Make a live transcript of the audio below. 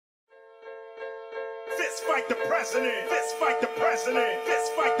Fist fight the president. Fist fight the president.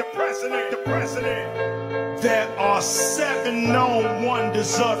 Fist fight the president. The president. There are 7 known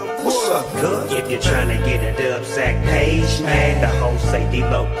wonders of the world. What's up, good? If you're trying to get a Dub-Sack page, man, the hoes say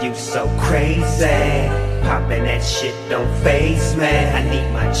D.O.C, you so crazy. Poppin' that shit don't faze, man. I need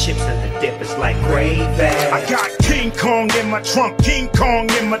my chips and the dip is like gravy. I got King Kong in my trunk, King Kong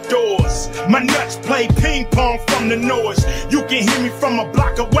in my doors. My nuts play ping pong from the noise. You can hear me from a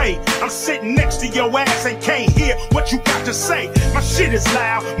block away. I'm sitting next to your ass and can't hear what you got to say. My shit is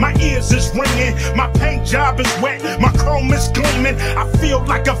loud, my ears is ringing. My paint job is wet, my chrome is gleaming. I feel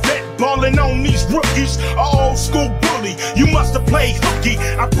like a vet ballin' on these rookies. A old school bully, you must have played hooky.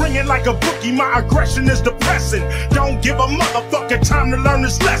 I bring it like a bookie, my aggression is depressing. Don't give a motherfucker time to learn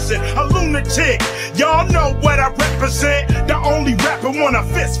this lesson. A lunatic, y'all know what I represent. The only rapper wanna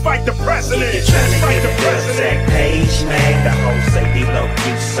fist fight the president. If you're trying to get a Dub-Sack page, man, the hoes say D.O.C,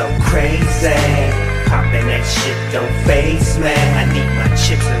 you so crazy. Poppin' that shit don't faze, man. I need my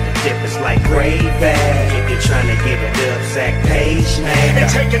chips and the dip is like gravy. If you're trying to get a Dub-Sack page, man, and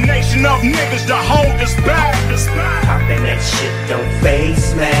take a nation of niggas to hold us back. Poppin' that shit don't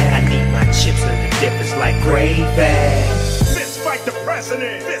faze, man. I need my chips and the dip is like gravy. Fist fight the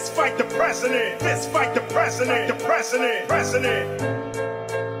president. Fist fight the president. Fist fight the president. The president. President.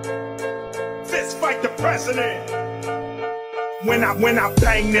 Fist fight the president. When I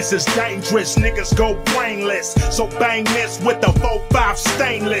bang this, it's dangerous. Niggas go brainless. So bang this with the 4-5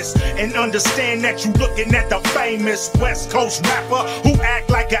 stainless. And understand that you looking at the famous West Coast rapper who act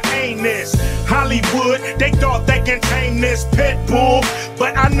like an anus. Hollywood, they thought they can tame this pit bull,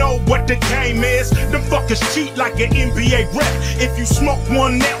 but I know what the game is. Them fuckers cheat like an NBA rep. If you smoke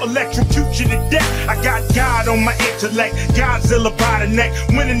one, they'll electrocute you to death. I got God on my intellect, Godzilla by the neck.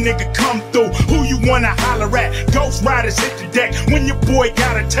 When a nigga come through, who you wanna holler at? Ghost Riders hit the deck. When your boy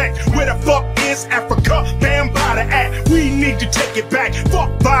got attacked, where the fuck is Africa? Bam by the act, we need to take it back.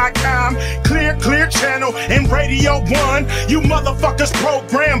 Fuck Viacom, clear channel, and Radio 1. You motherfuckers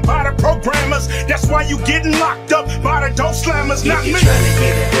programmed by the programmers. That's why you getting locked up by the dope slammers, not me. If you're trying to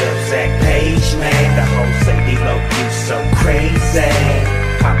get a Dub-Sack page, man, the hoes say D.O.C, you so crazy.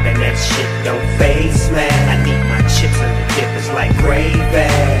 Poppin' that shit don't faze, man. I need my chips and the dip is like gravy.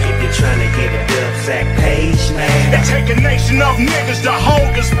 If you're trying to get a Dub-Sack page, man, and take a nation of niggas to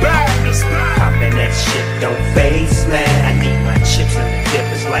hold us back. Poppin' that shit don't faze, man. I need my chips and the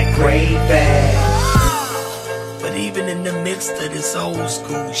dip is like gravy. But even in the midst of this old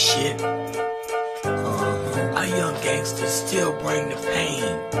school shit, our young gangsters still bring the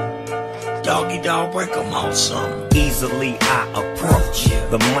pain. Doggy dog, break 'em off some. Easily I approach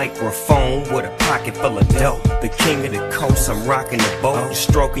the microphone with a pocket full of dope. The king of the coast, I'm rocking the boat,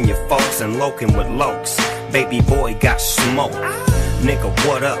 stroking your folks and loking with lokes. Baby boy got smoke. Nigga,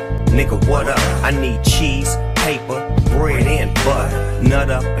 what up? Nigga, what up? I need cheese, paper, bread, and butter. Nut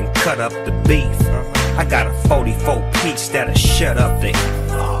up and cut up the beef. I got a 44 piece that'll shut up the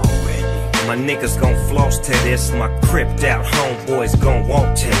My niggas gon' floss to this. My cripped out homeboys gon'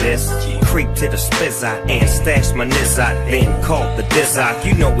 walk to this. Creep to the spizzot and stash my nizzot. Then call the dizzot.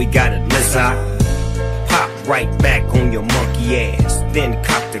 You know we got it lizzot. Pop right back on your monkey ass. Then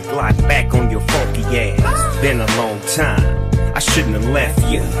cock the Glock back on your funky ass. Been a long time, I shouldn't have left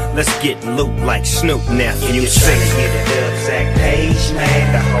you. Let's get loot like Snoop nephew. If you're trying to get a Dub-Sack page,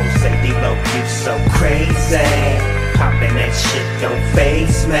 man, the hoes say D.O.C, you so crazy. Poppin' that shit don't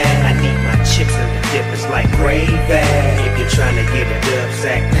faze, man. I need my chips and the dip is like gravy. If you're trying to get a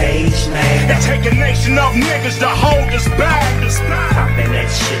Dub-Sack page, man, and take a nation of niggas to hold us back. Poppin' that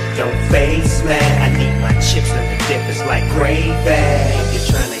shit don't faze, man. I need my chips and the dip is like gravy. If you're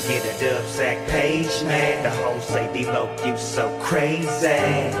trying to get a Dub-Sack page, man, the hoes say D.O.C, you so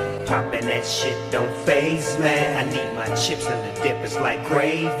crazy. Poppin' that shit don't faze, man. I need my chips and the dip is like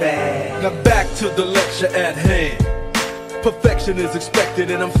gravy. Now back to the lecture at hand. Perfection is expected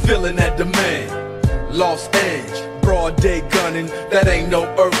and I'm feeling that demand. Los Angeles, broad day gunning. That ain't no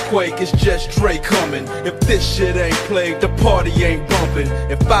earthquake, it's just Dre coming. If this shit ain't played, the party ain't bumping.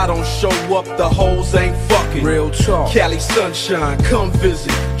 If I don't show up, the hoes ain't fucking. Real talk. Cali sunshine, come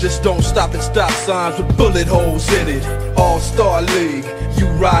visit. Just don't stop at stop signs with bullet holes in it. All-Star League, you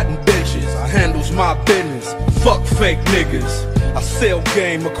riding benches. I handles my business. Fuck fake niggas. I sell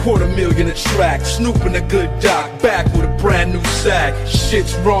game, $250,000 a track. Snoop in a good doc, back with a brand new sack.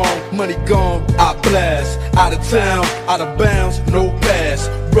 Shit's wrong, money gone, I blast. Out of town, out of bounds, no pass.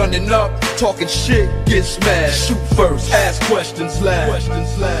 Running up, talking shit, get smashed. Shoot first, ask questions last.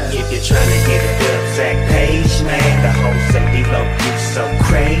 If you're trying to get a Dub-Sack page, man, the hoes say D.O.C, you so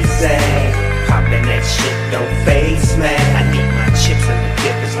crazy. Poppin' that shit don't faze, man. I need my chips and the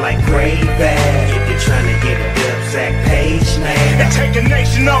dip is like gravy. If you're trying to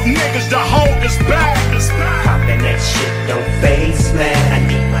enough niggas to hold us back. Poppin' that shit don't faze, man. I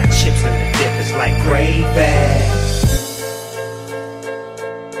need my chips and the dip is like gravy.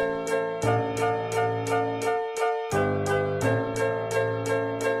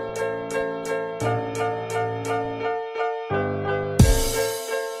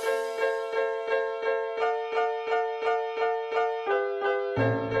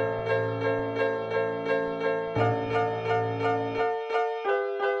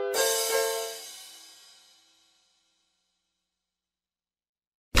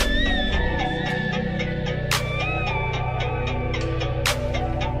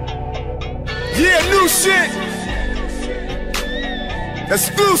 Yeah, new shit.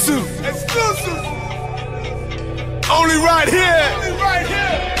 Exclusive. Exclusive. Only right here. Only right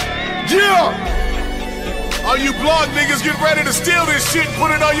here. Yeah. All you blog niggas get ready to steal this shit and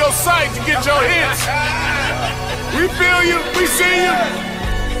put it on your site to get your hits. We feel you. We see you.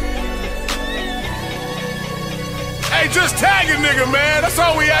 Hey, just tag a nigga, man. That's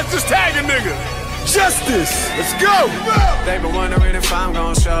all we ask. Just tag a nigga. Justice. Let's go. They been wondering if I'm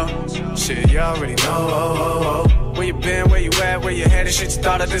gon' show. Shit, you already know. Where you been, where you at, where you headed? Shit, you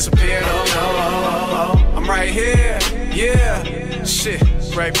thought I disappeared. Oh, no. I'm right here, yeah. Shit,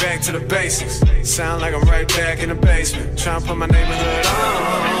 right back to the basics. Sound like I'm right back in the basement. Tryna put my neighborhood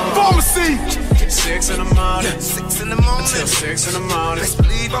on. Pharmacy. 6 in the morning. 6 in the morning. Until 6 in the morning. Best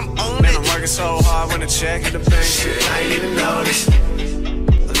believe I'm on Man, it. I'm working so hard when the check in the bank. Shit, I ain't even noticed.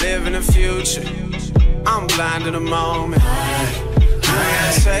 I live in the future. I'm blind in the moment.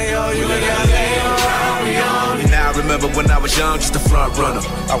 I say, oh, you ain't gotta lay around me on it. Now I remember when I was young, just a front runner.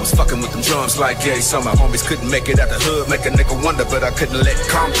 I was fucking with them drums like yeah, some of my homies couldn't make it out the hood, make a nigga wonder, but I couldn't let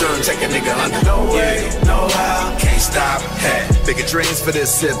Compton take a nigga under. No way, no how. Can't stop, had bigger dreams for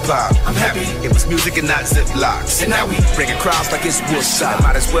this hip-hop. I'm happy it was music and not zip-locks. And now we bringing crowds like it's Woodstock.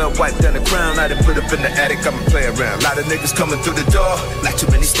 Might as well wipe down the crown, I done put up in the attic, come and play around. Lot of niggas coming through the door, not too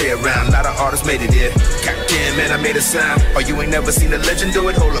many stay around. Lot of artists made it here. Goddamn, man, I made a sound. Oh, you ain't never seen a legend do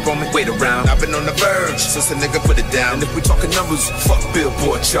it? Hold up on me, wait around. I've been on the verge since a nigga put it down. And if we talking numbers, fuck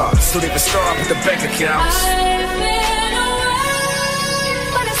Billboard charts. Don't even start with the bank accounts.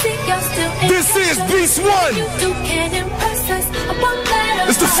 This is Beast One.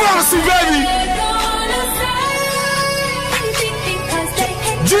 It's the Pharmacy, baby.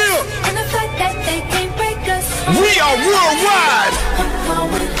 Yeah. We are worldwide.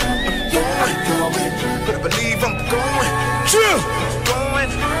 Better believe I'm going. Yeah.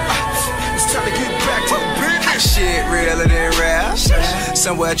 It's time to get back to the business. Shit realer than rap.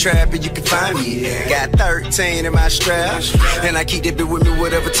 Somewhere trapping you can find me. Got 13 in my strap, and I keep that bitch with me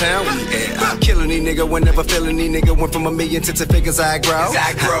whatever town we at. I'm killing these nigga whenever feeling these nigga. Went from $1 million to 10 figures I grow.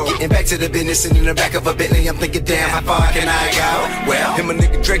 Getting back to the business and in the back of a Bentley. I'm thinking damn how far can I go? Well, him a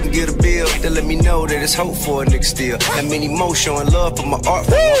nigga Drake can get a bill to let me know that it's hope for a nigga still. And many more showing love for my art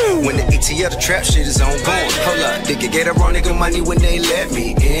form. When the ATL the trap shit is on going. Hold up, they could get a wrong nigga money when they let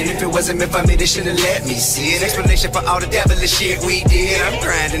me in. If it wasn't meant for me, they should've let me see it. Explanation for all the devilish shit we did. I'm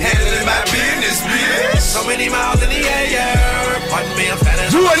grinding, handling my business, bitch. So many miles in the air. Pardon me, I'm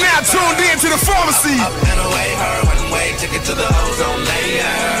standing. You are now tuned in to the Pharmacy. Up and away, her one way ticket to the ozone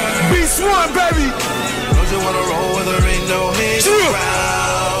layer. Beast One, baby. Don't you wanna roll where there ain't no hate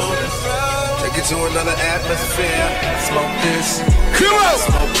around? Take it to another atmosphere. Smoke this. Come on.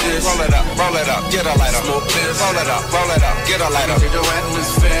 Smoke this. Roll it up, get a lighter. Smoke this. Roll it up, get a lighter. Change your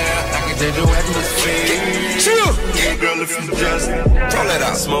atmosphere. I can change your atmosphere. Chill. Yeah, girl, if you just roll it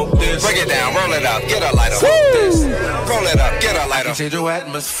up, smoke this. Break it down, roll it up, get a lighter. Smoke this. Roll it up, get a lighter. Change your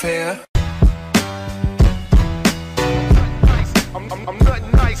atmosphere. I'm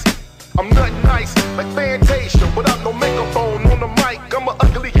nothing nice. I'm nothing nice. Like Fantasia, without no microphone on the mic. I'm an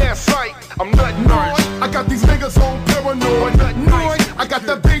ugly ass sight. I'm nothing nice. I got these niggas on paranoid. Nothing nice. I got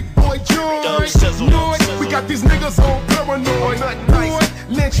that big boy joint. We got these niggas on paranoid. Nothing nice.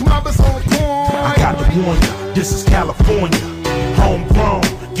 Lynch mobbers on point. I got to warn ya, this is California. Homegrown,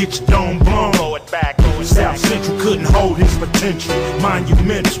 get your dome blown. Blow it back, South Central couldn't hold his potential.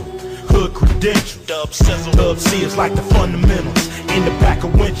 Monumental, hood credentials. Dub C is like the fundamentals. In the back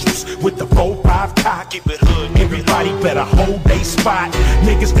of winches with the 4-5 cock. Keep it hood. Everybody better hold they spot.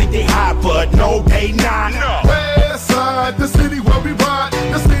 Niggas think they high, but no, they not. West side, the city where we ride.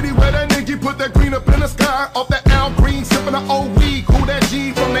 The city where that nigga put that green up in the sky. Off that Al Green, sipping the old weed. Cool that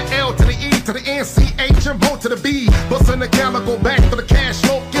G from the L to the E to the NCH and vote to the B. Bustin' the calico back for the cash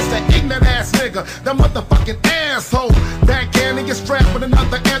flow. Gets that ignorant ass nigga, that motherfucking asshole. That cannon get strapped with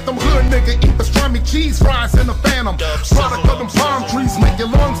another anthem. Hood nigga, eat pastrami cheese fries in the Phantom. Product of them palm trees, make your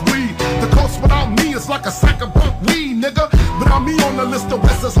lungs bleed. The coast boss without me is like a sack of bunk weed, nigga. Without me on the list of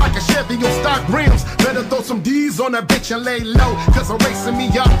West is like a Chevy on stock rims. Better throw some D's on that bitch and lay low, cause erasing me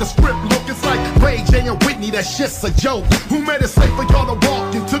off the script look, it's like Ray J and Whitney, that shit's a joke. Who made it safe for y'all to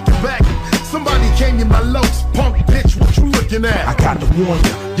walk and took it back? Somebody came in my locs, punk bitch, what you looking at? I got to warn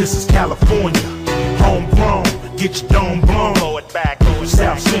ya, this is California. Homegrown, get your dome blown. Blow it back,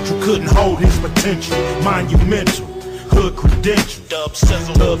 South Central couldn't hold his potential. Monumental, hood credential. Dub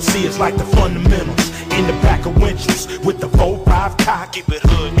sizzle, Dub C is like the fundamentals. In the back of winches with the 4-5 cock. Keep it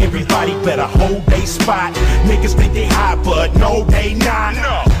hood. Everybody better hold they spot. Niggas think they hot, but no, they not.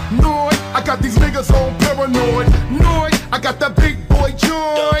 No, I got these niggas on paranoid. Noid, I got that big boy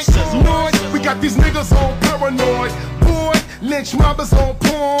joy. Noid, we got these niggas on paranoid. Boy, lynch mobbers on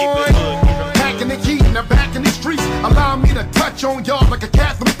point. Packing the heat in the back in the streets. Allow me to touch on y'all like a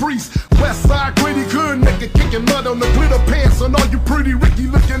Catholic priest. West side gritty good nigga, kicking mud on the glitter pants on all you pretty Ricky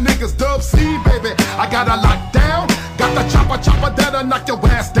looking niggas. Dub C, baby, I got a lockdown. Got the chopper that'll knock your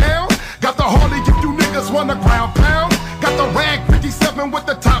ass down. Got the Harley if you niggas want a ground pound. Got the rag 57 with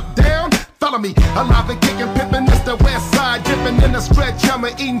the top down. Follow me, alive and kicking, pimpin', it's the west side. Dipping in the stretch, I'm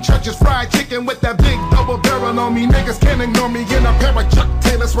eating church's fried chicken with that big double barrel on me. Niggas can't ignore me in a pair of Chuck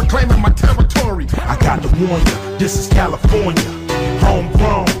Taylors reclaiming my territory. I got to warn ya, this is California.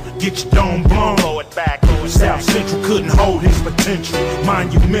 Homegrown, get your dome blown. Blow it back, South Central couldn't hold his potential.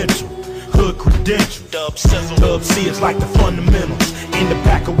 Monumental, hood credential. Dub sizzle, Dub C is like the fundamentals. In the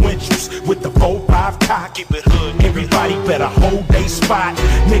back of winches with the 4-5 cock. Keep it hood. Everybody better hold they spot.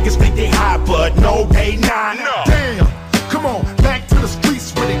 Niggas think they hot, but no, they not. Damn, come on, back to the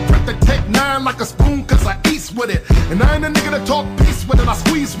streets with it. Prep the Tech 9 like a spoon, cause I eats with it. And I ain't a nigga to talk peace with it, I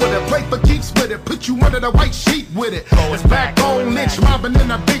squeeze with it. Play for keeps with it, put you under the white sheet with it. It's back on, lynch mobbing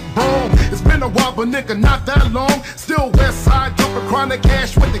in a big bone. It's been a while, but nigga, not that long. Still west side, dumping chronic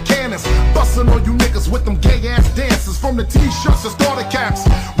cash with the cannons. Bustin' on you niggas with them gay ass dances. From the t-shirts to starter caps.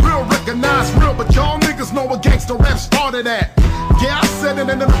 Real recognize real, but y'all niggas know where gangsta rap started at. Yeah, I said it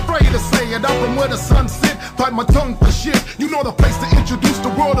and I'm afraid to say it. I'm from where the sun sit, bite my tongue for shit. You know the place to introduce the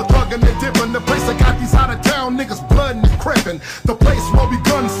world of thuggin' and dippin'. The place that got these out of town niggas blood and crippin'. The place where we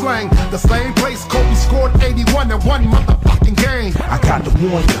gun slang. The same place Kobe scored 81 in one motherfucking game. I got to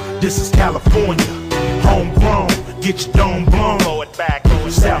warn ya, this is California. Homegrown, get your dome blown. Blow it back,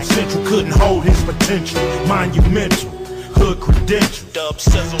 South Central couldn't hold his potential. Monumental, hood credential. Dub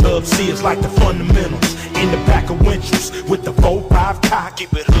sizzle, Dub C is like the fundamentals. In the back of winches with the 4-5 cock.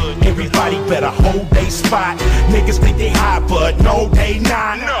 Keep it hood. Everybody better hold they spot. Niggas think they hot, but no, they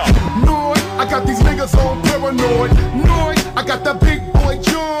not. Noid, I got these niggas on paranoid. Noid, I got that big boy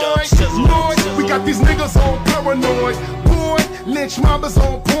joy. Noid, we got these niggas on paranoid. Boy, lynch mobbers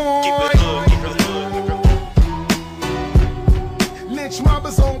on point. Lynch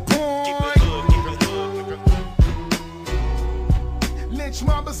mobbers on point. Lynch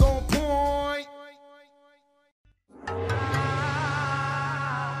mobbers on point.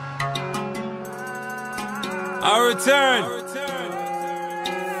 I return,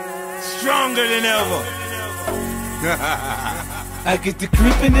 stronger than ever. I get the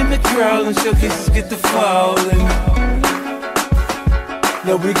creeping in the crowd and showcases get the falling.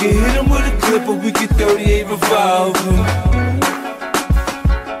 Now we can hit them with a clip or we can 38 revolver.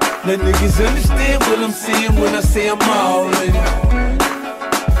 Now niggas understand what I'm saying when I say I'm all in.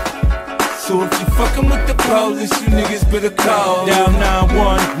 So if you fucking with the police, you niggas better call. Down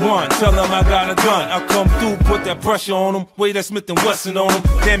 911, tell them I got a gun. I come through, put that pressure on them. Way that Smith and Wesson on them.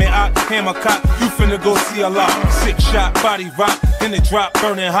 Damn it, I hammer cock, you finna go see a lot. 6 shot, body rock, then it drop,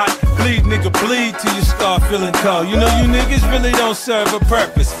 burning hot. Bleed, nigga, bleed till you start feeling cold. You know you niggas really don't serve a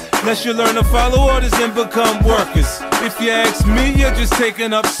purpose unless you learn to follow orders and become workers. If you ask me, you're just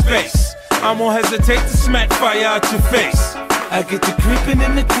taking up space. I won't hesitate to smack fire out your face. I get the creeping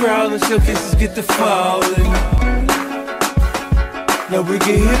in the crowd and showcases get the falling. Now we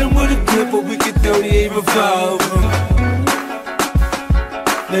can hit them with a clip or we can 38 revolver.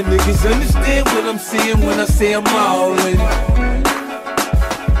 Now niggas understand what I'm saying when I say I'm all in.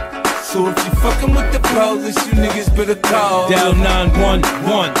 So if you fucking with the police, you niggas better call. Down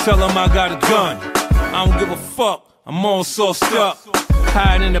 911, tell them I got a gun. I don't give a fuck, I'm all sauced up.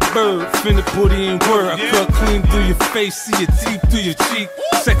 Hiding in a bird, finna put in word. I cut clean through your face, see your teeth through your cheek.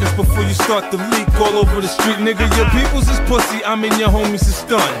 Seconds before you start to leak all over the street. Nigga, your people's is pussy, I mean your homies is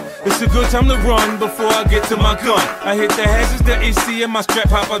stunned. It's a good time to run before I get to my gun. I hit the hazards, the AC, and my strap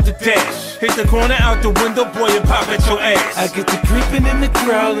hop out the dash. Hit the corner out the window, boy, and pop at your ass. I get the creeping in the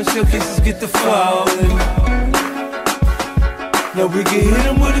crowd and showcases get the falling. Now we can hit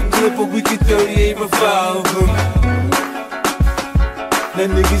them with a clip or we can 38 revolver. Now Now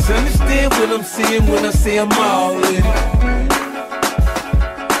niggas understand what I'm saying when I say I'm all in it.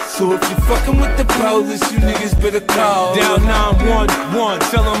 So if you fucking with the police, you niggas better call. Down 911,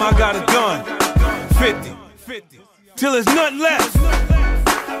 tell them I got a gun. 50, till there's nothing left.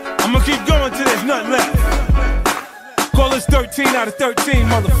 I'ma keep going till there's nothing left. Call us 13 out of 13,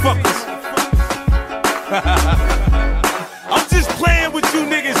 motherfuckers. I'm just playing with you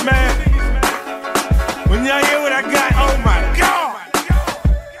niggas, man. When y'all hear what I got, oh my God.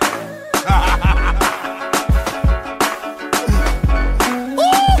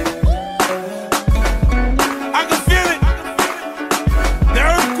 I can feel it. The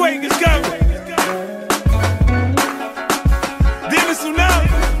earthquake is coming. Then the tsunami.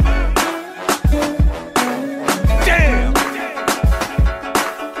 Damn.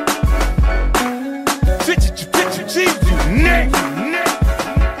 You neck.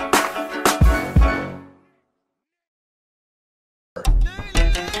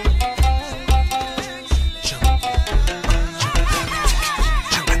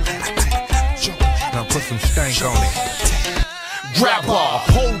 Now put some stank on it. Grab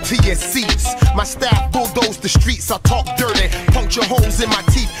hold to your seats. My staff bulldoze the streets. I talk dirty, puncture holes in my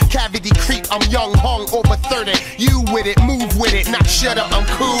teeth. Cavity creep. I'm young, hung, over 30. You with it, move with it, not shut up. I'm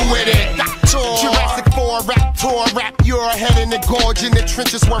cool with it. Jurassic 4 rap tour, rap your head in the gorge in the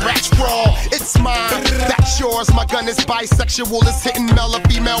trenches where rats crawl. It's mine, that's yours. My gun is bisexual. It's hitting male or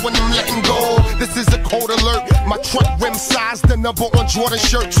female when I'm letting go. This is a code alert. My truck rim size, the number on Jordan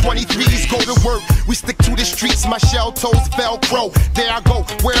shirt. 23s go to work. We stick to the streets. My shell toes Velcro. There I go,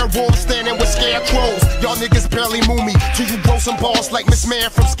 werewolves standing with scarecrows. Y'all niggas barely move me till you grow some balls like Miss Man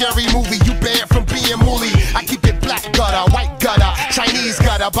from Scary Movie. You banned from being mooly. I keep it black gutter, white gutter, Chinese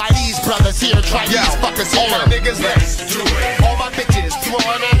gutter. By these brothers here, try these fuckers here. All my niggas, let's do it. All my bitches, throwing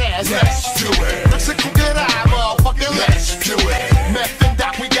that ass, let's do it. Bricks and good eye, motherfucker, let's do it. Meth and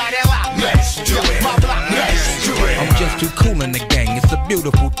Doc, we got it locked, let's do it. My block, let's do it. I'm just too cool in the gang, it's a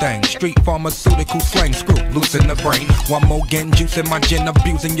beautiful thing. Street pharmaceutical slang, screw, loosen the brain. One more getting juice in my gin,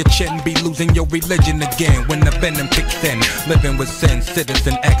 abusing your chin, be losing your religion again. When the venom kicks in, living with sin,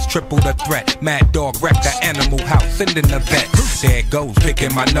 Citizen X, triple the threat. Mad dog wreck the animal house, sending the vet. There it goes,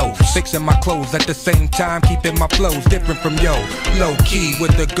 picking my nose, fixing my clothes at the same time, keeping my flows different from yo. Low key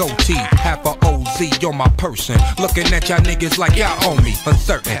with the goatee, half a OZ, you're my person. Looking at y'all niggas like y'all owe me, for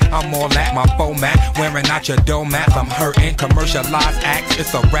certain. I'm all at my format, wearing out your doormat. I'm hurting, commercialized acts,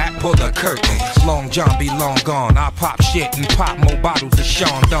 it's a rap, pull the curtain. Long John be long gone, I pop shit and pop more bottles of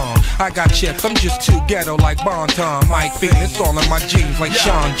Sean Don. I got chips, I'm just too ghetto like Bon Ton. Mike Feet, it's all in my jeans like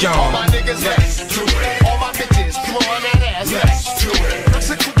Sean John. All my niggas, let's do it. All my bitches, throwing that ass, let's do it. Bricks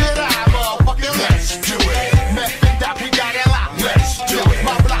and good eye, motherfucker, let's do it. Meth and Doc, we got it locked, let's do it.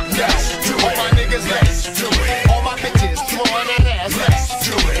 My block, let's do it. All my niggas, let's do it. All my bitches, throwing that ass, let's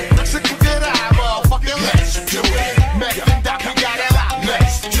do it. Bricks and good eye, motherfucker, let's do it. Meth and Doc, we got it locked,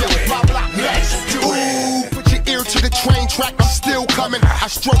 let's do it. My block, let's do it. Ooh, put your ear to the train track, I'm still coming. I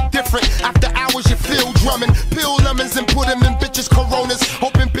stroke different, after hours you feel drumming. Peel lemons and put them in bitches' coronas.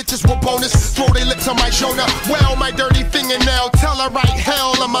 Hoping bitches will bonus, throw their lips on my Jonah. Well, my dirty fingernail, tell her right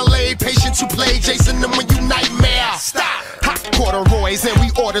hell. I'm a lay patient who play Jason them when you nightmare. Stop! Hot corduroys and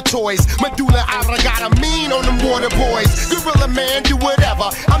we order toys. Medulla oblongata mean on them water boys. Gorilla man, do whatever.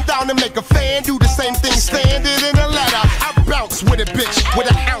 I'm down to make a fan, do the same thing standard in a letter. I bounce with a bitch, with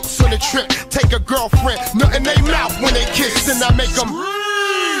an ounce on the trip. Take a girlfriend, nut in they mouth when they kiss, and I make them.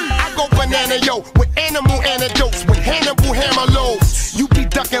 I go banana, yo, with animal antidotes, with Hannibal hammer loads. You be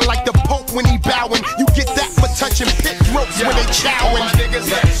ducking like the Pope when he bowing. You get that for touching pit throats when they chowing. All my niggas,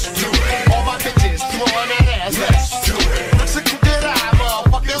 let's do it. All my bitches, throwing that ass, let's do it. Bricks and good eye,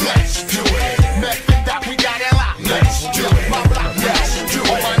 motherfucker, let's do it. Meth and Doc, we got it locked, let's do it. My block, let's do it.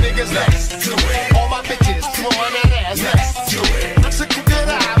 All my niggas, let's do it. All my bitches, throwing that ass, let's do it. Bricks and good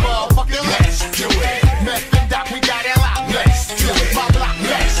eye, motherfucker, let's do it. Meth and Doc, we got it locked, let's do it. My block,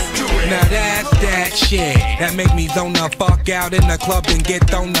 let's do it. Now that's that shit that make me zone the fuck out in the club and get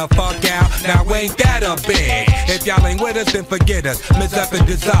thrown the fuck out. Now ain't that a big? If y'all ain't with us, then forget us. Miss Up and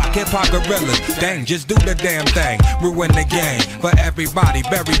Dizak, hip-hop gorillas. Dang, just do the damn thing. Ruin the game. For everybody,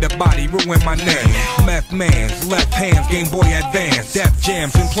 bury the body, ruin my name. Meth Man's, Left Hands, Game Boy Advance. Def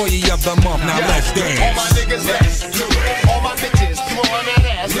Jams, Employee of the Month, now let's dance. All my niggas, let's do it. All my bitches, throwing that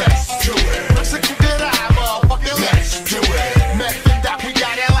ass, let's do it. Bricks and good eye, motherfucker, let's do it. Meth and Doc, we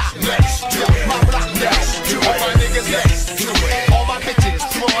got it locked, let's do it. My block, let's do it. All my niggas, let's do it. All my bitches,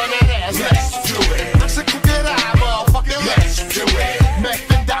 throwing that ass, let's do it. Bricks and good eye, motherfucker, let's do it.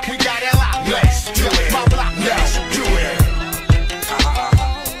 Meth and Doc, we got it locked, let's do it. My block, let's do it.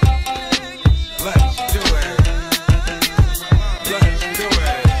 Let's do it. Let's do it.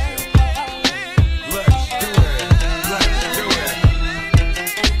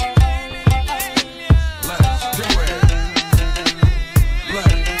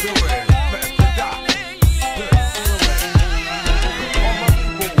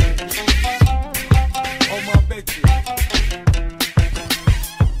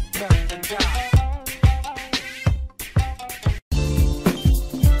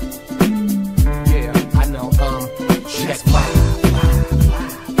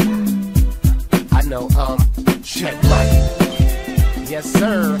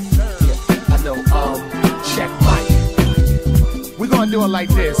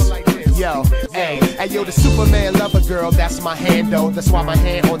 yo, the Superman lover girl, that's my handle. That's why my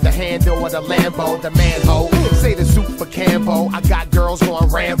hand on the handle of the Lambo, the manhole. Say the soup for Cambo. I got girls going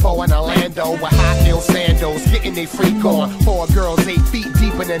Rambo in Orlando with high heel sandals, getting they freak on. 4 girls 8 feet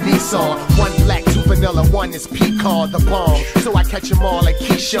deep in a Nissan. 1 black, 2 vanilla, 1 is pecan, the bomb. So I catch them all like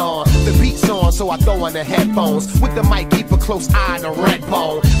Keyshawn. The beat's on, so I throw on the headphones. With the mic, keep a close eye on the red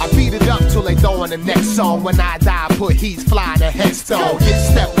bone. I beat it up till they throw on the next song. When I die, I put heat fly in a headstone. Get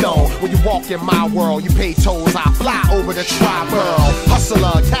stepped on when you walk in my world. You pay tolls, I fly over the tri-borough.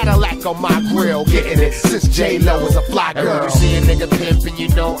 Hustler, Cadillac on my grill, getting it since J-Lo was a fly girl. When you see a nigga pimpin', you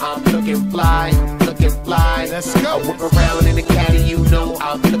know I'm looking fly, looking fly. Let's go. I whip around in the caddy, you know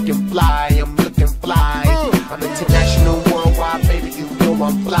I'm looking fly, I'm looking fly. I'm international, worldwide, baby, you know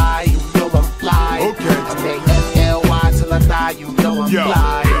I'm fly, you know I'm fly. Okay. I make F-L-Y till I die, you know I'm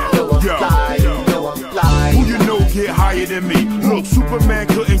fly, you know I'm fly, you know I'm fly. Who you know get higher than me? Look, Superman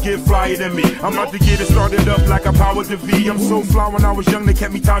couldn't get flyer than me. I'm about to get it started up like a power to V. I'm so fly when I was young, they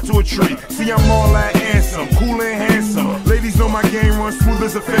kept me tied to a tree. See, I'm all that handsome, cool and handsome. Ladies know my game runs smooth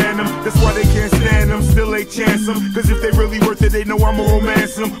as a phantom. That's why they can't stand them, still they chance them. Cause if they really worth it, they know I'ma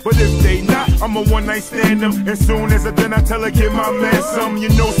romance them. But if they not, I'm a one night stand them. And soon as I done, I tell her, get my man some. You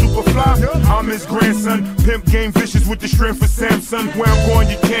know Superfly, I'm his grandson. Pimp game vicious with the strength of Samson. Where I'm going,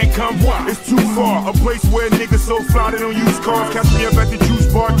 you can't come, it's too far. A place where niggas so fly, they don't use cars. Catch me up at the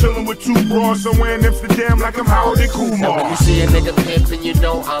juice bar, chillin' with 2 bras. Somewhere in Amsterdam like I'm Howard and Kumar. Now when you see a nigga pimpin', you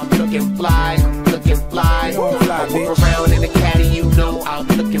know I'm looking fly, looking fly. I move around in the caddy, you know I'm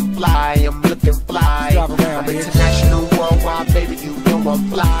looking fly, I'm looking fly. I'm international, worldwide, baby, you know I'm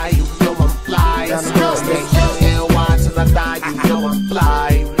fly, you know I'm fly. Stay F-L-Y till I die, you know I'm fly,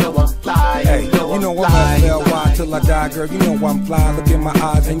 you know I'm fly, hey, you know I'm I'm fly. F-L-Y till I die, girl, you know I'm fly. Look in my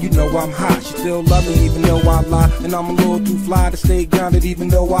eyes and you know I'm hot. She still love me even though I lie. And I'm a little too fly to stay grounded even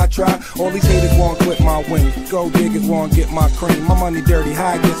though I try. All these haters want to clip my wings. Gold diggers want to get my cream. My money dirty, how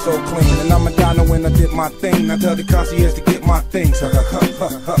I get so clean. And I'm a dino when I did my thing. I tell the concierge to get my things.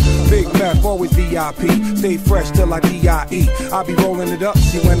 Big meth, always VIP. Stay fresh till I D.I.E. I be rolling it up,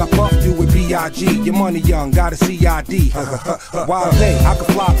 see when I puff, do it B.I.G. Your money young, got a C.I.D. Wild day, I can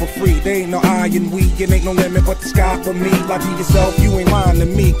fly for free. There ain't no iron weed, it ain't no limit but the sky for me. Lie to yourself, you ain't lying to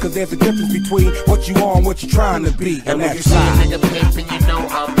me. Cause there's a difference between what you are and what you're trying to be. And when you see a nigga pimpin', you know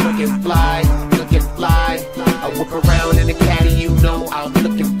I'm looking fly, looking fly. I whip around in the caddy, you know I'm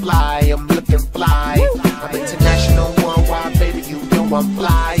looking fly, I'm looking fly. I'm international, worldwide, baby, you know I'm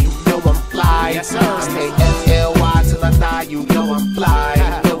fly, you know I'm fly. Yes, sir. Stay F-L-Y till I die, you know I'm fly,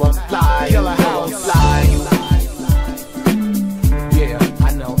 you know I'm fly, you know I'm fly. Yeah,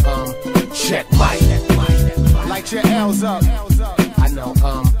 I know, check mic. Light your L's up. I know,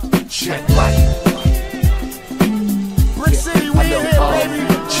 check mic. Brick City, we in here, baby.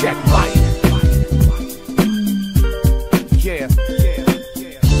 Check mic. Yeah.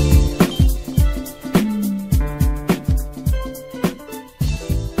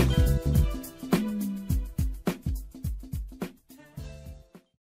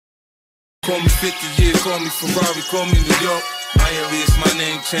 Call me 50 years, call me Ferrari, call me New York. Miami is my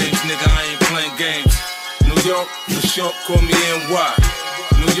name change, nigga, I ain't playing games. New York, for short, call me NY.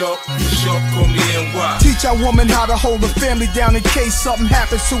 New York, for short, call me NY. Teach our woman how to hold a family down in case something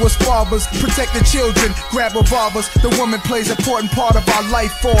happens to us fathers. Protect the children, grab revolvers. The woman plays an important part of our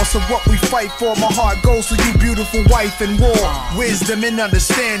life force of what we fight for. My heart goes to you, beautiful wife in war. Wisdom and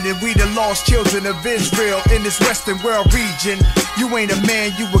understanding, we the lost children of Israel in this Western world region. You ain't a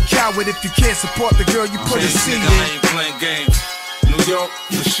man, you a coward if you can't support the girl you put a seed in. I ain't playing games. New York,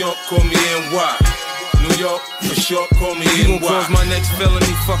 for short, call me NY. New York, for short, call me NY. You gon' cause my next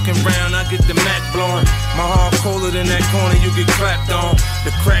felony fucking round, I get the Mac blowing. My heart colder than that corner, you get clapped on.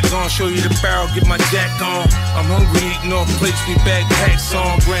 The crack gon' show you the barrel, get my jack on. I'm hungry, eating off plates, we back hacks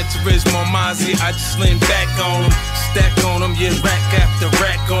on. Gran Turismo, Mozzie, I just lean back on them. Stack on them, yeah, rack after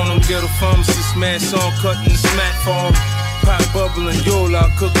rack on them. Ghetto pharmacist, man, song cutting the smack for 'em. Pop bubble and Yola,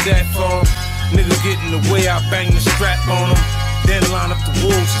 I cook that for 'em. Nigga get in the way, I bang the strap on them. Then line up the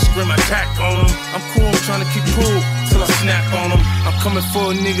wolves and scream attack on them. I'm cool, I'm trying to keep cool till I snap on them. I'm coming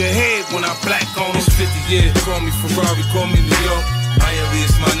for a nigga head when I black on them. It's 50 years, call me Ferrari, call me New York. Miami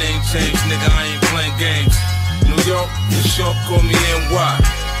is my name change, nigga, I ain't playing games. New York, for short, call me NY.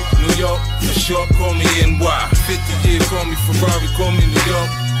 New York, for short, call me NY. 50 years, call me Ferrari, call me New York.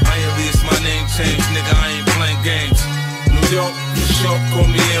 Miami is my name change, nigga, I ain't playing games. New York, for short, call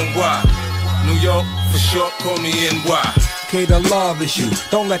me NY. New York, for short, call me NY. okay to love issue.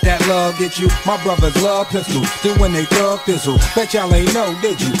 Don't let that love get you. My brothers love pistols, then when they thug thistle. Bet y'all ain't know,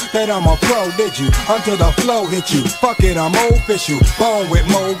 did you? That I'm a pro, did you? Until the flow hit you. Fuck it, I'm official. Bone with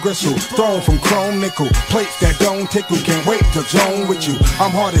mold gristle, thrown from chrome nickel. Plates that don't tickle, can't wait to zone with you.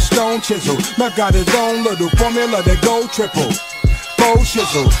 I'm hard as stone chisel. Meth got his own little formula that go triple.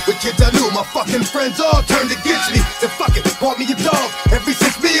 Shizzle. With kids I knew, my fucking friends all turned against me. Said fuck it, bought me a dog. Ever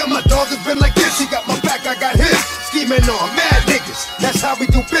since me and my dog has been like this. He got my back, I got his. Scheming on mad niggas, that's how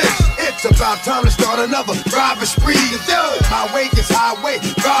we do bitch. It's about time to start another robbery spree. My way is highway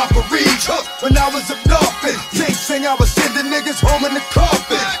robbery. When I was up north, sing I was sending niggas home in the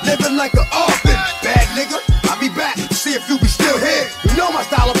coffin. Living like an orphan. Bad nigga, I'll be back, see if you be still here. You know my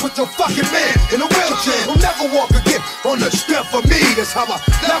style, I'll put your fucking man in a wheelchair. He'll never walk again on the strength of me. That's how I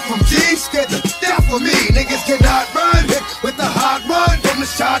left from G, scared to death for me. Niggas cannot run, hit with the hot run from the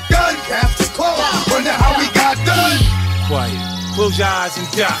shotgun. Cast is closed, wonder how we got done. Quiet, close your eyes and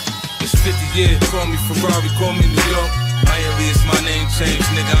die. It's 50 years, call me Ferrari, call me New York. My alias, my name changed,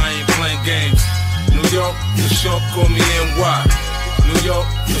 nigga, I ain't playing games. New York, for short, call me NY. New York,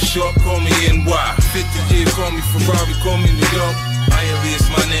 for short, call me NY. 50 years, call me Ferrari, call me New York. My alias,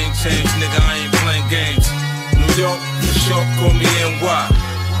 my name changed, nigga, I ain't playing games. New York, for short, call me NY.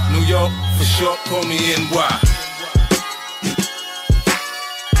 New York, for short, call me NY.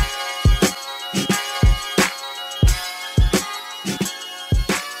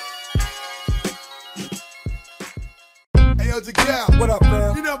 What up,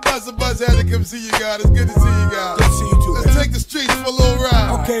 man? You know Buzz had to come see you guys. It's good to see you guys. Good to see you too. Let's take the streets for a little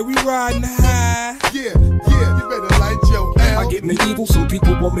ride. Okay, we riding high. Yeah, you better light your L. I get in the evil, some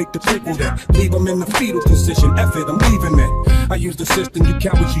people won't make the pickle that. Leave them in the fetal position. F it, I'm leaving it. I use the system, you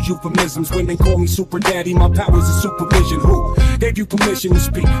cowards use euphemisms. Women call me super daddy, my powers is supervision. Who gave you permission to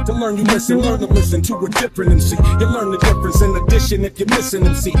speak? To learn you listen, learn to listen to a different MC. You learn the difference in addition if you're missing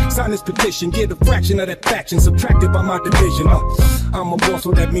MC. Sign this petition, get a fraction of that faction subtracted by my division. I'm a boss,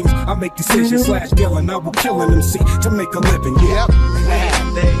 so that means I make decisions / killing. I will kill an MC to make a living. Yeah.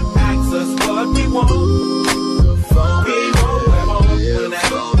 And they ask us what we want. We won't when that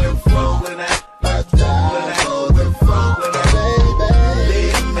going from when that going from when that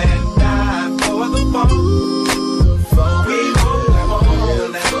live and die for the fun. We won't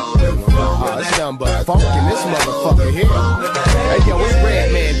when that going from when it's nothing but funk in this motherfucker here. Hey yo, it's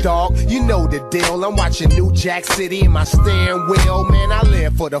Redman, dog. You know the deal. I'm watching New Jack City in my steering wheel. Man, I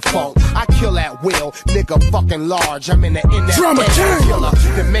live for the funk. I kill at will. Nigga fucking large. I'm in the NFL killer.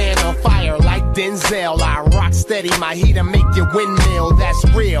 The man on fire like Denzel. I rock steady. My heater make you windmill. That's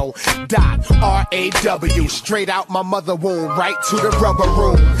real. Doc, R-A-W. Straight out my mother womb. Right to the rubber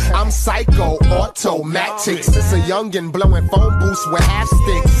room. I'm psycho, automatics. It's a youngin' blowing phone booths with half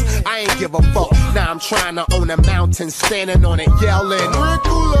sticks. I ain't give a fuck. Now I'm trying to own a mountain. Standing on it yelling.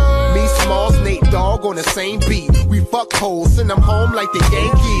 Me, Smalls, Nate Dogg on the same beat. We fuck hoes, send them home like the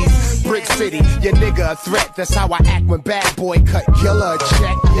Yankees. Brick City, your nigga a threat. That's how I act when bad boy cut killer a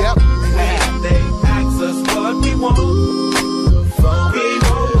check. Yep. And they ask us what we want. We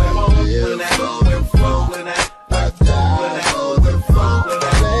won't when that going from when that going from when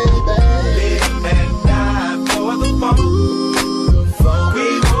that live and die for the fun. We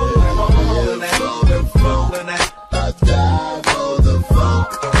won't when that going from when that die for the fun,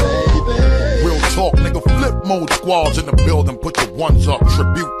 baby. Real talk, nigga, flip mode squads in the building. Put your ones up,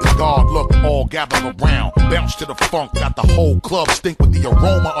 tribute to God. Look, all gather around. Bounce to the funk, got the whole club stink with the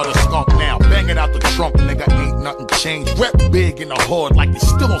aroma of the skunk now. Bang it out the trunk, nigga, ain't nothing changed. Rep big in the hood like they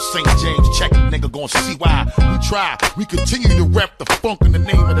still on St. James. Check it, nigga, gon' see why. We try, we continue to rep the funk in the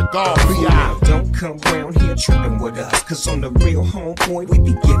name of the God. Now, don't come around here tripping with us, cause on the real home point, we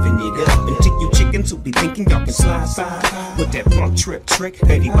be giving it up. And take you chickens who be thinking y'all can slide by with that funk trip trick,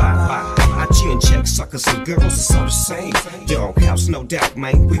 baby, bye-bye. I chin check suckers and girls, it's all the same. Doghouse, no doubt,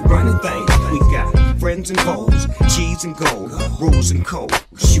 man, we running things. We got friends and foes, cheese and gold, rules and codes.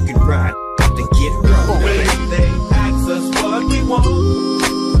 You can ride to get rolled. They ask us what we want.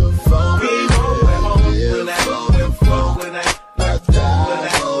 We won't when that going from when that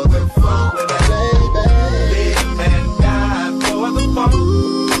going from when that live and die for the fun.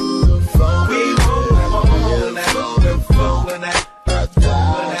 We won't when that going from when that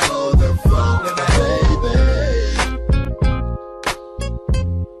going from when that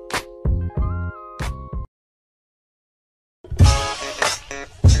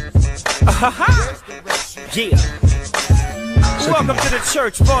Yeah. Welcome to the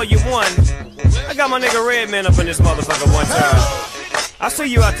church, volume 1. I got my nigga Redman up in this motherfucker one time. I see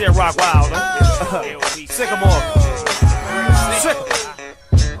you out there, rock wild. Sick 'em off. Sick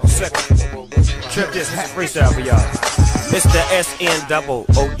 'em. Sick 'em. Trip this freestyle for y'all. It's the SN double.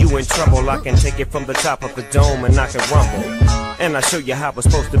 Oh, you in trouble. I can take it from the top of the dome and I can rumble. And I show you how it's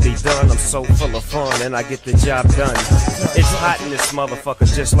supposed to be done. I'm so full of fun and I get the job done. It's hot in this motherfucker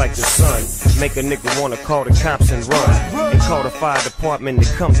just like the sun. Make a nigga wanna call the cops and run. And call the fire department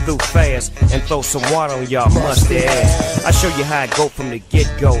to come through fast and throw some water on y'all musty ass. I show you how I go from the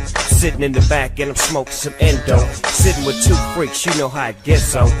get-go. Sitting in the back and I'm smoking some endo. Sitting with two freaks, you know how it gets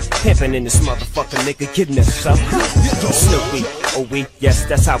so. Pimping in this motherfucker, nigga, getting this up. Snoopy, oh we, yes,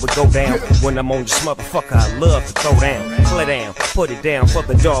 that's how it go down. When I'm on this motherfucker, I love to throw down, play down, put it down for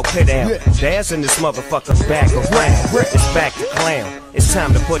the dog, put down. Dancing this motherfucker back around. It's back to clown, it's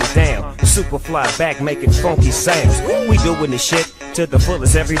time to put it down. Superfly back making funky sounds. We doing this shit to the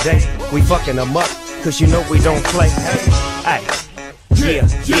fullest every day. We fucking them up, cause you know we don't play. Hey, yeah,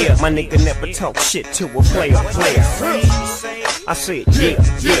 yeah, my nigga never talk shit to a player. I said, yeah,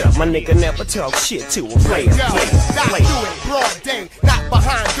 my nigga never talk shit to a player. Not do it broad day, not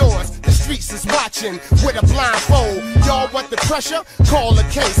behind doors. The streets is watching with a blindfold. Y'all want the pressure? Call a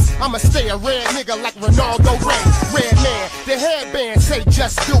case. I'ma stay a red nigga like Ronaldo Ray. Red man, the headband say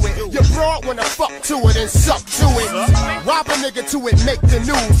just do it. Your broad wanna fuck to it and suck to it. Rob a nigga to it, make the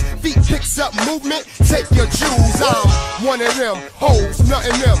news. Feet picks up movement, take your Jews. I'm one of them hoes,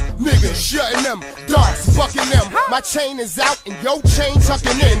 nothing them niggas, shutting them darks, fucking them. My chain is out and your chain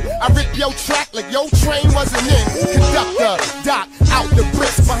tucking in. I rip your track like your train wasn't in. Conductor, doc, out the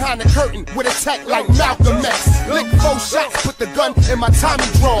bricks behind the curtain with a tech like Malcolm X. Lick 4 shots, put the gun in my Tommy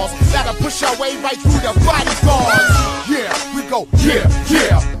drawers. Gotta push our way right through the bodyguards. Yeah, we go, yeah,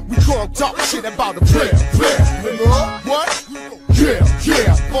 yeah. We gon' talk shit about the player. What? Yeah,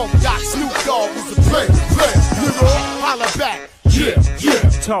 yeah. Funk Doc, Snoop Dogg is a player. Holla back. Yeah, yeah.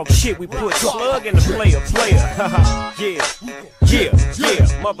 Talk shit, we put slug in the player. Yeah, yeah, yeah.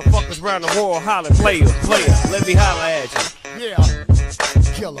 Motherfuckers round the world holler player. Let me holler at you. Yeah.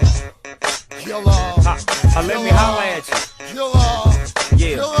 Killer. Let me holler at you.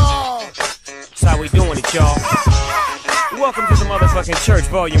 Yeah. That's how we doing it, y'all. Welcome to the motherfucking church,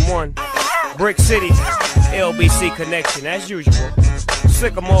 volume 1. Brick City, LBC connection, as usual.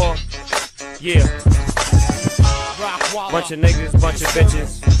 Sycamore, yeah. Bunch of niggas, bunch of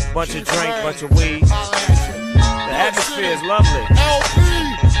bitches, bunch of drink, bunch of weed. The atmosphere is lovely.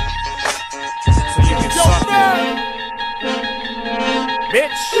 So you can suck it.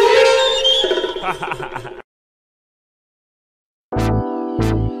 Bitch!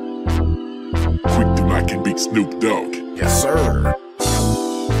 Quick to knock and beat Snoop Dogg. Yes, sir.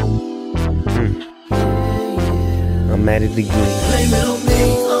 I'm at it again. Blame it on me,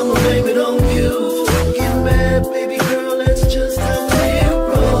 I'ma blame it on you. Get mad, baby girl, that's just how we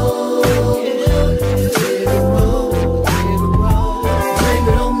roll. Blame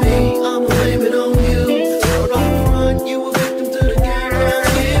it on me, I'ma blame it on you. Out on front, you a victim to the game, now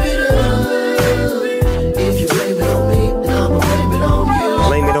give it up. If you blame it on me, then I'ma blame it on you.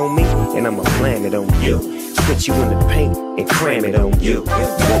 Blame it on me, and I'ma blame it on you. Put you in the paint and cram it on you.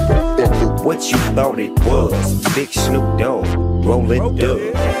 What you thought it was? Big Snoop Dogg, rollin' dub.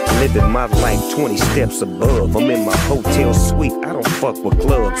 Living my life 20 steps above. I'm in my hotel suite, I don't fuck with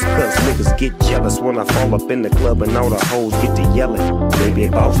clubs. Cause niggas get jealous when I fall up in the club and all the hoes get to yelling. Baby,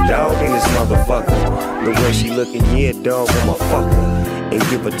 boss dog in this motherfucker. The way she looking, yeah, dog, I'ma fuck her. And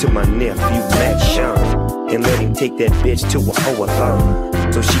give her to my nephew, Matt Sean. And let him take that bitch to a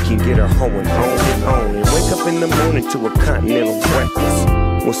hoe-a-thon. So she can get her hoeing on and on. And wake up in the morning to a continental breakfast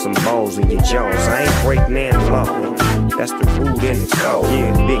with some balls in your jaws. I ain't breaking that law. That's the rude in the code.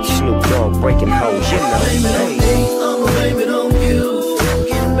 Yeah, big Snoop Dogg breaking hoes, you know. Blame it on me, I'ma blame it on you.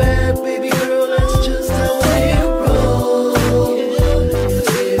 Get mad, baby girl, that's just how we roll.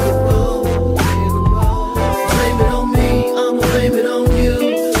 Blame it on me, I'ma blame it on you.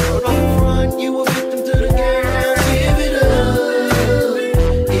 Out on front, you a victim to the game, now give it up.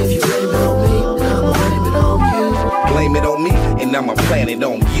 If you blame it on me, then I'ma blame it on you. Blame it on me, and I'ma plan it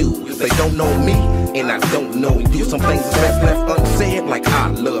on you. They don't know me, and I don't know you. Some things is best left unsaid, like I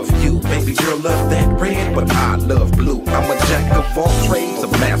love you. Baby girl love that red, but I love blue. I'm a jack of all trades, a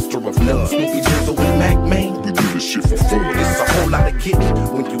master of none. Snoopy Dizzle and Mac, man, we do this shit for fun. It's a whole lot of getting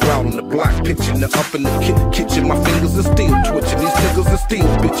when you out on the block, pitching up in the kitchen. My fingers are still twitching, these niggas are still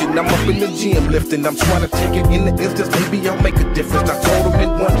bitching. I'm up in the gym lifting, I'm trying to take it in the instance. Maybe I'll make a difference. I told him in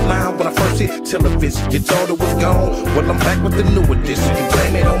one line when I first hit television, your daughter was gone. Well, I'm back with the new edition. You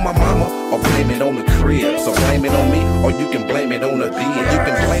blame it on my mama or blame it on the crib. So blame it on me, or you can blame it on the beer. You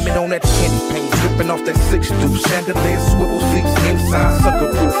can blame it on that candy paint, dripping off that 6 deuce. Chandelier, swivel seats inside,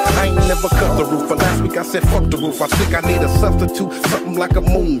 sucker roof. I ain't never cut the roof, but last week I said fuck the roof. I think I need a substitute, something like a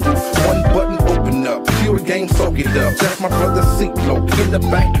moon roof. One button, open up, pure game, soak it up. That's my brother CeeLo, in the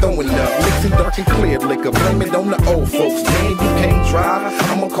back throwing up. Mixing dark and clear liquor, blame it on the old folks. Man, you can't drive,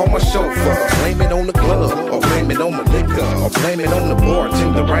 I'ma call my chauffeur. Blame it on the glove, or blame it on the liquor, or blame it on the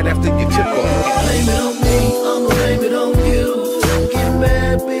bartender right after you tip off. Blame it on me, I'ma blame it on you. Don't get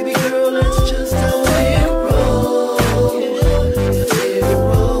mad, baby girl, that's just how it rolls. It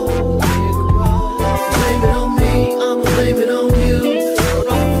rolls. Blame it on me, I'ma blame it on you.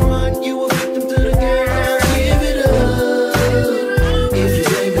 Don't front, you a victim to the game, now give it up. If you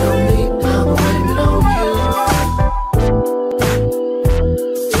blame it on me, I'ma blame it on you.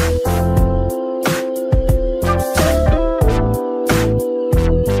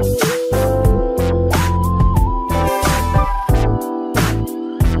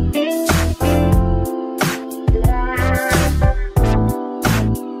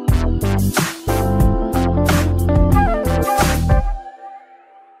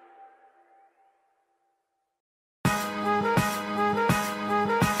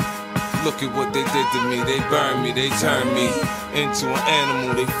 Look at what they did to me. They burned me, they turned me into an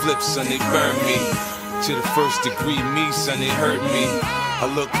animal. They flipped, son, they burned me to the first degree. Me, son, they hurt me. I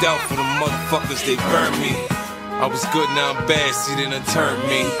looked out for the motherfuckers, they burned me. I was good, now I'm bad, see, they done turned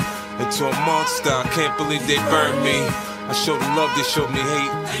me into a monster. I can't believe they burned me. I showed them love, they showed me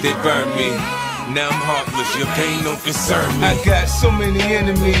hate, they burned me. Now I'm heartless, your pain don't concern me. I got so many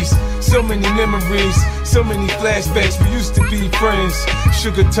enemies, so many memories, so many flashbacks. We used to be friends,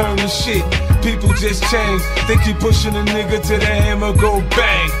 sugar turned to shit. People just change, they keep pushing a nigga till the hammer go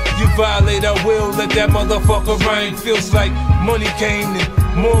bang. You violate our will, let that motherfucker rain. Feels like money came and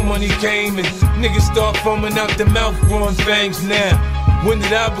more money came, and niggas start foaming out the mouth, growing fangs now. When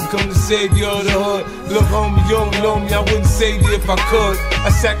did I become the savior of the hood? Look, homie, you don't know me, I wouldn't save you if I could. I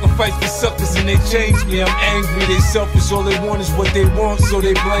sacrifice for suckers and they change me. I'm angry, they selfish, all they want is what they want, so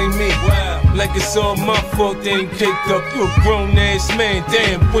they blame me. Like it's all my fault, they ain't caked up. You a grown ass man,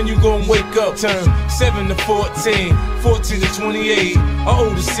 damn, when you gon' wake up? Turn 7 to 14, 14 to 28, I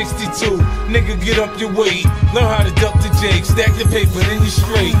owe to 62. Nigga, get up your weight, learn how to duck the jake, stack the paper, then you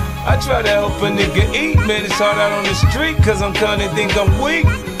straight. I try to help a nigga eat, man, it's hard out on the street, cause I'm kinda think I'm weak.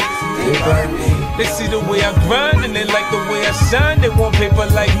 They burn me. They see the way I grind and they like the way I shine. They want paper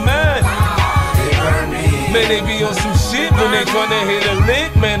like mine. They burn me. Man, they be on some shit when they tryna hit a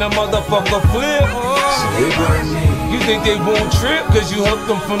lick. Man, a motherfucker flip. They burn me. You think they won't trip cause you helped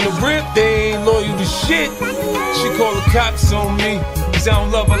them from the rip? They ain't loyal to shit. She call the cops on me cause I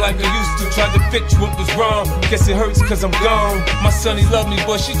don't love her like I used to. Tried to fix what was wrong, guess it hurts cause I'm gone. My son, he love me,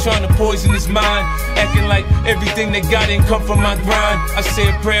 but she trying to poison his mind, acting like everything they got ain't come from my grind. I say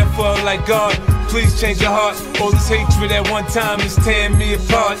a prayer for her like, God, please change your heart. All this hatred at one time is tearing me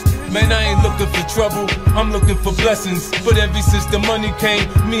apart. Man, I ain't looking for trouble, I'm looking for blessings. But ever since the money came,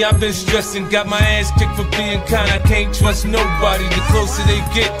 me, I've been stressing. Got my ass kicked for being kind, I can't trust nobody. The closer they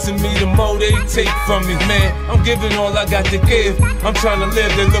get to me, the more they take from me. Man, I'm giving all I got to give, I'm trying to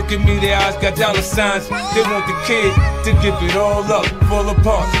live. They look at me, their eyes got dollar signs. They want the kid to give it all up, fall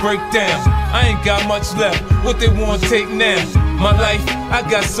apart, break down. I ain't got much left, what they want take now. My life, I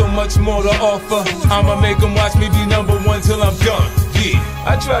got so much more to offer. I'ma make them watch me be #1 till I'm done. Yeah,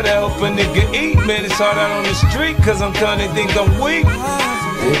 I try to help a nigga eat, man, it's hard out on the street, cause I'm kinda think I'm weak.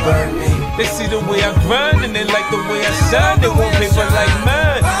 They burn me. They see the way I grind and they like the way I shine. They want paper like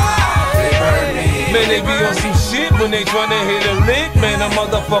mine. They burn me. Man, they be on some shit when they tryna hit a lick, man, a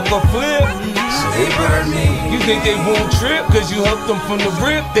motherfucker flip. They burn me. You think they won't trip cause you helped them from the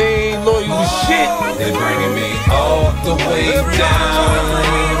rip? They ain't loyal to shit. They bringing me all the way down.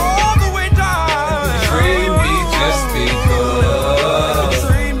 Free me just because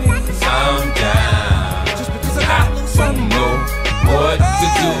I'm down. I don't know what to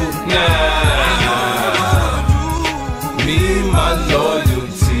do now. Me, my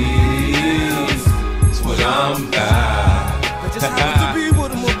loyalty is what I'm about.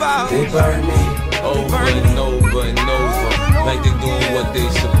 They burn me over and over and over, like they doing what they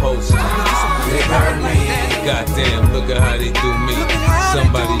supposed to. They burn me. Goddamn, look at how they do me.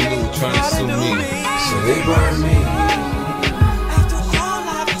 Somebody new trying to sue me, so they burn me.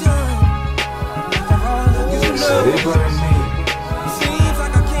 So they burn me. Seems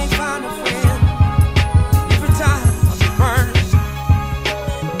like I can't find a friend. Every time I burn.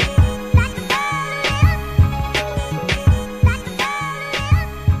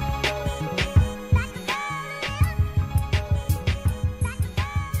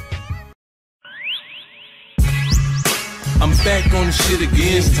 I'm back on the shit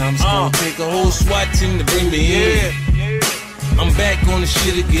again. This time it's gonna take a whole SWAT team to bring me in. I'm back on the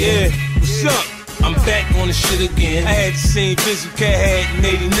shit again. What's up? I'm back on the shit again. I had the same vision Cat had in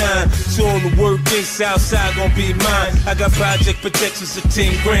 89. So all the work in Southside gon' be mine. I got project protections of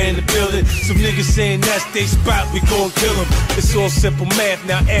 10 grand in the building. Some niggas saying that's they spot, we gon' kill them. It's all simple math,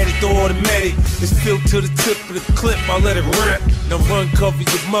 now add it to automatic. It's filled to the tip of the clip, I'll let it rip. Now run, cover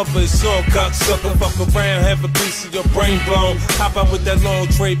your mother, it's all cocksucker. Fuck around, have a piece of your brain blown. Hop out with that long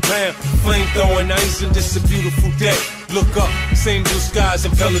tray pound. Flame throwing, now isn't this a beautiful day? Look up, same blue skies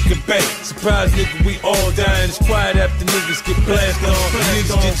in Pelican Bay. Surprise nigga, we all dying. It's quiet after niggas get blasted on.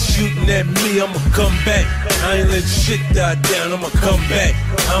 Niggas get shooting at me, I'ma come back. I ain't let shit die down, I'ma come back.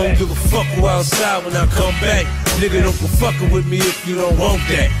 I don't give a fuck who outside when I come back. Nigga, don't go fucking with me if you don't want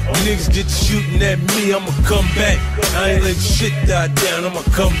that. Niggas get shooting at me, I'ma come back. I ain't let shit die down, I'ma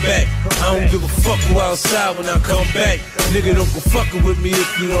come back. I don't give a fuck who outside when I come back. Nigga, don't go fucking with me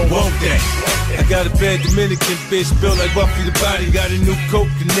if you don't want that. I got a bad Dominican bitch built like Buffy the Body. Got a new coke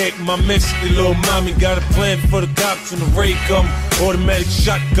connect. My Mexican little mommy got a plan for the cops when the raid come. Automatic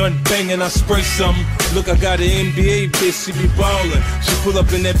shotgun banging, I spray something. Look, I got an NBA bitch, she be ballin'. She pull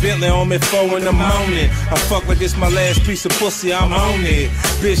up in that Bentley on me 4 in the morning. I fuck like this my last piece of pussy, I'm on it.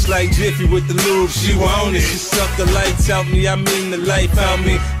 Bitch like Jiffy with the lube, she want it. She suck the lights out me, I mean the life out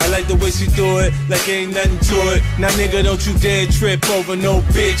me. I like the way she do it, like ain't nothing to it. Now nigga, don't you dare trip over no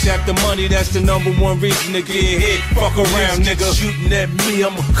bitch. After money, that's the #1 reason to get hit. Fuck around, nigga. Shooting at me,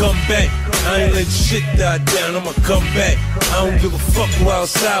 I'ma come back. I ain't let shit die down, I'ma come back. I don't give a fuck who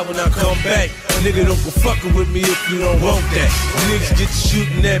outside when I come back. Nigga, don't go fucking with me if you don't want that. Niggas get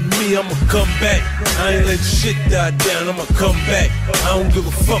shooting at me, I'ma come back. I ain't let shit die down, I'ma come back. I don't give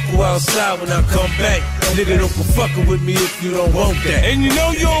a fuck who outside when I come back. Nigga, don't go fucking with me if you don't want that. And you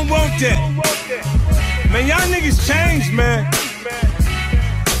know you don't want that. Man, y'all niggas changed, man.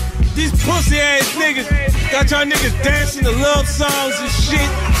 These pussy ass niggas got y'all niggas dancing to love songs and shit.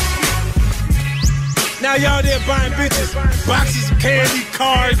 Now y'all there buying bitches boxes of candy,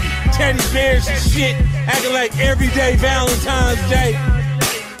 cards, teddy bears and shit, acting like everyday Valentine's Day.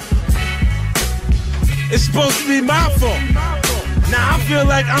 It's supposed to be my fault. Now I feel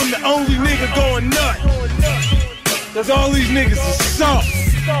like I'm the only nigga going nuts. Cause all these niggas are soft.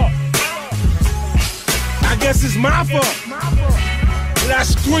 I guess it's my fault. But I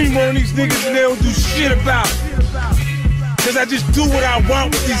scream on these niggas and they don't do shit about it. Cause I just do what I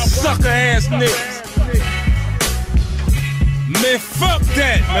want with these sucker ass niggas. Man, fuck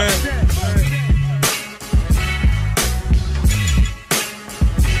that, man.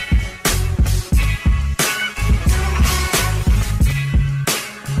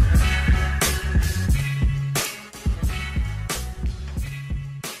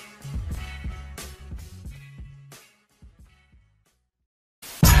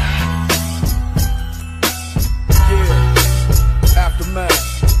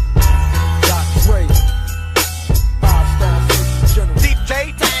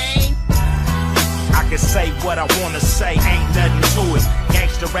 What I wanna say, ain't nothing to it.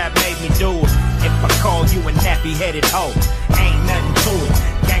 Gangsta rap made me do it. If I call you a nappy-headed hoe, ain't nothing to it.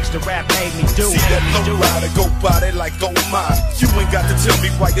 Gangsta rap made me do it. See that low rider go by there like, oh my. You ain't got to tell me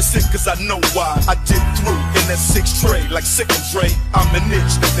why you're sick, cause I know why. I did through in that 6 tray like sick and Dre. I'm an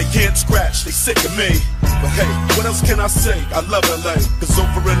itch that they can't scratch, they sick of me. But hey, what else can I say? I love LA, cause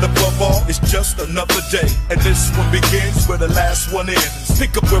over and above all, it's just another day. And this one begins where the last one ends.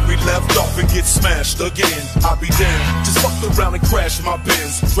 Pick up where we left off and get smashed again. I'll be damned, just fucked around and crashed my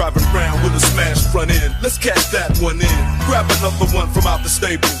Benz. Driving around with a smashed front end. Let's catch that one in. Grab another one from out the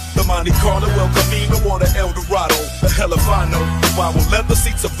stable. The Monte Carlo, El Camino, or the El Dorado. The hell if I know. Vinyl leather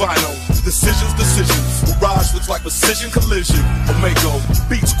seats of vinyl. Decisions. Mirage looks like precision collision. Omega,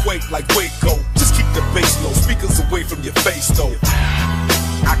 beats quake like Waco. Just keep the bass low, speakers away from your face though.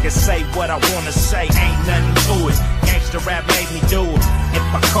 I can say what I wanna say, ain't nothing to it. Gangsta rap made me do it. If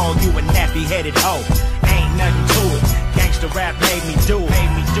I call you a nappy-headed hoe, ain't nothing to it. Gangsta rap made me do it.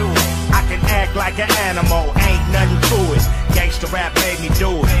 I can act like an animal, ain't nothing to it. Gangsta rap made me do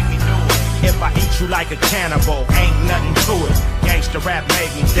it. If I eat you like a cannibal, ain't nothing to it. Gangsta rap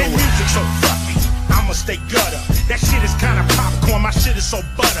made me do it. That music so fluffy, I'ma stay gutter. That shit is kinda popcorn, my shit is so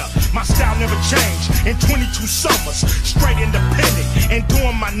butter. My style never changed in 22 summers. Straight independent and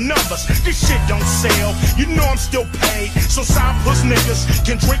doing my numbers. This shit don't sell, you know I'm still paid. So side puss niggas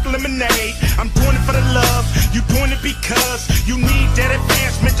can drink lemonade. I'm doing it for the love, you doing it because you need that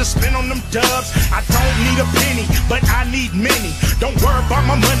advancement to spend on them dubs. I don't need a penny, but I need many. Don't worry about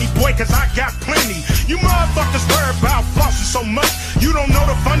my money, boy, cause I got plenty. You motherfuckers worry about flossing so much. You don't know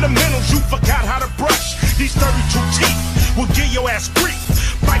the fundamentals, you forgot how to brush. These 32 teeth will give your ass grief.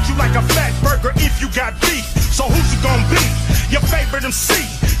 Bite you like a fat burger if you got beef. So who's it gonna be? Your favorite MC.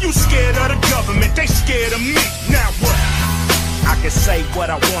 You scared of the government, they scared of me. Now what? I can say what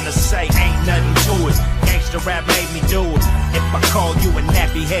I wanna say, ain't nothing to it. Gangsta rap made me do it. If I call you a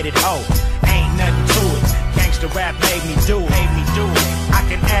nappy-headed hoe, ain't nothing to it. Gangsta rap made me do it. I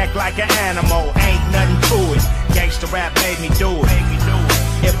can act like an animal, ain't nothing to it. Gangsta rap made me do it.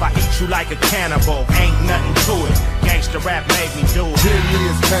 If I eat you like a cannibal, ain't nothing to it. Gangsta rap made me do it. 10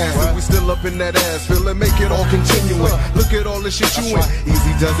 years past and we still up in that ass. Feel it, make it all continuing. Look at all the shit you in.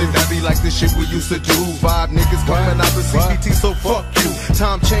 Easy does it, that be like the shit we used to do. 5 niggas coming out the CPT, so fuck you.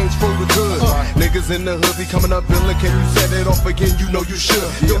 Time change for the good. Niggas in the hood be coming up villain. Can you set it off again? You know you should.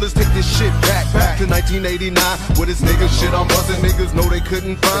 Yo, let's take this shit back to 1989. With this nigga shit I'm busting, niggas know they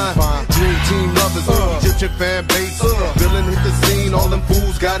couldn't find. Dream team lovers, Egyptian fan base. Villain hit the scene, all them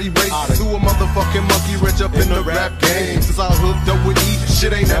fools got erased. To a motherfucking monkey wrench up in the rap game. Since I hooked up with E,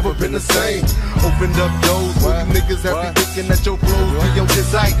 shit ain't never been the same. Opened up doors where you niggas have been thinking that your flows be on his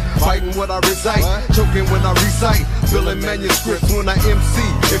sight. Fighting what I recite, choking when I recite. Filling manuscripts when I MC.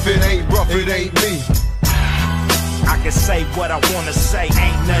 If it ain't rough, it ain't me. I can say what I wanna say,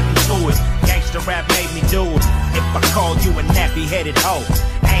 ain't nothing to it. Gangsta rap made me do it. If I call you a nappy-headed hoe,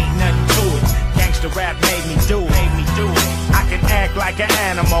 ain't nothing to it. Gangsta rap made me do it. I can act like an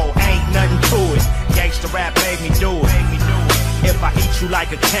animal, ain't nothing to it. Gangsta rap made me do it. If I eat you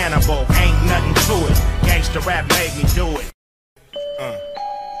like a cannibal, ain't nothing to it. Gangsta rap made me do it.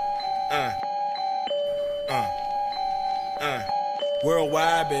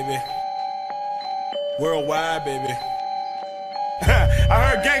 Worldwide, baby. Worldwide, baby. I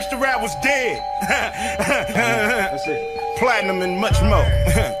heard gangsta rap was dead. That's it. Platinum and much more.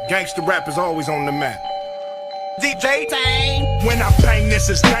 Gangsta rap is always on the map. DJ Tang. When I bang this,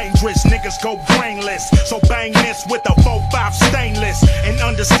 it's dangerous. Niggas go brainless. So bang this with a 4-5 stainless. And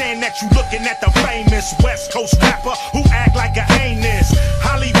understand that you looking at the famous West Coast rapper who act like a anus.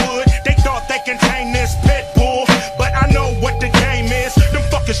 Hollywood, they thought they contained this pit bull. But I know what the game is. Them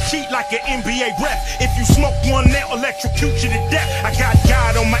fuckers cheat like an NBA rep. If you smoke one, they'll electrocute you to death. I got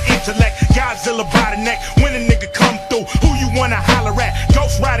God on my intellect. Godzilla by the neck. When a nigga come through, who you wanna holler at?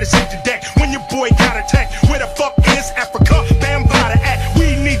 Ghost Riders hit the deck. When your boy got attacked, where the fuck is Africa? Bam by the act.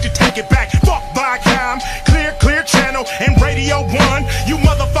 We need to take it back. Fuck Viacom, clear channel and Radio 1. You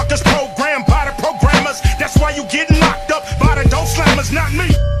motherfuckers programmed by the programmers. That's why you getting locked up by the dope slammers, not me.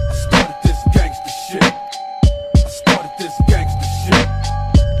 I started this gangsta shit. I started this gangsta shit.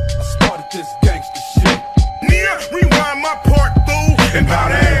 I started this gangsta shit. Nia, rewind my part, boo, and bow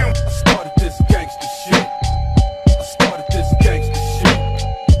down. I started this gangsta shit. I started this gangsta shit.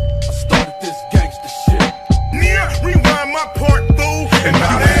 I started this gangsta shit. Nia, rewind my part, boo, and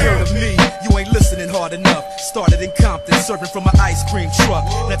bow down. Me, you ain't listening hard enough. Started in Compton, serving from an ice cream truck.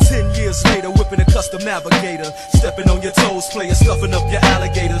 Now 10 years later, whipping a custom navigator. Stepping on your toes, player, stuffing up your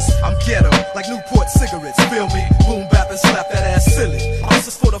alligators. I'm ghetto, like Newport cigarettes, feel me? Boom, bap, and slap that ass silly. This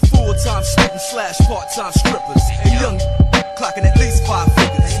is for the full-time student / part-time strippers. And young clocking at least 5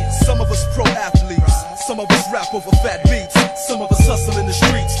 figures. Some of us pro athletes, some of us rap over fat beats. Some of us hustle in the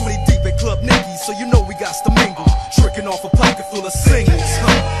streets, 20 deep at Club Nicky, so you know we got to mingle. Tricking off a pocket full of singles,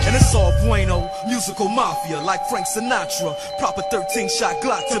 and it's all bueno, musical mafia like Frank Sinatra. Proper 13-shot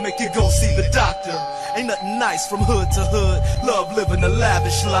Glock to make you go see the doctor. Ain't nothing nice from hood to hood, love living a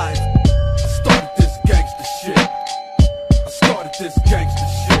lavish life. I started this gangsta shit. I started this gangsta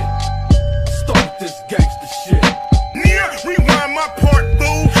shit. I started this gangsta shit. Nia, rewind my part,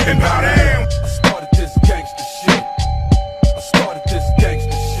 boo, and bow down. I started this gangsta shit. I started this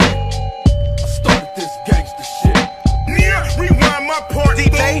gangsta shit. I started this gangsta shit. Nia, rewind my part,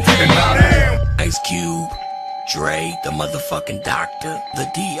 boo, and bow down. Ice Cube, Dre, the motherfucking doctor, the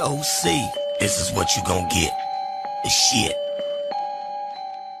D.O.C. This is what you gon' get. The shit.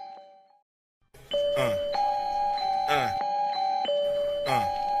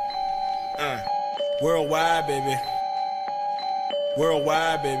 Worldwide, baby.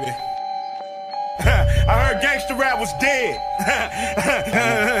 Worldwide, baby. I heard gangsta rap was dead.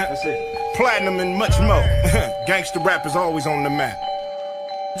 That's it. Platinum and much more. Gangsta rap is always on the map.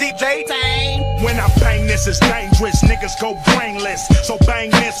 DJ Tang. When I bang this, it's dangerous, niggas go brainless. So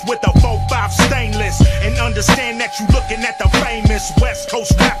bang this with a 4-5 stainless. And understand that you looking at the famous West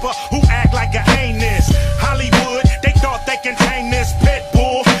Coast rapper who act like a anus. Hollywood, they thought they can tame this pit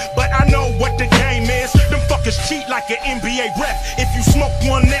bull, but I know what the game is. Them fuckers cheat like an NBA rep. If you smoke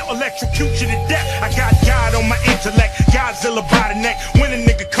one, they'll electrocute you to death. I got God on my intellect, Godzilla by the neck. When a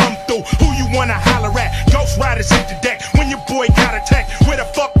nigga come through, who you wanna holler at? Ghost Riders hit the deck. When your boy got attacked, where the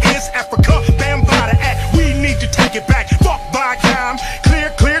fuck is Africa? Bam by the act, we need to take it back. Fuck Viacom,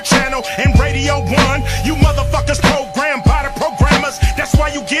 clear channel, and Radio 1. You motherfuckers programmed by the programmers. That's why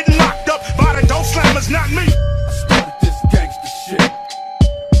you getting locked up by the dope slammers, not me. I started this gangsta shit. I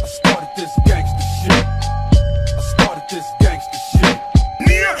started this gangsta shit. I started this gangsta shit.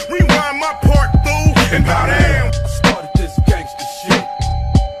 Nia, rewind my part, boo, and bow down. I started this gangsta shit.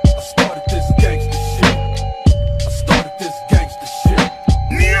 I started this gangsta shit. I started this gangsta shit.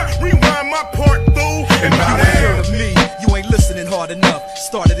 Nia, rewind my part, boo, and bow down. Heard of me, you ain't listening hard enough.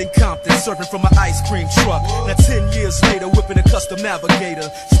 Started in Compton, serving from an ice cream truck. Now 10 years later, whipping a custom navigator.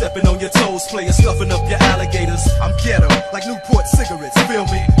 Stepping on your toes, player, stuffing up your alligators. I'm ghetto, like Newport cigarettes, feel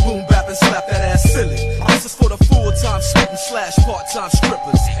me? Boom, bap, and slap that ass silly. This is for the full-time student / part-time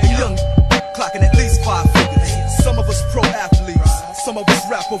strippers. And young clocking at least 5 figures. Some of us pro athletes, some of us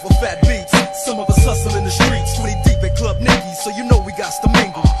rap over fat beats. Some of us hustle in the streets, 20 deep at Club Nicky, so you know we got to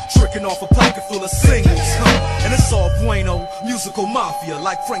mingle. Tricking off a pocket full of singles, and it's all bueno, musical mafia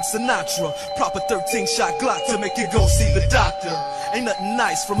like Frank Sinatra. Proper 13-shot Glock to make you go see the doctor. Ain't nothing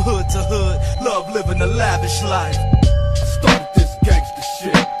nice from hood to hood, love living a lavish life. I started this gangsta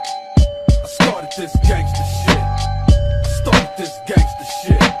shit. I started this gangsta shit. I started this gangsta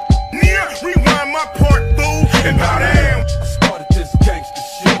shit. Nia, rewind my part, boo, and bow down. I started this gangsta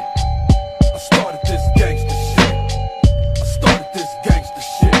shit. I started this gangsta shit. I started this gangsta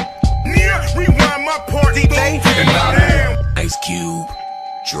shit. Nia, rewind my part, boo, and bow down. Ice Cube,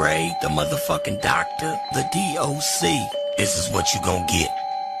 Dre, the motherfucking doctor, the D.O.C. This is what you gon' get.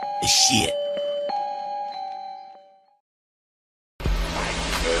 The shit.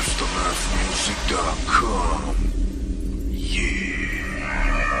 AftermathMusic.com.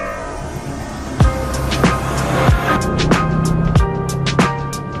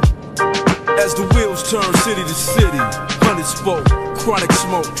 As the wheels turn city to city, 100 spoke, chronic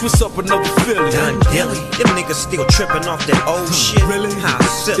smoke, twist up another Philly. Done dilly, them niggas still tripping off that old shit. Really? How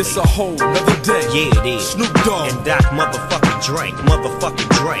silly. It's a whole nother day. Yeah, it is. Snoop Dogg and Doc motherfucking Drake, motherfucking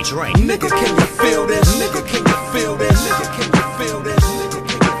Drake. Nigga, can you feel this? Nigga, can you feel this? Nigga, can you feel this? Nigga,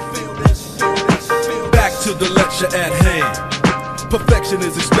 can you feel this? Back to the lecture at hand. Perfection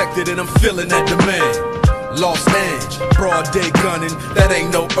is expected and I'm feeling that demand. Los Angeles, broad day gunning. That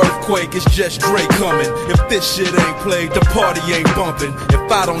ain't no earthquake, it's just Dre coming. If this shit ain't played, the party ain't bumping. If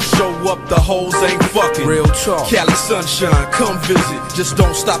I don't show up, the hoes ain't fucking. Real talk. Cali sunshine, come visit. Just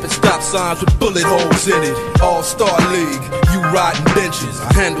don't stop at stop signs with bullet holes in it. All-Star League, you riding benches.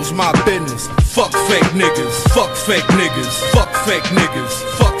 I handles my business. Fuck fake niggas. Fuck fake niggas. Fuck fake niggas.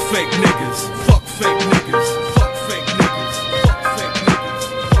 Fuck fake niggas. Fuck fake niggas. Fuck fake niggas.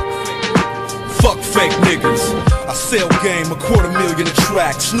 Fuck fake niggas. I sell game, $250,000 a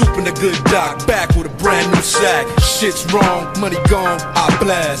track. Snoop and the good doc, back with a brand new sack. Shit's wrong, money gone, I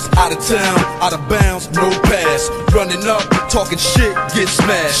blast. Out of town, out of bounds, no pass. Running up, talking shit, get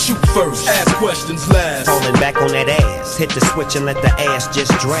smashed. Shoot first, ask questions last. Falling back on that ass, hit the switch and let the ass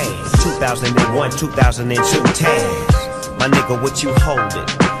just drag. 2001, 2002 tags. My nigga, what you holding?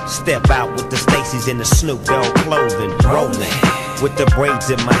 Step out with the Stacy's in the Snoop Dogg clothing. Rolling with the braids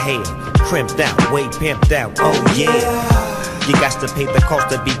in my hair. Crimped out, way pimped out, oh yeah. You got to pay the cost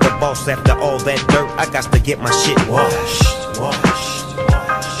to be the boss. After all that dirt, I got to get my shit washed.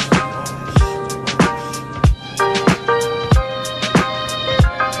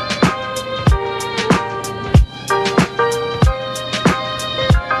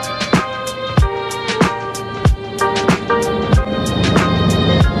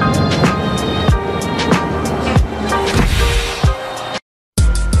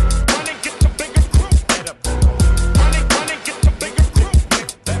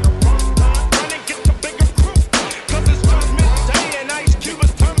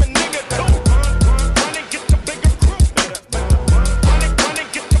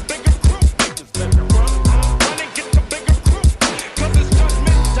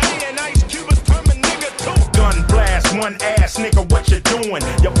 One ass nigga, what you doing?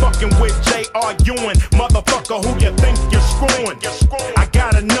 You're fucking with Jay arguing. Motherfucker, who you think you're screwing? I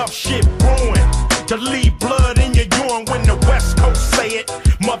got enough shit brewing to leave blood in your urine when the West Coast say it.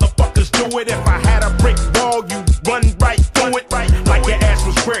 Motherfuckers do it. If I had a brick wall, you run right through it. Like your ass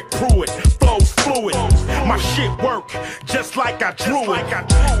was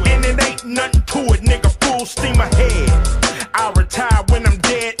And it ain't nothing to it, nigga, full steam ahead. I retire when I'm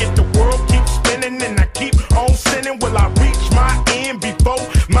dead. If the world keeps spinning and I keep on sinning, will I reach my end before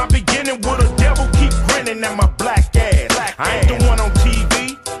my beginning? Will the devil keep grinning at my black ass? I ain't the one on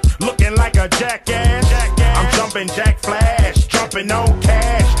TV looking like a jackass. I'm jumping Jack Flash, jumping on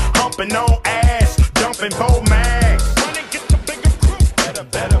cash, humping on ass, dumping Bo Max. Better,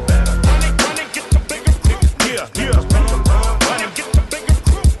 better, better. Yeah, yeah.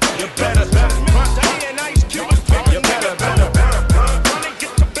 You better, better.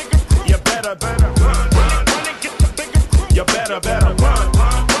 You better, better. You better, better. You better, better.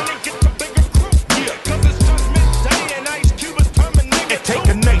 It take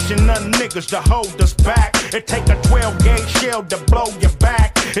a nation of niggas to hold us back. It take a 12-gauge shell to blow your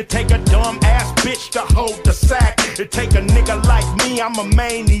back. It take a dumb ass bitch to hold the sack. It take a nigga like me, I'm a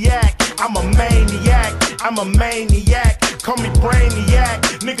maniac. I'm a maniac, I'm a maniac. Call me brainiac,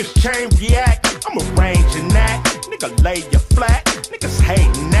 niggas chain react. I'm arranging that, nigga lay you flat. Niggas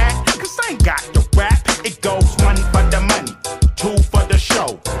hating that, cause I ain't got the rap. It goes 1 for the money, 2 for the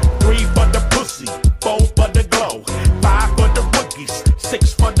show, 3 for the pussy, 4 for the glow, 5 for the rookies,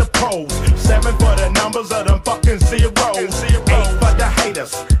 6 for the pros, 7 for the numbers of them fucking zeros, 8 for the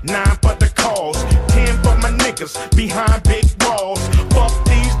haters, 9 for the cause, 10 for my niggas behind big walls. Fuck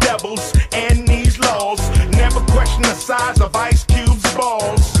these devils and these laws. Never question the size of Ice Cube's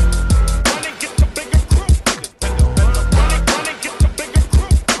balls.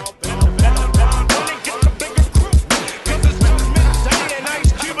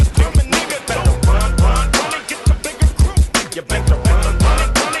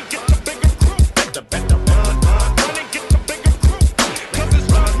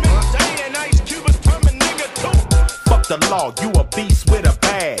 The law, you a beast with a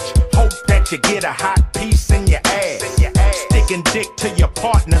badge. Hope that you get a hot piece in your ass. Sticking dick to your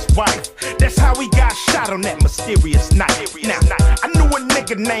partner's wife. That's how we got shot on that mysterious night. Now, I knew a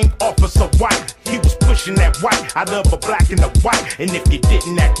nigga named Officer White. He was pushing that white out of a black and a white. And if you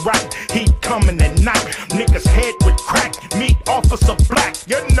didn't act right, he'd come in at night. Niggas head would crack, meet Officer Black.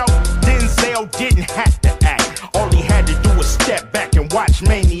 You know, Denzel didn't have to act. All he had to do was step back and watch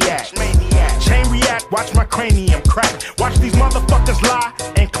Maniac. Chain react, watch my cranium crack. Watch these motherfuckers lie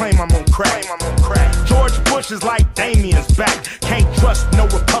and claim I'm on crack. George Bush is like Damien's back. Can't trust no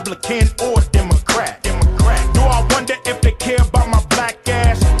Republican or Democrat. Do I wonder if they care about my black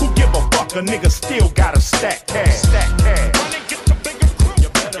ass? Who give a fuck? A nigga still got a stack cash. You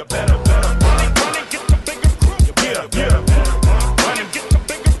better, better, better. Yeah, yeah.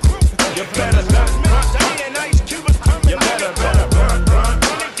 You better, better. You better, better.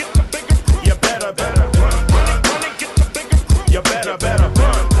 You better, better. You better, better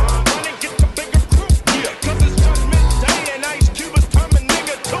run. Yeah. Cause it's Judgment Day and Ice Cube is coming,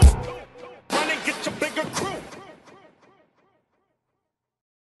 nigga, too. Run and get your bigger crew.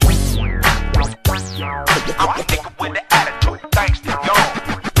 I'm a nigga with the attitude, thanks to y'all.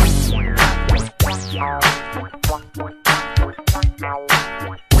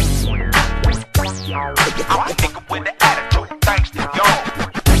 I'm a nigga with the attitude, thanks to y'all.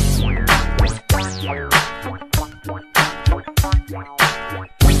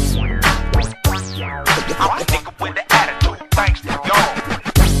 I'm a nigga with the attitude, thanks to y'all.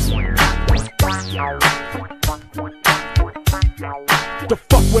 The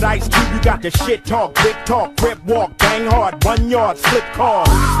fuck with Ice Cube, you got the shit talk, big talk, grip walk, bang hard, 1 yard, slip cars.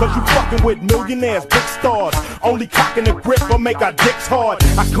 Cause you fucking with millionaires, big stars. Only cocking the grip will make our dicks hard.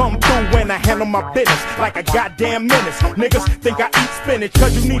 I come through when I handle my business like a goddamn menace. Niggas think I eat spinach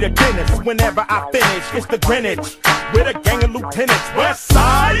cause you need a dentist. Whenever I finish, it's the Greenwich with a gang of lieutenants. West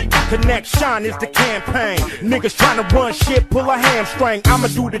Side Connection is the campaign. Niggas trying to run shit, pull a hamstring. I'ma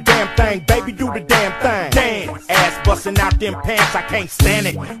do the damn thing, baby, do the damn thing. Damn, ass busting out them pants, I can't stand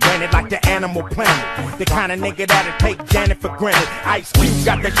it. Ran it like the Animal Planet. The kind of nigga that'll take Janet for granted. Ice Cube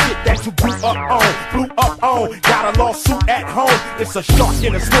got the shit that you blew up on. Got a lawsuit at home. It's a shark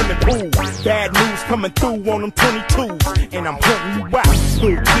in a swimming pool. Bad news coming through on them 22s, and I'm hunting you out.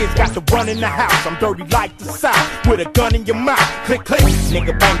 Little kids got to run in the house. I'm dirty like the South with a gun in your mouth. Click, click,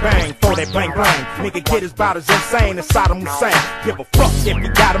 nigga, bang, bang, throw that bang, bang. Nigga get his about as insane as Saddam Hussein. Give a fuck if you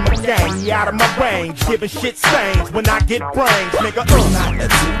got him a gang. He out of my range, giving shit stains when I get brains, nigga. Do not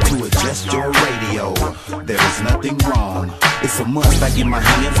attempt to adjust your radio. There is nothing wrong. It's a must I get my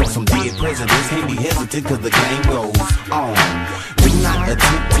hands on some dead presidents. Can't be hesitant cause the game goes on. Do not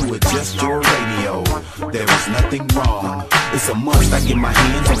attempt to adjust your radio. There is nothing wrong. It's a must I get my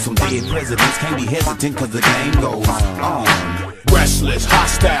hands on some dead presidents. Can't be hesitant cause the game goes on. Restless,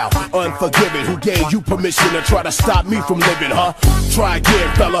 hostile, unforgiving. Who gave you permission to try to stop me from living, huh? Try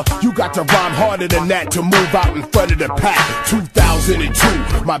again, fella. You got to rhyme harder than that to move out in front of the pack.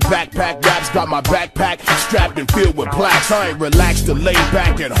 2002, my backpack raps got my backpack strapped and filled with plaques. I ain't relaxed to lay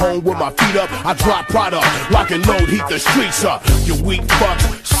back at home with my feet up. I drop product, lock and load, heat the streets up. You weak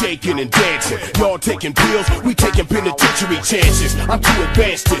fucks, shaking and dancing. Y'all taking pills, we taking penitentiary chances. I'm too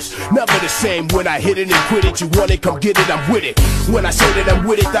advanced this, never the same. When I hit it and quit it, you want it, come get it, I'm with it. When I say that I'm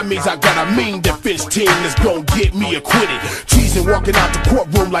with it, that means I got a mean defense team that's gon' get me acquitted. Cheesing, walking out the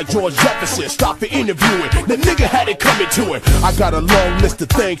courtroom like George Jefferson. Stop for interviewing, the nigga had it coming to him. I got a long list of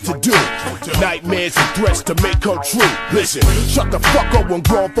things to do, nightmares and threats to make come true. Listen, shut the fuck up when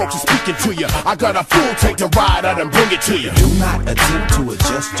grown folks are speaking to you. I got a full tank to ride out and bring it to you. Do not attempt to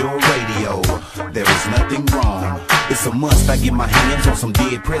adjust your radio. There is nothing wrong. It's a must. I get my hands on some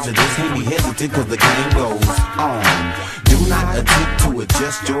dead presidents. Can't be hesitant cause the game goes on. Do not attempt to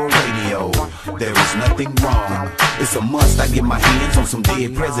adjust your radio. There is nothing wrong. It's a must. I get my hands on some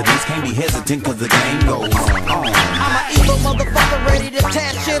dead presidents. Can't be hesitant cause the game goes on. I'm an evil motherfucker ready to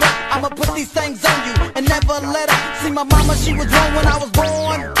tear shit up. I'ma put these things on you and never let her. See my mama, she was wrong when I was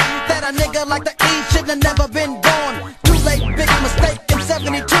born. That a nigga like the E shouldn't have never been born. Too late, big mistake in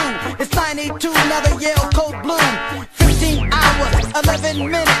 72. It's 92, another Yale cold blue. 15 hours,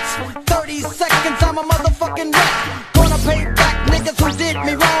 11 minutes, 30 seconds, I'm a motherfucking wreck. Gonna pay back niggas who did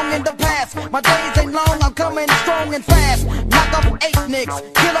me wrong in the past. My days ain't long, I'm coming strong and fast. Knock off 8 nicks,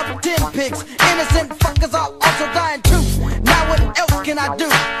 kill up 10 pigs. Innocent fuckers are also dying too. Now what else can I do?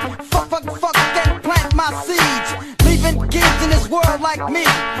 Fuck, then plant my seeds. Leaving kids in this world like me.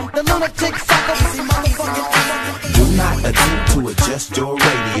 The lunatic psycho, easy motherfucking. Do not attempt to adjust your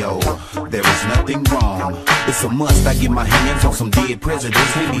radio. There is nothing wrong. It's a must. I get my hands on some dead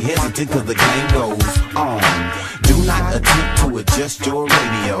presidents. Can't be hesitant cause the game goes on. Do not attempt to adjust your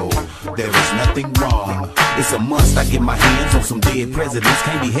radio. There is nothing wrong. It's a must. I get my hands on some dead presidents.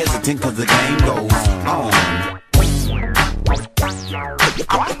 Can't be hesitant cause the game goes on.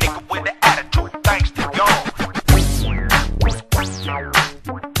 I'm a nigga with the attitude, thanks to y'all.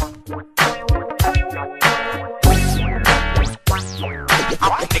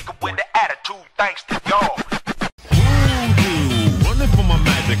 I'm a nigga with the attitude, thanks to y'all. Voodoo, running for my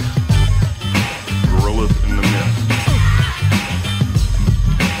magic. Gorillas in the mist.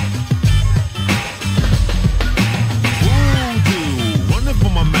 Voodoo, running for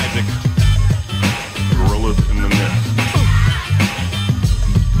my magic. Gorillas in the mist.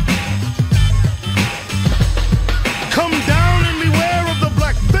 Come down and beware of the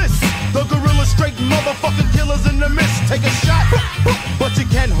black fist. The gorilla straight motherfucking killers in the mist. Take a shot, but you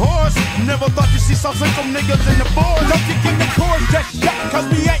can't horse. Never thought you'd see some from niggas in the forest. Don't you give the chorus that shit, cause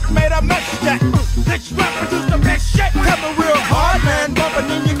we ain't made a mess yet. This rap produce the best shit. Coming real hard, man,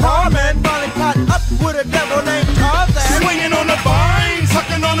 bumping in your car, man. Finally caught up with a devil named Tarzan. Swinging on the vine,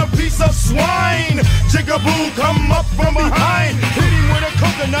 sucking on a piece of swine. Jigaboo, come up from behind. Hit him with a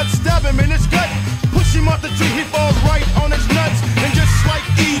coconut, stab him in his gut. Push him off the tree, he falls right on his nuts. And just like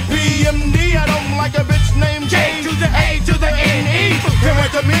EPMD, I don't like a bitch named J to the A to the N-E. Can't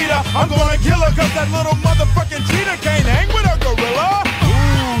wait to meet her, I'm gonna kill her, cause that little motherfucking cheetah can't hang with a gorilla.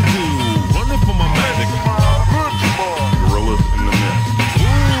 Voodoo, running for my magic. Gorillas in the mist.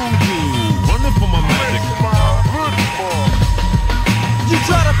 Voodoo, running for my magic. You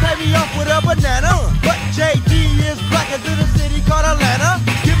try to pay me off with a banana, but JD is blacker than a city called Atlanta.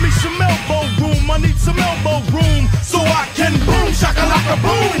 Give me some elbow room, I need some elbow room, so I can boom, shakalaka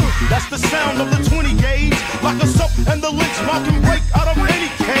boom. That's the sound of the 20 gauge, like a soap and the lynch mob can break out of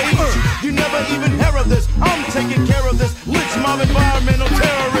any cage. You never even hear of this, I'm taking care of this lynch mob environmental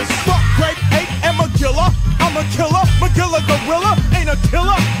terrorist. Fuck grape, ape, and Magilla, I'm a killer, Magilla gorilla, ain't a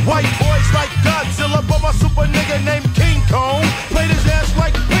killer. White boys like Godzilla, but my super nigga named King Kong played his ass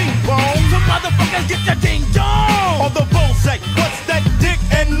like ping pong. Some motherfuckers get the ding dong. Or the bullsack, what's that dick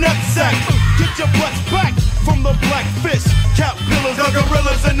and nutsack? Get your butts back from the black fist. Cap pillars, the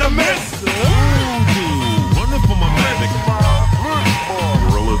gorillas in the mist. Voodoo, running for my magic.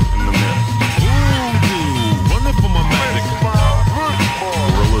 Gorillas in the mist. Voodoo, running for my magic.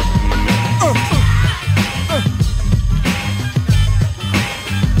 Gorillas in the mist.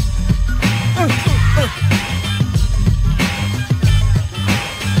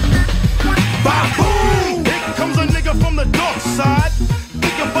 Ba-boom! Here comes a nigga from the dark side.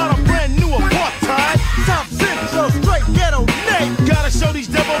 Thinking about a brand new apartheid. South Central, straight ghetto name. Gotta show these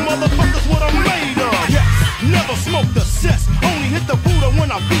devil motherfuckers what I'm made of. Yes, never smoked the cess. Only hit the Buddha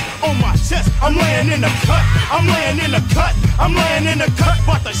when I beat on my chest. I'm laying in the cut. I'm laying in the cut. I'm laying in the cut.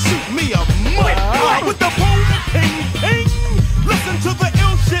 About to shoot me a mud. With the boom, ping, ping. to the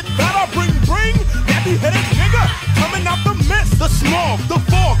ill shit that I bring. Nappy-headed nigga coming out the mist. The smog, the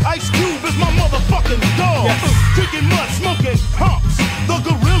fog, Ice Cube is my motherfucking dog. Yes. Drinking mud, smoking humps. The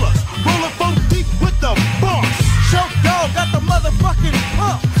gorillas rolling 4 deep with the bumps. Show Dog got the motherfucking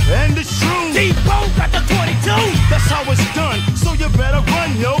pump. And it's true. D.O.C got the 22. That's how it's done. So you better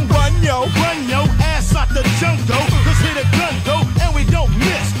run yo ass out the jungle. Cause here the gun go and we don't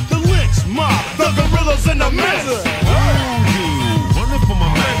miss. The lynch mob, the gorillas in the mist. Running for my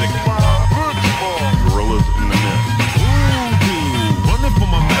magic. Gorillas in the mist. Running for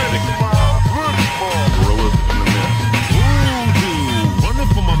my magic. Gorillas in the mist. Running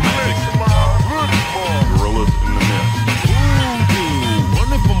for my magic. Gorillas in the mist.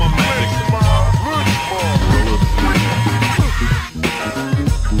 Running for my magic. Gorillas in the mist.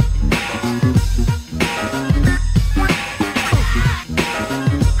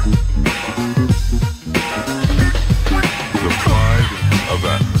 The pride of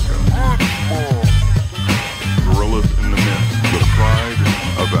Africa. Gorillas in the mist. The pride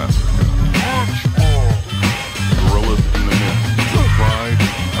of Africa. Gorillas in the mist. The pride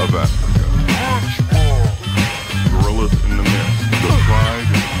of Africa. Gorillas in the mist. The pride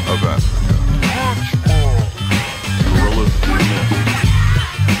of Africa. Gorillas in the mist.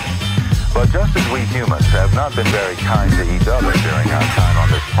 But just as we humans have not been very kind to each other during our time on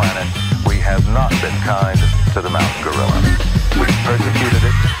this planet, we have not been kind to the mountain gorilla. We persecuted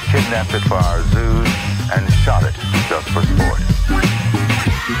it, kidnapped it for our zoos, and shot it just for sport.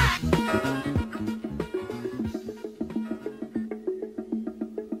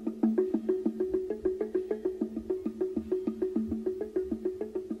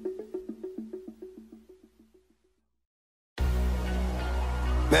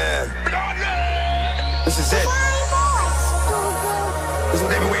 Man, this is it. This is what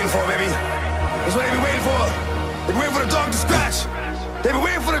they've been waiting for, baby. This is what they've been waiting for. They've been waiting for the dog to scratch. They've been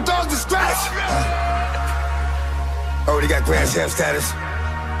waiting for the dog to scratch. Already got Grand Slam status.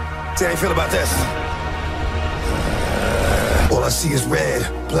 See how you feel about this? All I see is red,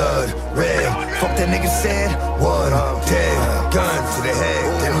 blood, red. Fuck that nigga said, what I'm dead. Gun to the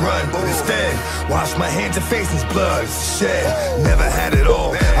head, then run, but instead wash my hands and face in blood, shed. Never had it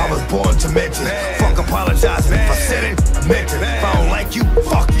all, I was born to mention. Fuck apologizing, if I said it, I meant it. If I don't like you,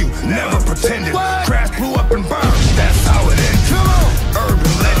 fuck you, never pretended. Crash blew up and burned, that's how it ends.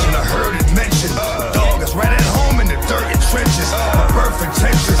 Urban legend, I heard it mentioned. A dog is right at home in the dirt and trenches. My birth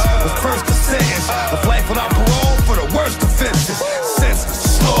intentions was first a sentence of life without parole for the worst offenses.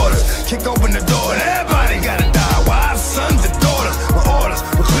 Senseless slaughter, kick open the door and everybody gotta die. Wives, sons, and daughters. My orders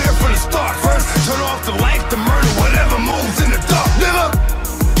were clear from the start. First, turn off the light, the murder, whatever moves in the dark. Nigga.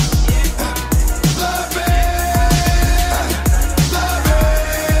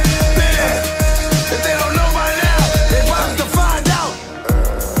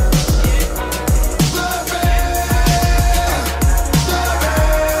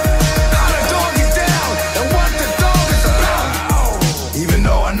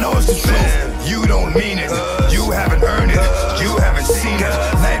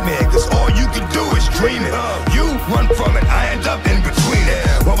 Dreaming. You run from it, I end up in between it.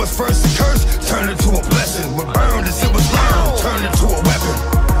 What was first a curse turned into a blessing. What burned as it was learned turned into a weapon.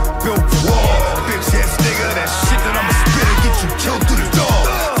 Built the wall, bitch ass nigga. That shit that I'ma spit and get you killed through the door.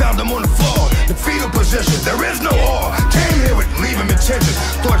 Found him on the floor, the fetal position. There is no war. Came here with leaving intentions.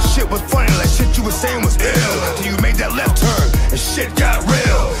 Thought shit was funny, like shit you were saying was ill. Till you made that left turn and shit got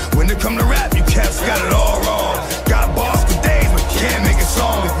real. When it come to rap, you cats got it all wrong. Got bars for days, but you can't make a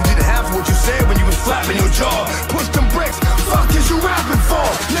song if you didn't have what you said when you was flapping your jaw. Push them bricks, fuck is you rapping for,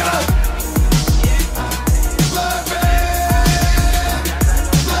 nigga?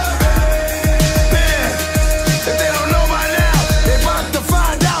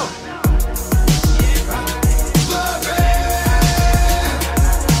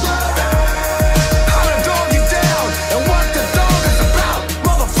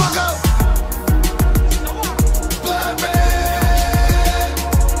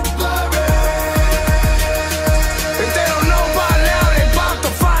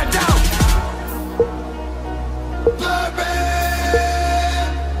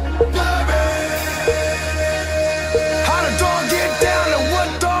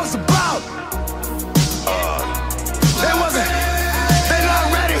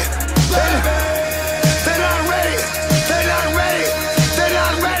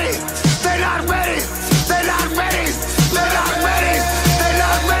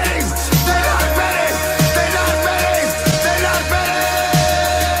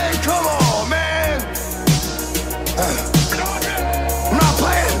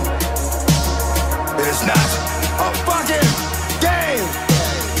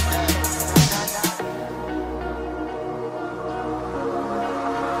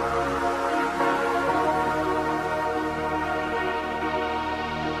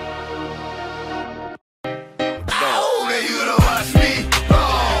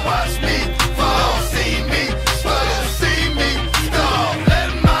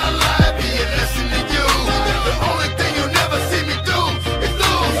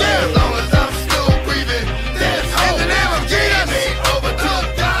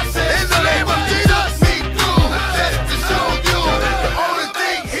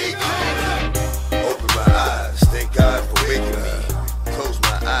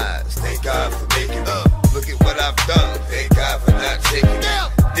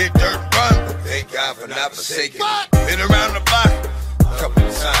 forsaken. Been around the block a couple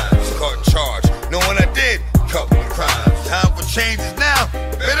of times, caught charge, knowing I did a couple of crimes. Time for changes now,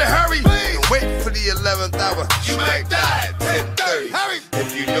 better hurry. Don't wait for the 11th hour, you might die at 10:30.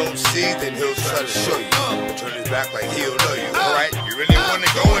 If you don't see, then he'll try to show you. Turn his back like he'll know you. Alright, you really wanna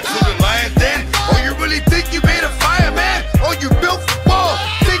go into the lion's den? Or you really think you made a fireman? Or you built for war?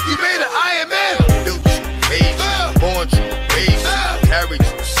 Think you made an Iron Man? Built you, made you, born you, raised you, carried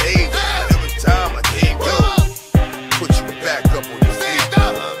you, saved you. Every time I came through, put you back up on your feet.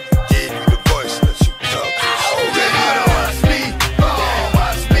 Gave you the voice, let you talk. Watch me,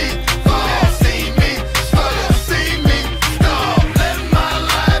 watch me, see me, see me. Stop letting my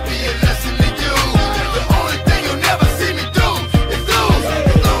life be a lesson to you. The only thing you'll never see me do is lose.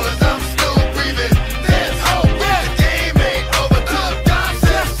 As long as I'm still breathing, there's hope. The game ain't over till God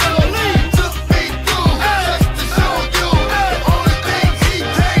says so. Took me through just to show you the only thing he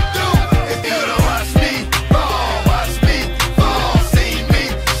can't do. If you don't watch me fall, see me,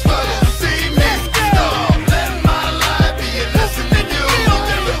 see me. Stop letting my life be a lesson to you.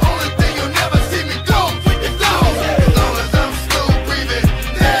 The only thing you'll never see me do is lose. As long as I'm still breathing,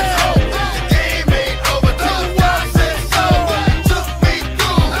 there's hope. The game ain't over till God says so. Took me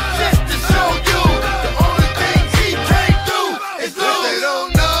through just to show you the only thing he can't do is lose. They don't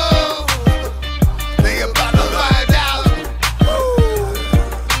know, they about to find out.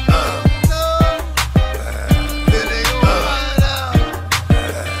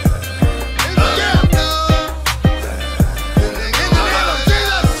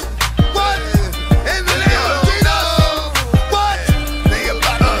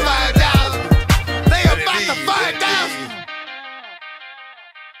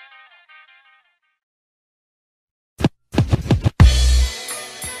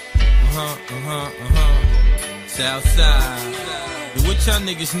 Southside. But what y'all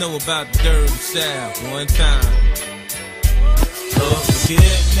niggas know about the dirty South? One time. Lord,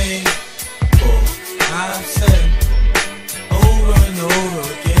 forgive me for I've said over and over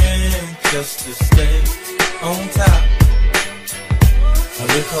again, just to stay on top. I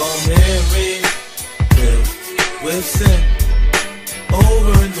recall Mary filled with sin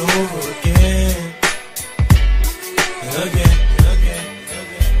over and over again and again.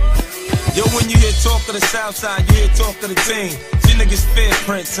 Yo, when you hear talk of the Southside, you hear talk of the team. See niggas fear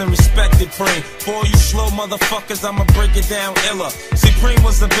Prince and respected Preem. For all you slow motherfuckers, I'ma break it down iller. See, Preem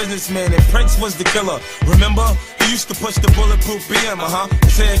was the businessman and Prince was the killer. Remember? He used to push the bulletproof BM,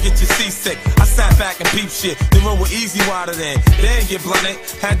 his head get you seasick. I sat back and peeped shit. The road was easy wider then. They didn't get blunted.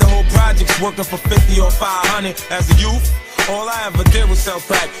 Had the whole projects working for 50 or 500 as a youth. All I ever did was sell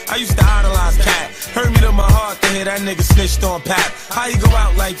crack. I used to idolize Cat. Hurt me to my heart to hear that nigga snitched on Pat. How you go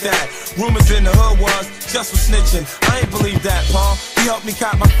out like that? Rumors in the hood was just for snitching. I ain't believe that, Paul. He helped me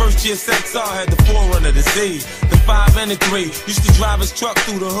cop my first year XR. Had the 4Runner, the Z, the 5 and the 3. Used to drive his truck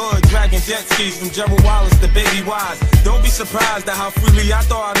through the hood, dragging jet skis from Gerald Wallace to Baby Wise. Don't be surprised at how freely I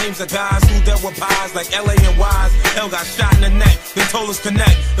throw our names of guys who dealt with pies like LA and Wise. L got shot in the neck, then told us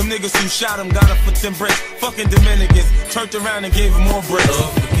connect. Them niggas who shot him got up for 10 bricks. Fucking Dominicans turned around and gave him more bricks.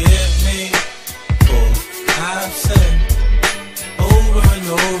 Lord, forgive me for I've said over and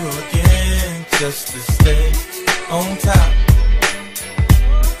over again, just to stay on top.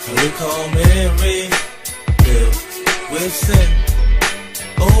 I recall Mary filled with sin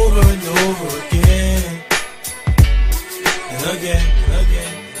over and over again and again and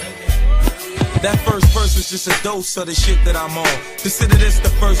again. That first verse was just a dose of the shit that I'm on. Consider this the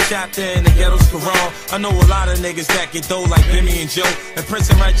first chapter in the ghetto's Quran. I know a lot of niggas that get dough like Bimmy and Joe, and Prince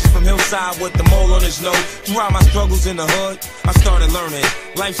and Righteous from Hillside with the mole on his nose. Throughout my struggles in the hood, I started learning.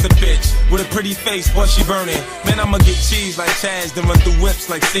 Life's a bitch with a pretty face, but she burning. Man, I'ma get cheese like Chaz, then run through whips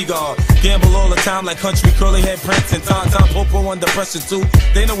like Seagull. Gamble all the time like country curly head Prince and Tom Popo under pressure too.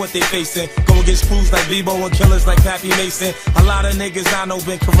 They know what they facing. Go against crews like Bebo and killers like Pappy Mason. A lot of niggas I know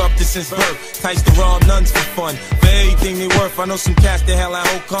been corrupted since birth. Types to rob nuns for fun, for everything they worth. I know some cats that hell out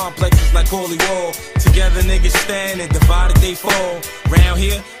whole complexes like Holy Wall. Together niggas stand and divided they fall. Round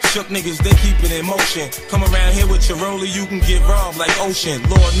here, shook niggas, they keep it in motion. Come around here with your roller, you can get robbed like Ocean.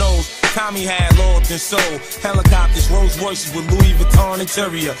 Lord knows, Tommy had Lord and soul. Helicopters, Rolls Royces with Louis Vuitton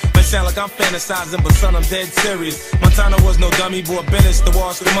interior. Might sound like I'm fantasizing, but son, I'm dead serious. Montana was no dummy, bought Bennett's to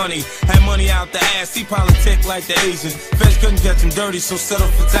wash the money. Had money out the ass, he politic like the Asian. Feds couldn't catch him dirty, so settle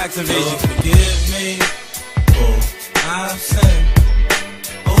for tax invasion. Lord, forgive me for I've said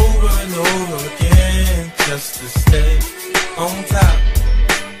over and over again, just to stay on top.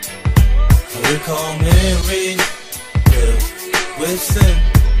 I recall Mary filled with sin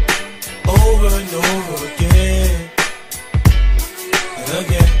over and over again and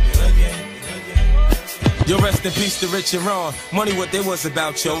again and again and again. Rest in peace to Rich and Ron. Money what they was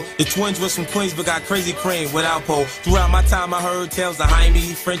about, yo. The twins was from Queens but got crazy cream without pole. Throughout my time I heard tales of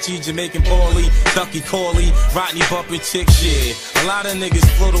Jaime, Frenchie, Jamaican Paulie, Ducky Corley, Rodney Bumpin' Chick shit. A lot of niggas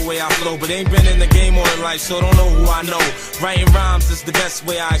flow the way I flow, but ain't been in the game all their life, so don't know who I know. Writing rhymes is the best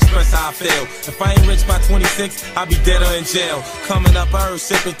way I express how I feel. If I ain't rich by 26, I'll be dead or in jail. Coming up, I heard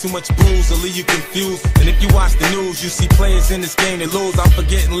sipping too much booze will leave you confused. And if you watch the news, you see players in this game that lose. I'm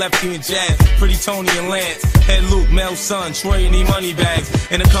forgetting Lefty and Jazz, Pretty Tony and Lance, Head Luke, Mel Son, Troy and E-Money bags.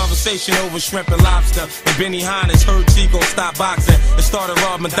 In a conversation over shrimp and lobster, and Benny Hannes heard Chico stop boxing and started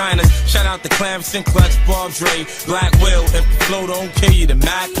robbing diners. Shout out to Clarence and Clutch, Bob Dre, Black Will. If the flow don't kill you, the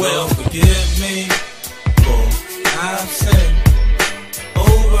Mac will. Forgive me for I've sinned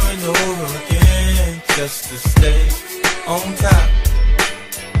over and over again just to stay on top.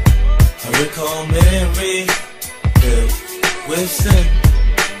 I recall memory filled with sin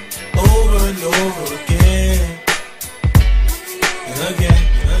over and over again and again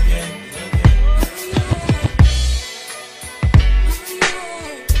and again.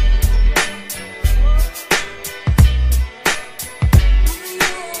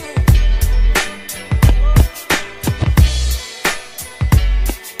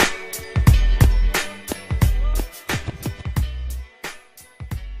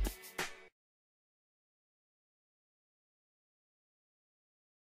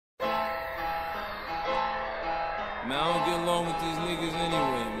 Man, I don't get along with these niggas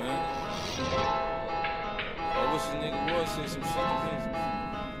anyway, man. I wish a nigga would say some shit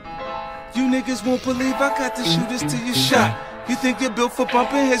to me. You niggas won't believe I got the shooters to your shot. You think you're built for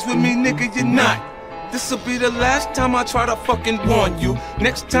bumping heads with me, nigga, you're not. This'll be the last time I try to fucking warn you.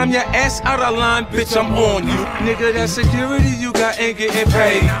 Next time your ass out of line, bitch, I'm on you. Nigga, that security you got ain't getting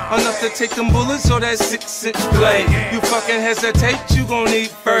paid enough to take them bullets or that 6-inch blade. You fucking hesitate, you gon' need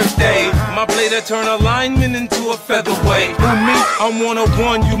first aid. My blade'll turn a lineman into a featherweight. With me, I'm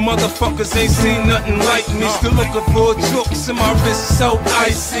one-on-one, you motherfuckers ain't seen nothing like me. Still looking for jokes and my wrist so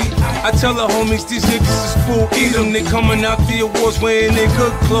icy. I tell the homies these niggas is fool, eat them. They coming out the awards wearing their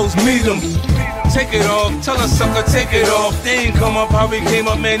good clothes, meet them. Take it off, tell a sucker take it off. They ain't come up how we came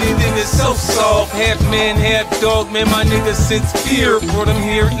up, man, these niggas so soft. Half man, half dog, man, my niggas since fear brought them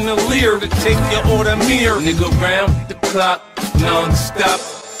here in the leer to take your order mirror. Nigga round the clock, non-stop.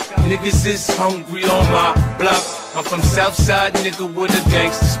 Niggas is hungry on my block. I'm from Southside, nigga, with a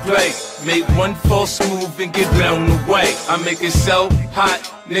gangster's play. Make one false move and get blown away. I make it so hot,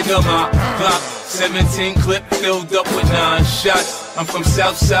 nigga, my clock 17 clip filled up with 9 shots. I'm from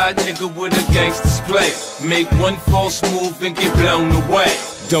Southside, nigga, with a gangster's play. Make one false move and get blown away.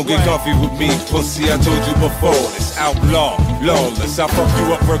 Don't get coffee with me, pussy, I told you before. It's outlaw, lawless, I fuck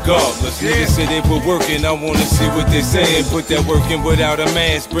you up regardless. Niggas say they put work in, I wanna see what they saying. Put that work in without a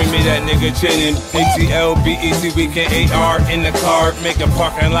mask, bring me that nigga chin in. ATL, BET, we can AR in the car. Make a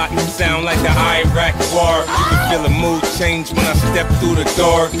parking lot sound like the Iraq war. You can feel a mood change when I step through the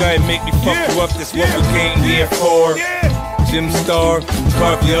door. Go ahead, make me fuck you up, that's what we came here for. Jim Star,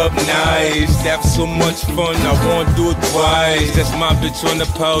 carve you up nice. That's so much fun, I won't do it twice. That's my bitch on the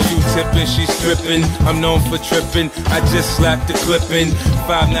pole, you tipping, she stripping. I'm known for tripping, I just slapped the clipping.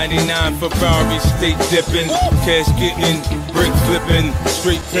 $5.99 for Ferrari, state dipping. Cash getting, brick flipping,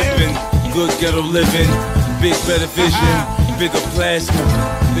 straight pipping. Good ghetto living, big better vision. Bigger plasma,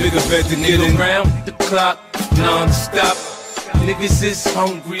 bigger bed to get in. Round the clock, non-stop. Niggas is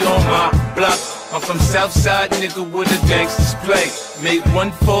hungry on my block. I'm from Southside, nigga, with a gangster's play. Make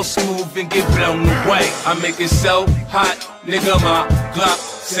one false move and get blown away. I make it so hot, nigga, my Glock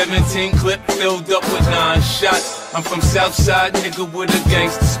 17 clip filled up with 9 shots. I'm from Southside, nigga, with a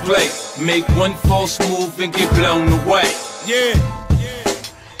gangster's play. Make one false move and get blown away. Yeah,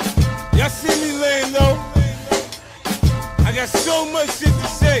 y'all see me laying low. I got so much shit to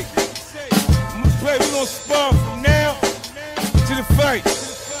say. I'ma play, we gon' spar from now to the fight.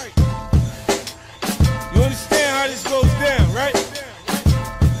 You understand how this goes down, right?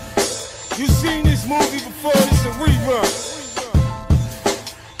 You seen this movie before, this a rerun.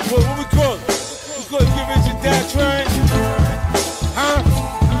 What we call it? We call it Get Rich or Die Trying? Huh?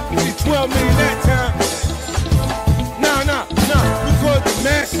 We did 12 million that time. Nah, we call it The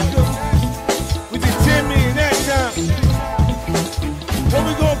Massacre. We did 10 million that time. What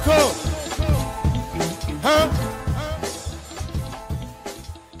we gonna call it? Huh?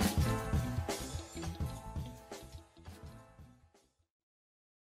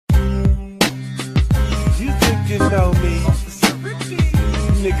 You know me,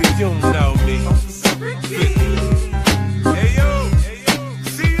 nigga, you don't know me. Hey yo,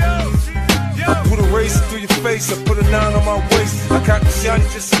 I put a razor through your face, I put a 9 on my waist. I got the shotty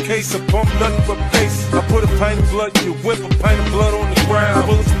just in case I bump nothing but bass. I put a pint of blood in your whip, a pint of blood on the ground.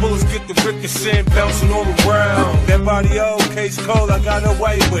 Bullets get the ricochet bouncing all around. That body old, case cold, I got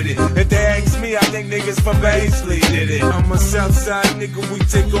away with it. If they ask me, I think niggas from Baisley did it. I'm a Southside nigga, we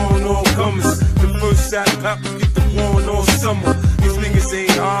take on all comers. The first shot pop, we get the one all summer. These niggas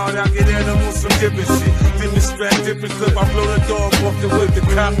ain't hard, I get at them on some different shit. Different strap, different clip, I blow the dog off the whip. The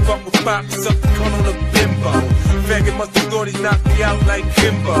cop fuck with box up the gun on a bimbo. Faggot must have thought he knocked me out like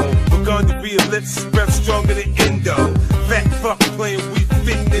Kimbo. We're going to be a lips, breath stronger than Indo. Fat fuck playing We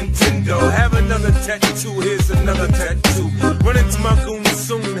Fit Nintendo. Have another tattoo, here's another tattoo. Run into my goons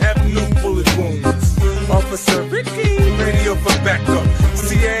soon, have new bullet wounds. Officer Ricky, radio for backup.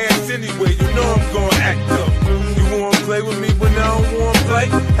 See your ass anyway, you know I'm gonna act up. You wanna play with me when I don't wanna play?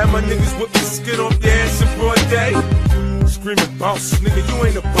 Have my niggas whip the skin off your ass in broad day? Screaming boss, nigga, you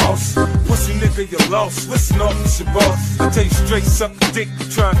ain't a boss. Pussy nigga, you lost. Listen off, it's your boss. I tell you straight, suck a dick,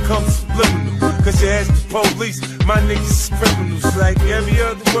 try and come subliminal. Cause you ask the police, my niggas is criminals. Like every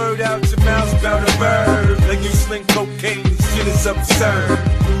other word out your mouth's about a bird. Like you sling cocaine, this shit is absurd.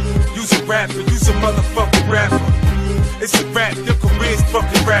 You's a rapper, you's a motherfucking rapper. It's a rap, your career's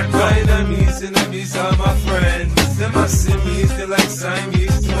fucking rap. My enemies are my friends. Them my simians, they're like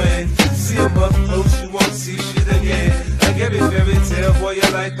Siamese twins. See them up close, you won't see shit again. Like every fairy tale, boy,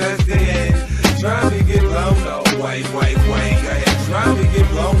 your life past the end. Try me get blown, no, white. Go ahead, try me get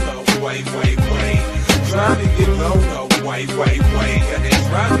blown, no, white. Try me get blown, no, white. Go ahead,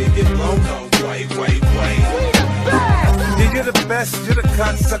 try me get blown, no, white. Yeah, you're the best, you're the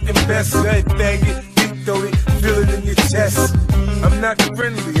cocksucking best. Hey, faggot, deep throat, feel it in your chest. I'm not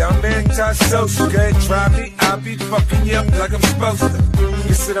friendly, I'm anti-social. Go ahead, try me, I'll be fucking you up like I'm supposed to.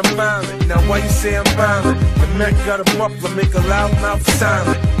 You said I'm violent, now why you say I'm violent? The Mac got a muffler, make a loud mouth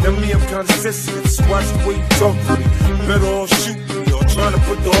silent. Now me, I'm consistent, so watch the way you talk to me. Better all shoot me or trying to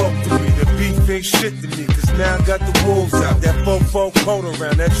put the hawk through me. The beef ain't shit to me, cause now I got the wolves out. That 4-4 coat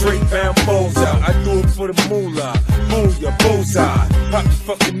around, that Drake bound balls out. I do it for the moolah, booyah, bullseye. Pop the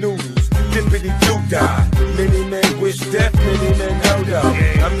fucking noodles, dippity doo-dah. Many men wish death, many men know though.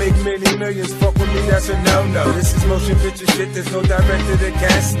 I make many millions, fuck with me, that's a no-no. This is motion picture shit, there's no director that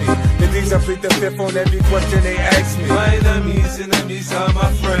cast me. The things I plead the fifth on every question they ask me. My enemies are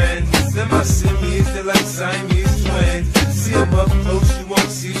my friends. Them my simians, they're like Siamese twins. See them up close, you won't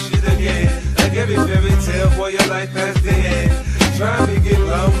see shit again. Like every fairy tale, boy, your life past the end. Try me get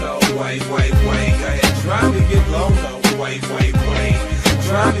blown, no, white. Go ahead, try me get blown, no, white.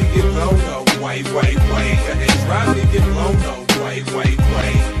 Try me get blown, no, white. Go ahead, try me get blown, no, white.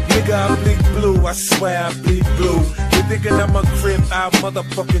 Nigga, I bleed blue, I swear I bleed blue. You thinking I'm a crib, I'll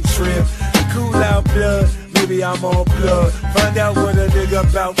motherfucking trip. Cool out blood, maybe I'm all blood. Find out what a nigga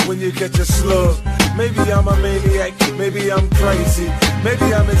about when you catch a slug. Maybe I'm a maniac, maybe I'm crazy.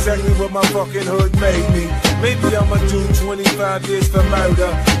 Maybe I'm exactly what my fucking hood made me. Maybe I'ma do 25 years for murder.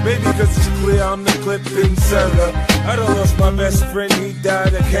 Maybe cause it's clear I'm the clip inserter. I done lost my best friend, he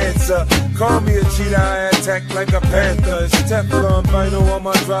died of cancer. Call me a cheetah, I attack like a panther. It's Teflon vinyl on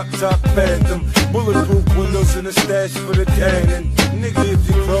my drop top Phantom. Bulletproof windows in the stash for the cannon. Nigga, if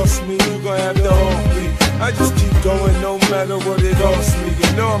you cross me, you gon' have to hold me. I just keep going no matter what it costs me.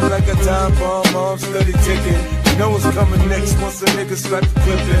 You know I'm like a time bomb, I'm steady ticking. You know what's coming next once a nigga slap the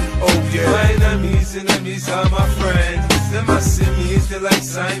clipping. Oh yeah. My enemies are my friends. Them my simians, they're like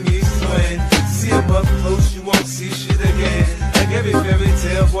Siamese twins. See them up close, you won't see shit again. Like every fairy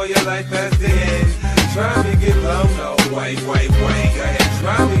tale, boy, your life past the end. Try me get blown, no, white. Go ahead,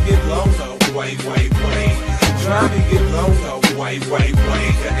 try me get blown, no, white. Try me get blown, no, white. Go ahead,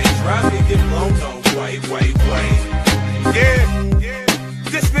 try me get blown, no, white. Yeah,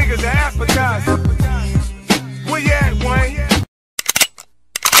 this nigga's an appetizer. Where you at, Wayne?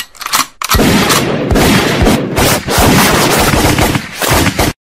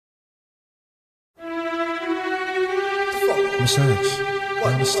 Miss X, I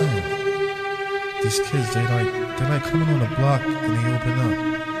understand. These kids, they like coming on the block and they open up.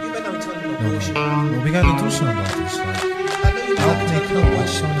 No, we gotta do something about this. Like, how can they come? I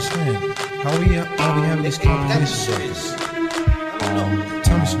just don't understand. How we having these competitions?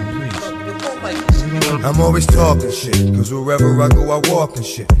 Tell me something, please. I'm always talking shit, cause wherever I go I walk and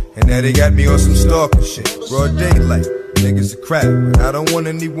shit. And now they got me on some stalking shit. Broad daylight, niggas are crap, and I don't want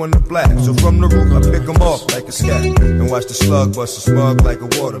anyone to black. So from the roof I pick them off like a scat, and watch the slug bust a smug like a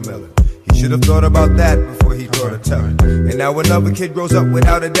watermelon. He should have thought about that before he thought of telling. And now another kid grows up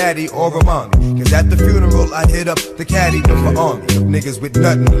without a daddy or a mommy. Cause at the funeral I hit up the caddy for army of niggas with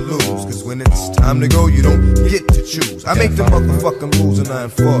nothing to lose. Cause when it's time to go you don't get to choose. I make the motherfucking rules and I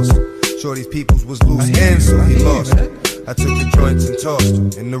enforce them. Sure these peoples was loose ends so he lost it. I took the joints and tossed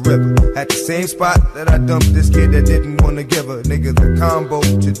them in the river. At the same spot that I dumped this kid that didn't wanna give a nigga the combo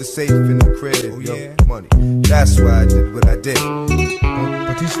to the safe in the crib. Yo, money. That's why I did what I did.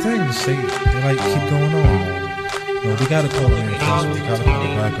 But these things, they like keep going on. You know, we gotta call it reinforcement. We gotta call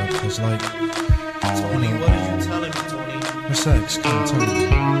it back up. Cause like, Tony, what are you telling me, Tony? What's that? Come on, tell me.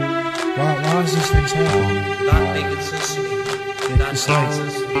 Why is these things happening? Not making sense to me. It's like,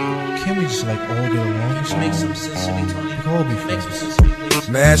 can't we just like all get along? Just make some sense to me, Tony. We can all be friends.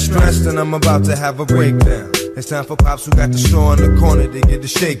 Mad stressed and I'm about to have a breakdown. It's time for Pops who got the straw in the corner to get the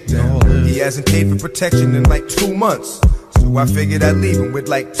shakedown. He hasn't paid for protection in like 2 months. So I figured I'd leave him with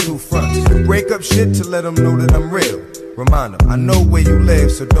like 2 fronts. Break up shit to let him know that I'm real. Remind him, I know where you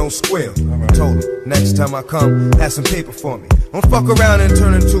live, so don't squeal. Told him, next time I come, have some paper for me. Don't fuck around and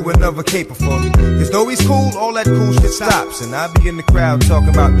turn into another caper for me. Cause though he's cool, all that cool shit stops. And I be in the crowd talking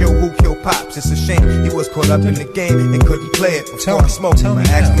about, yo, who killed Pops? It's a shame he was caught up in the game and couldn't play it before I smoked him. I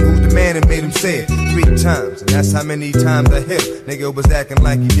asked him who's the man and made him say it 3 times. And that's how many times I hit him. Nigga was acting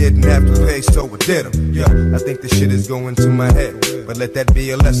like he didn't have to pay, so it did him. Yo, I think this shit is going to my head. But let that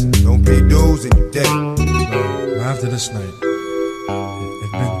be a lesson. Don't pay dues and you dead. After this night,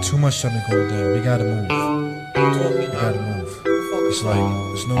 it's been too much time to go down. We gotta move. We gotta move. It's like,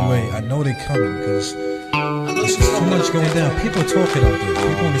 there's no way. I know they coming because there's too much going down. People are talking out there.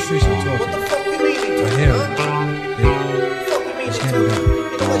 People on the streets are talking. What the fuck you mean? I hear them. It's getting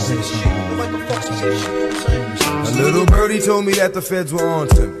A little birdie told me that the feds were on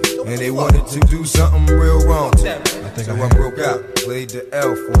to me. And they wanted to do something real wrong to me. So I broke out, played the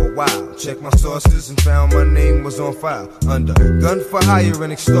L for a while. Checked my sources and found my name was on file under gun for hire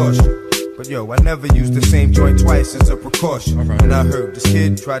and extortion. But yo, I never used the same joint twice as a precaution. And I heard this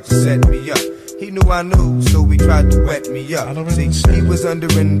kid tried to set me up. He knew I knew, so he tried to wet me up. See, he was under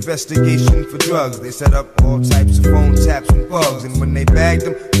investigation for drugs. They set up all types of phone taps and bugs. And when they bagged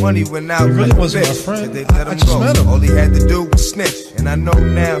him, money went out really like a wasn't my bitch. friend. So they let him go. All he had to do was snitch. And I know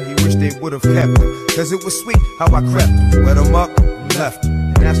now he wished they would have kept him. Cause it was sweet how I crept him. Wet him up and left him.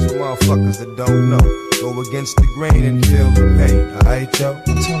 And that's for motherfuckers that don't know. Go against the grain and feel the pain. Alright, yo?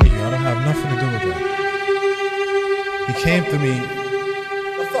 I'm telling you, I don't have nothing to do with that. He came to me.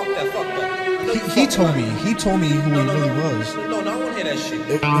 No, fuck that. He told me who he really was. No, I don't wanna hear that shit.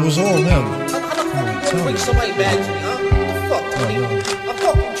 It was all him. How the fuck you gonna bring somebody back to me, huh? What the fuck, Tony? I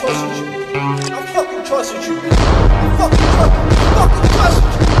fucking trust with you. I fucking trust with you, man. I fucking trust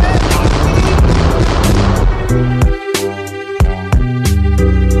with you, man.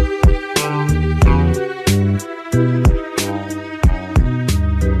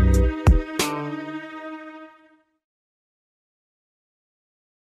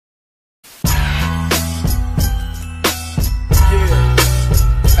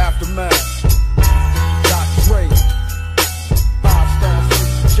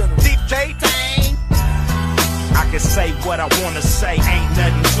 Say what I wanna say, ain't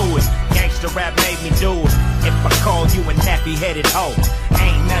nothing to it. Gangsta rap made me do it. If I call you a nappy-headed hoe,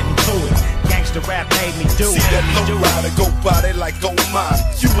 ain't nothing to it. Gangsta rap made me do it. See that low rider go by there like, oh my.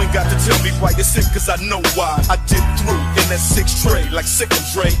 You ain't got to tell me why you're sick, cause I know why. I did through in that 6 tray, like sick of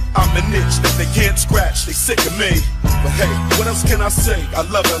Dre. I'm an itch that they can't scratch, they sick of me. But hey, what else can I say? I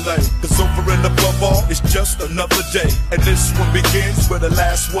love LA, cause over and above all, it's just another day. And this one begins where the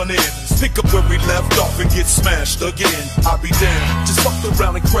last one ends. Pick up where we left off and get smashed again. I'll be damned, just fucked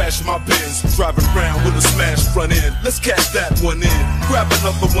around and crashed my Benz. Driving around with a smashed front end. Let's catch that one in. Grab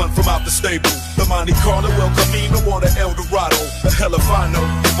another one from out the stable. The Monte Carlo, El Camino, or the El Dorado. The hell if I know,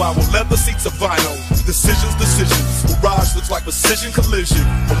 if I will leather seats of vinyl. Decisions. Mirage looks like precision collision.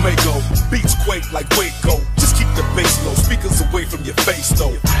 Omega, beats quake like Waco. Just keep the bass low, speakers away from your face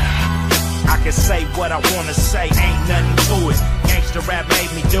though. I can say what I wanna say, ain't nothing to it. Gangsta rap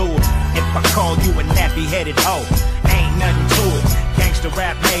made me do it. If I call you a nappy-headed hoe, ain't nothing to it. Gangsta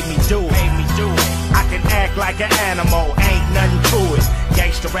rap made me do it. I can act like an animal, ain't nothing to it.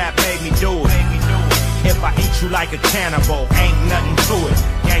 Gangsta rap made me do it. If I eat you like a cannibal, ain't nothing to it.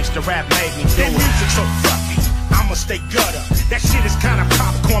 Gangsta rap made me do it. That music so fucky, I'ma stay gutter. That shit is kinda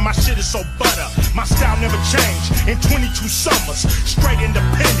popcorn, my shit is so butter. My style never changed in 22 summers. Straight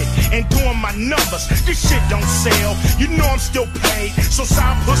independent and doing my numbers. This shit don't sell, you know I'm still paid. So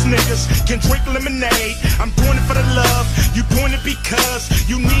side puss niggas can drink lemonade. I'm doing it for the love, you doing it because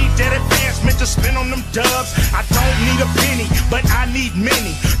you need that advancement to spend on them dubs. I don't need a penny, but I need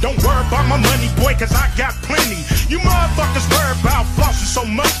many. Don't worry about my money, boy, cause I got plenty. You motherfuckers worry about flossing so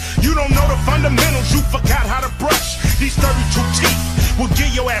much. You don't know the fundamentals, you forgot how to brush. These 32 teeth will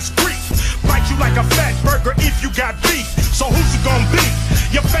give your ass grief. Bite you like a fat burger if you got beef. So who's it gonna be?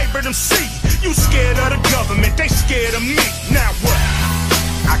 Your favorite MC. You scared of the government, they scared of me. Now what?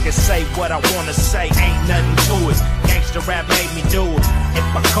 I can say what I wanna say, ain't nothing to it. Gangsta rap made me do it. If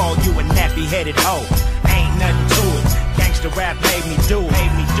I call you a nappy-headed hoe, ain't nothing to it. Gangsta rap made me do it.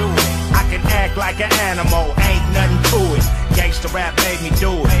 I can act like an animal, ain't nothing to it. Gangsta rap made me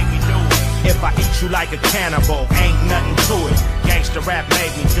do it. If I eat you like a cannibal, ain't nothing to it. Gangsta rap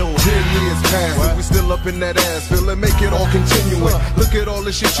made me do it. 10 years past, and we still up in that ass. Feel it, make it all continuing. Look at all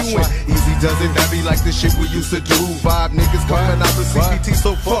the shit you in. Easy does it, that be like the shit we used to do. 5 niggas coming out the CPT,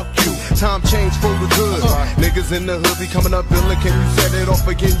 so fuck you. Time change for the good. Niggas in the hood be coming up villain. Can you set it off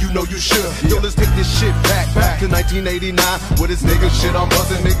again? You know you should. Yo, let's take this shit back to 1989. With this nigga shit I'm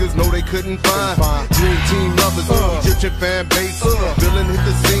buzzing, niggas know they couldn't find. Dream team lovers, Egyptian fan base. Villain hit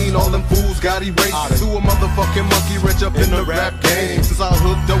the scene, all them fools got erased. To a motherfucking monkey wrench up in the rap game. Since I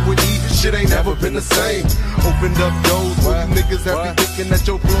hooked up with E, shit ain't never been the same. Opened up doors where you niggas have me thinking that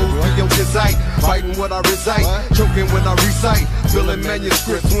your flows be your desire. Fighting what I recite, choking when I recite, filling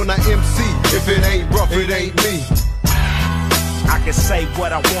manuscripts when I MC. If it ain't rough, it ain't me. I can say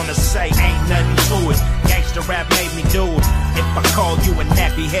what I wanna say, ain't nothing to it. Gangsta rap made me do it. If I call you a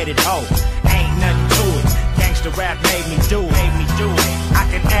nappy-headed hoe, ain't nothing to it. Gangsta rap made me do it. I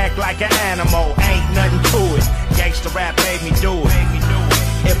can act like an animal, ain't nothing to it. Gangsta rap made me do it.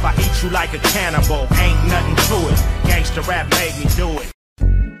 If I eat you like a cannibal, ain't nothing to it. Gangsta rap made me do it.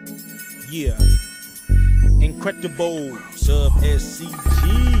 Yeah, incredible sub SCG.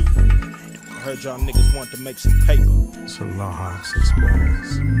 I heard y'all niggas want to make some paper. It's a lost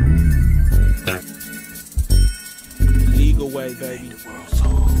experience. Legal way, baby.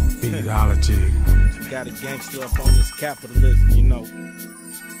 Ideology. Got a gangster up on this capitalism, you know.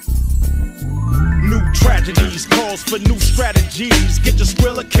 New tragedies calls for new strategies. Get your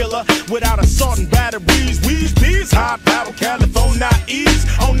Skrilla killer without assault and batteries. We's these high power California ease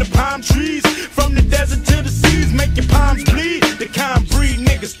on the palm trees. From the desert to the seas, make your palms bleed. The kind breed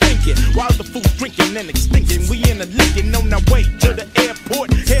niggas thinking while the fool's drinking and extinction. We in a licking on our way to the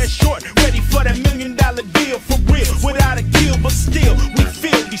airport. Hair short, ready for that $1 million deal for real. Without a deal, but still we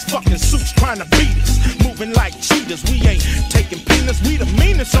feel these fucking suits trying to beat us. Moving like cheaters, we ain't taking peanuts. We the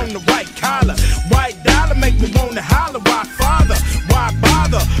meanest on the right collar. White dollar make me wanna holler. Why father? Why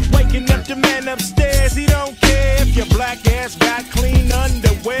bother? Waking up the man upstairs, he don't care if your black ass got clean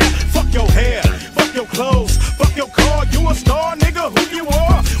underwear. Fuck your hair, fuck your clothes, fuck your car. You a star, nigga, who you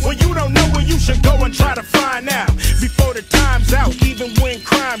are? Well, you don't know where you should go and try to find out before the time's out. Even when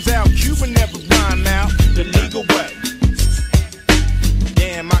crime's out, Cuban never rhyme out the legal way.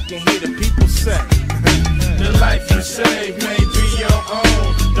 Damn, I can hear the people say the life you save may be your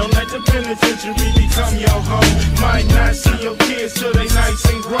own. Don't let the penitentiary become your home. Might not see your kids till they nice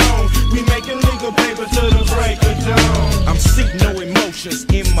and grown. We making legal paper till the break of dawn. I'm seeking no emotions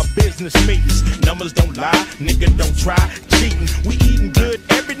in my business meetings. Numbers don't lie, nigga don't try cheating. We eating good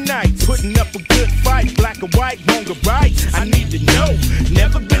every night, putting up a good fight. Black and white, wrong or right, I need to know.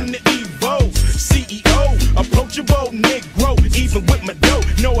 Never been to Evo, CEO, approachable Negro. Even with my dough,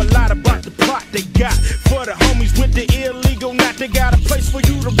 know a lot about the plot they got. For the homies with the illegal knot, they got a place for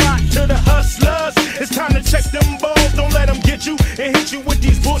you to rock. To the hustlers, it's time to check them balls. Don't let them get you and hit you with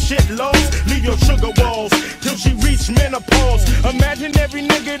these bullshit laws. Leave your sugar walls till she reach menopause. Imagine every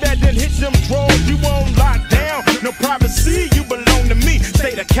nigga that done hit them drawers. You on lockdown, no privacy, you belong to me.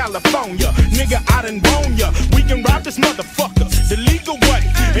 State of California, nigga, I done bone ya. We can rob this motherfucker the legal way,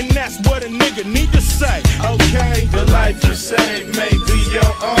 and that's what a nigga need to say. Okay, the life you save may be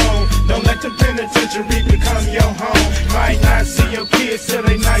your own. Don't let the penitentiary become your home. Might not see your kids till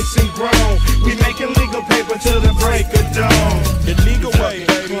they nice and grown. We making legal paper till the break of dawn. The legal way,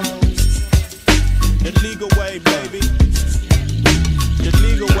 baby. The legal way, baby. The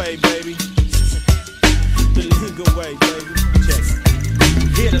legal way, baby. The legal way, baby. Check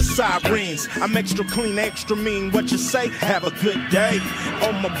it. Hear the sirens, I'm extra clean, extra mean. What you say? Have a good day.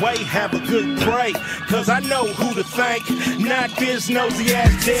 On my way, have a good pray. Cause I know who to thank. Not this nosy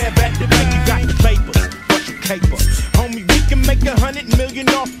ass dab at the bank. You got the papers, what you caper. Homie, we can make 100 million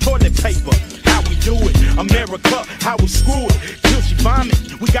off toilet paper. How we do it, America, how we screw it. Till she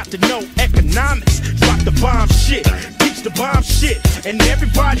vomit, we got to know economics. Drop the bomb shit, teach the bomb shit. And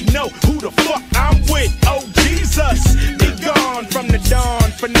everybody know who the fuck I'm with. Oh Jesus, be gone from the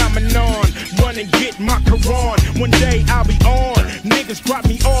dawn phenomenon. Run and get my Quran. One day I'll be on. Niggas drop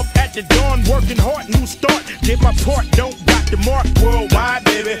me off at the dawn. Working hard, new start. Did my part, don't got the mark. Worldwide,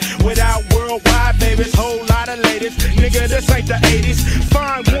 baby. Without worldwide, baby. Whole lot of ladies. Nigga, this ain't the 80s.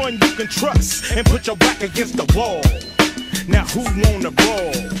 Find one you can trust and put your back against the wall. Now who wanna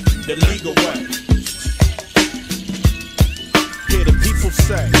brawl? the legal way. Hear the people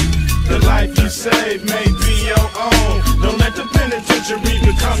say, the life you save may be your own. Don't let the penitentiary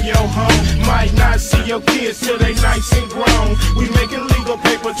become your home. Might not see your kids till they nice and grown. We making legal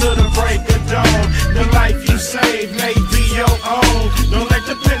paper till the break of dawn. The life you save may be your own. Don't let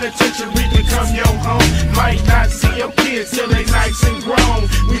the penitentiary become your home. Might not see your kids till they nice and grown.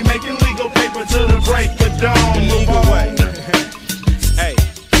 We making legal paper till the break of dawn. The legal way. Hey,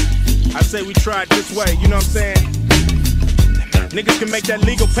 I say we try it this way, you know what I'm saying? Niggas can make that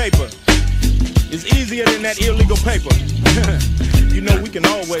legal paper. It's easier than that illegal paper. You know we can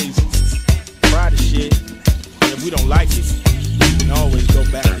always try the shit. And if we don't like it, we can always go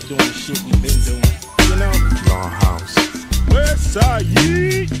back to doing the shit we've been doing. You know? Law House. West Side.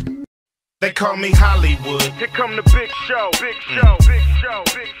 They call me Hollywood. Here come the big show, big show, big show,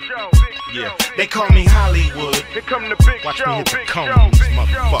 big show, big show. Yeah, they call me Hollywood. Here come the big Watch show, me hit the big cone, show, these big show,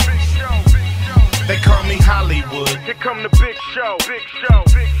 motherfuckers. big show, big show. They call me Hollywood. Here come the big show, big show,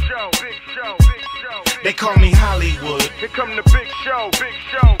 big show, big show, big show. They call me Hollywood. Here come the big show, big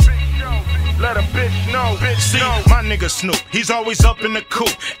show, big show. Let a bitch know, bitch know. See, my nigga Snoop, he's always up in the coop.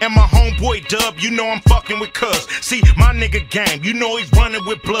 And my homeboy Dub, you know I'm fucking with Cuz. See, my nigga Game, you know he's running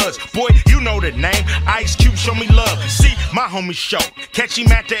with Bloods. Boy, you know the name, Ice Cube, show me love. See, my homie Show, catch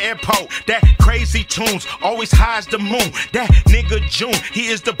him at the airport. That crazy tunes, always high as the moon. That nigga June, he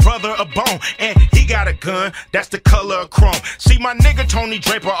is the brother of Bone. And he got a gun, that's the color of chrome. See, my nigga Tony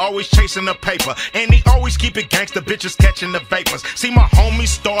Draper always chasing the paper. And he always keep it gangsta, bitches catching the vapors. See, my homie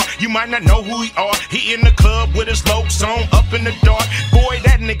Star, you might not know who he are. He in the club with his low song up in the dark. Boy,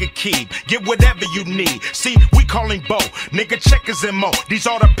 that nigga Keeb, get whatever you need. See, we call him Bo, nigga checkers and Mo. These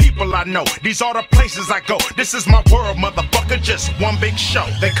are the people I know, these are the places I go. This is my world, motherfucker, just one big show.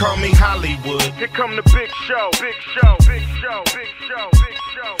 They call me Hollywood. Here come the big show, big show, big show, big show, big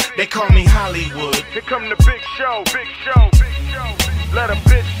show. They call me Hollywood. Here come the big show, big show, big show. Let a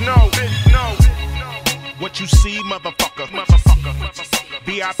bitch know, bitch know. What you see, motherfucker, motherfucker, motherfucker.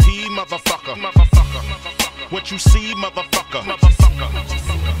 VIP, motherfucker, motherfucker. What you see, motherfucker, motherfucker.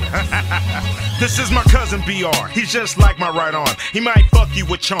 This is my cousin BR, he's just like my right arm. He might fuck you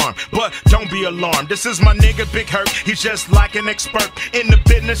with charm, but don't be alarmed. This is my nigga Big Hurt, he's just like an expert in the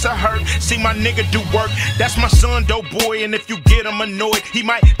business of hurt. See my nigga do work, that's my son Dope Boy. And if you get him annoyed, he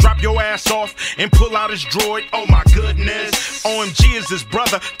might drop your ass off and pull out his droid. Oh my goodness, OMG is his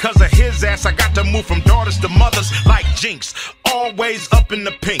brother. Cause of his ass I got to move from daughters to mothers like Jinx. Always up in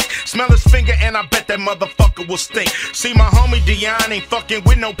the pink, smell his finger and I bet that motherfucker will stink. See my homie Dion ain't fucking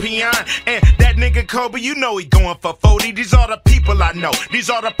with no peon. And that nigga Kobe, you know he going for 40. These are the people I know, these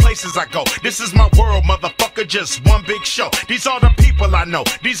are the places I go. This is my world, motherfucker, just one big show. These are the people I know,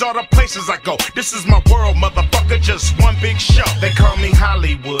 these are the places I go. This is my world, motherfucker, just one big show. They call me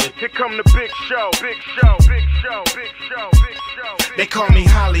Hollywood. Here come the big show, big show, big show, big show, big show. They call me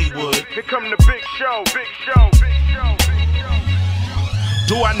Hollywood. Here come the big show, big show, big show, big show.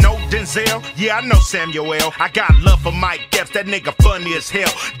 Do I know Denzel? Yeah, I know Samuel. I got love for Mike Epps, that nigga funny as hell.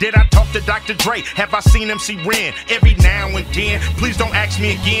 Did I talk to Dr. Dre? Have I seen MC Ren? Every now and then, please don't ask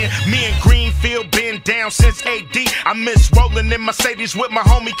me again. Me and Greenfield been down since AD. I miss rolling in Mercedes with my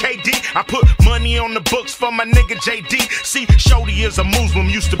homie KD. I put money on the books for my nigga JD. See, Shorty is a Muslim,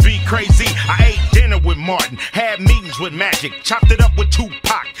 used to be crazy. I ate dinner with Martin, had meetings with Magic, chopped it up with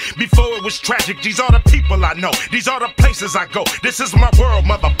Tupac before it was tragic. These are the people I know, these are the places I go. This is my world,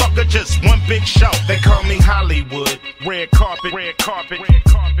 motherfucker, just one big show. They call me Hollywood. Red carpet, red carpet, red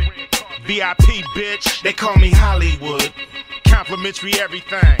carpet, red carpet. VIP, bitch. They call me Hollywood. Complimentary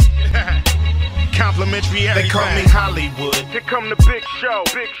everything. Complimentary everything. They call me Hollywood. Here come the big show,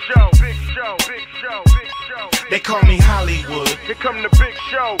 big show, big show, big show, big show. They call me Hollywood. Here come the big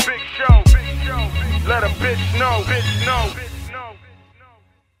show, big show, big show. Let a bitch know, bitch know, bitch know.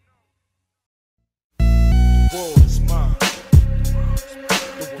 The world is mine.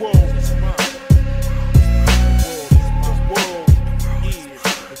 The world is mine.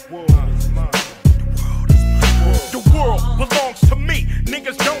 The world belongs to me.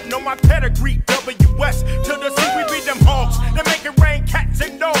 Niggas don't know my pedigree. WS to the C, we beat them hogs. They make it rain cats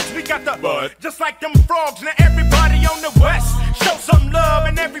and dogs. We got the bud, just like them frogs. Now everybody on the west, show some love,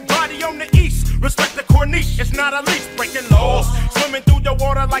 and everybody on the east, respect the corniche. It's not a leash breaking laws. Swimming through the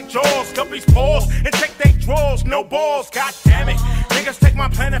water like Jaws. Guppies pause and take they draws. No balls, god damn it. Niggas take my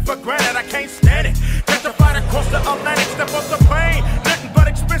planet for granted, I can't stand it. Petrified across the Atlantic, step up the plane. Nothing but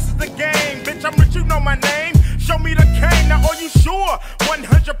expenses the game. Bitch, I'm rich, you know my name. Show me the cane, now are you sure?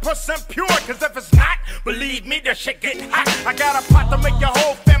 100% pure, cause if it's not, believe me, the shit get hot. I got a pot to make your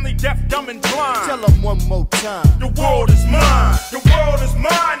whole family deaf, dumb, and blind. Tell them one more time. The world is mine, the world is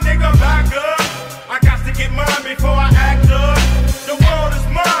mine, nigga.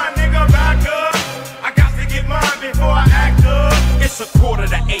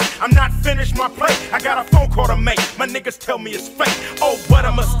 me it's fake. Oh, what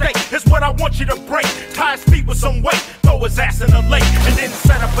a mistake. It's what I want you to break. Tie his feet with some weight, throw his ass in the lake, and then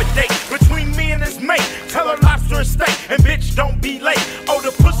set up a date between me and his mate. Tell her lobster and steak, and bitch, don't be late. Oh,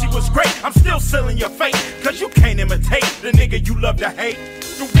 the pussy was great. I'm still sealing your fate, cause you can't imitate the nigga you love to hate.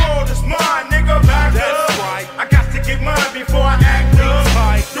 The world is mine, nigga, back up. That's right. I got to get mine before I act up.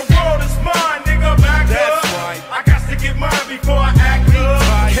 Right. The world is mine, nigga, back up. That's right. I got to get mine before I act up.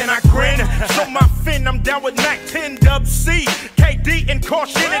 Right. Can I grin? Show my fin, I'm down with Mac 10 D.O.C. KD and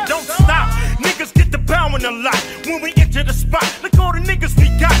caution, it don't stop. Niggas get the bowing a lot when we enter the spot. Look all the niggas we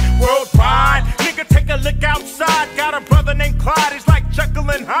got worldwide. Nigga, take a look outside. Got a brother named Clyde, he's like Jekyll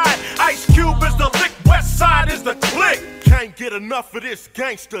and Hyde. Ice Cube is the lick, West Side is the click. Can't get enough of this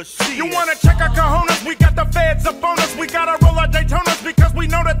gangster shit. You wanna check our cojones? We got the feds up on us. We gotta roll our Daytonas because we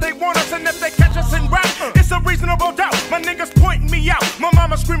know that they want us. And if they catch us in rap, it's a reasonable doubt. My niggas pointing me out. My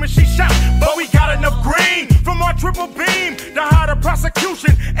mama screaming, she shout. But we got enough green from our triple beam to hide a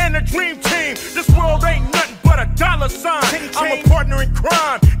prosecution and a dream team. This world ain't nothing but a dollar sign. I'm a partner in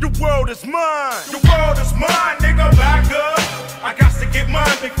crime. The world is mine. The world is mine, nigga, back up. I got to get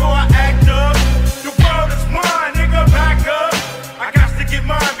mine before I act up. The world is mine, nigga, back up. I got to get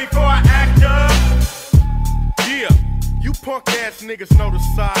mine before I act up. Yeah, you punk ass niggas know the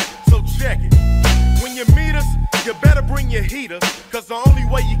side, so check it. When you meet us, you better bring your heaters, cause the only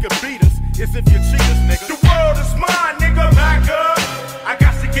way you can beat us is if you cheat us, nigga. The world is mine, nigga, back up. I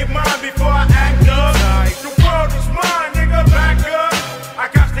got to get mine before I act up. The world is mine, nigga, back up. I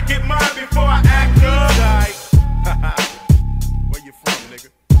got to get mine before I act up. Where you from, nigga?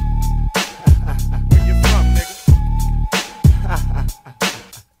 Where you from, nigga?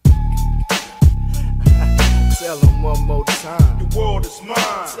 Tell them one more time. The world is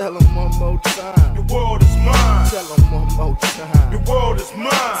mine. Tell them one more time. The world is mine. Tell them one more time. The world is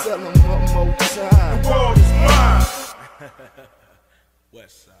mine. Tell them one more time. The world is mine.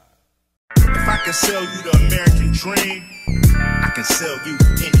 West Side. If I can sell you the American dream, I can sell you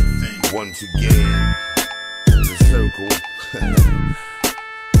anything. Once again, the circle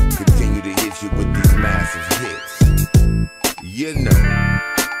continue to hit you with these massive hits. You know,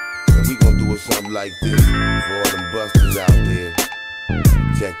 and we gon' do something like this for all them busters out there.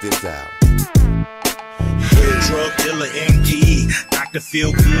 Check this out. Drug dealer MD, Dr.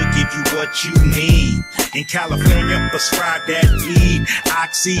 Feel Good, give you what you need. In California, prescribe that weed,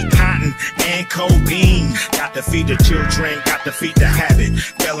 Oxycontin and codeine. Got to feed the children, got to feed the habit.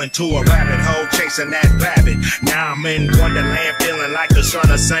 Fell into a rabbit hole, chasing that rabbit. Now I'm in Wonderland, feeling like the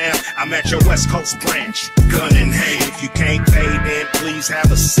son of Sam. I'm at your West Coast branch, gun in hand. If you can't pay, then please have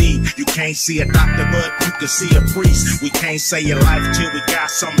a seat. You can't see a doctor, but you can see a priest. We can't say your life till we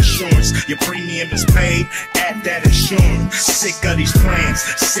got some assurance. Your premium is paid at that insurance. Sick of these plans,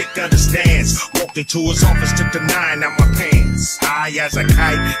 sick of this dance. Walked into his office, took the 9 out my pants. High as a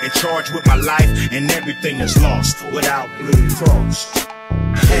kite, in charge with my life, and everything is lost without blue cross.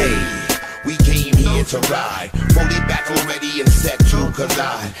 Hey, we came here to ride, fully back already and set to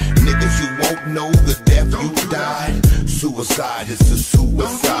collide. Niggas, you won't know the death you died. Suicide is the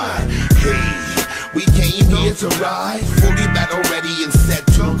suicide. Hey, we came here to ride, fully back already and set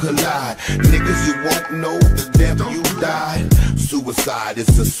to collide. Niggas, you won't know the death you died. Suicide is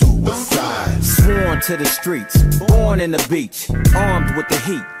the suicide. Sworn to the streets, born in the beach, armed with the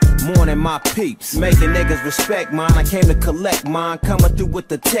heat. Morning my peeps, making niggas respect mine. I came to collect mine, coming through with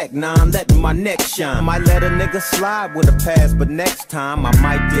the tech 9, letting my neck shine. Might let a nigga slide with a pass, but next time I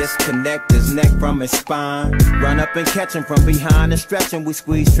might disconnect his neck from his spine. Run up and catch him from behind and stretch him. We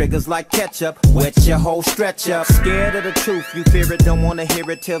squeeze triggers like ketchup, wet your whole stretch up. Scared of the truth, you fear it, don't wanna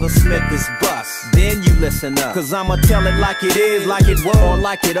hear it till the Smith is bust. Then you listen up, cause I'ma tell it like it is, like it was, or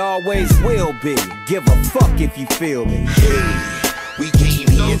like it always will be. Give a fuck if you feel me. We came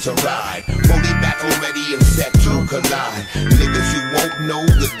here to ride, fully back already and set to collide. Niggas, you won't know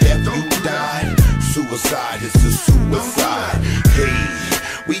the death you died. Suicide is the suicide.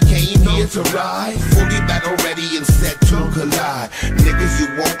 Hey, we came here to ride, fully back already and set to collide. Niggas, you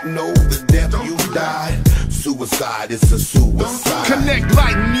won't know the death you died. Suicide is a suicide. Connect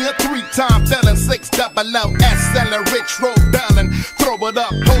like near 3-time felon, 6 double O S selling rich, roll down and throw it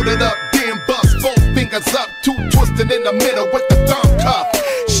up, hold it up, then bust both fingers up, 2 twisted in the middle with the thumb cuff.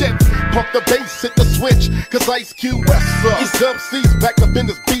 Shit, pump the bass, hit the switch, cause Ice Cube West up. These Dub-C's back up in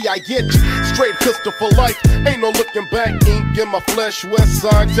this B.I.H. Straight pistol for life, ain't no looking back, ink in my flesh, West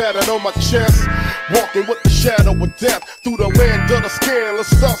Side tatted on my chest. Walking with the shadow of death through the land of the scandalous,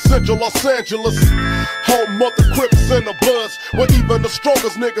 South Central Los Angeles. Home of the Crips and the Bloods, where even the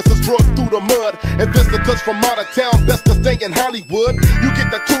strongest niggas is drugged through the mud. And visitors from out of town, best to stay in Hollywood. You get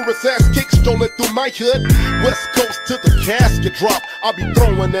the tourist ass kick strolling through my hood. West Coast to the casket drop, I'll be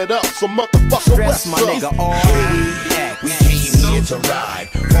throwing it up, so motherfucker West my nigga all we came here to ride,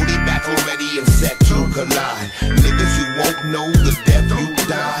 fully back already and set to collide. Niggas, you won't know the death you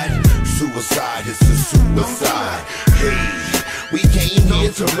died. Suicide is a suicide. Hey, we came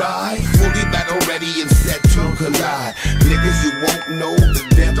here to ride, fully back already and set to collide. Niggas, you won't know the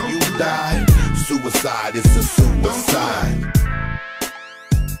death you died. Suicide is a suicide.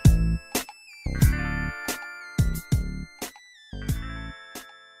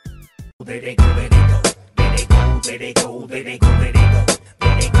 There they go, there they go, there they go, there they go, there they go, there they go,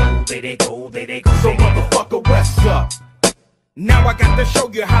 there they go, there they go, there they go. So motherfucker, what's up? Now I got to show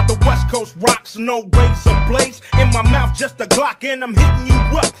you how the West Coast rocks. No razor blades in my mouth, just a Glock, and I'm hitting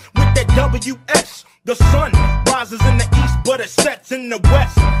you up with that WS. The sun rises in the east, but it sets in the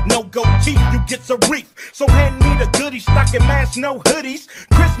west. No goatee, you get a reef. So hand me the goodies, stocking mask, no hoodies.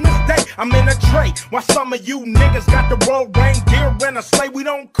 Christmas Day, I'm in a tray. While some of you niggas got the roll reindeer and a sleigh. We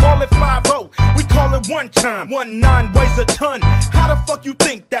don't call it 5-0, we call it one time. 1-9 weighs a ton. How the fuck you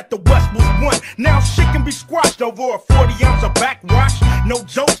think that the West was won? Now shit can be squashed over a 40 ounce of backwash. No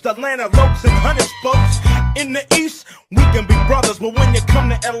jokes, the Atlanta Lokes and hundred spokes. In the east, we can be brothers, but when you come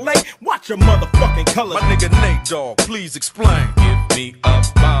to LA, watch your motherfucking colors. My nigga Nate Dogg, please explain. Give me a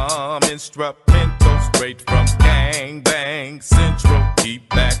bomb instrumental straight from Gang Bang Central. Keep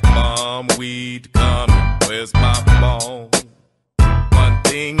that bomb weed coming. Where's my bone? One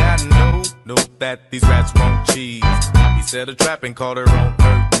thing I know that these rats won't cheese. He said a trap and called her on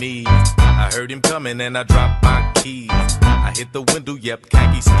her knees. I heard him coming and I dropped my keys. I hit the window, yep,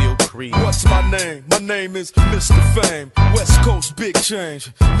 khaki still creep. What's my name? My name is Mr. Fame. West Coast big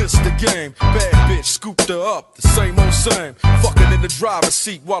change, Mr. Game. Bad bitch, scooped her up, the same old same. Fucking in the driver's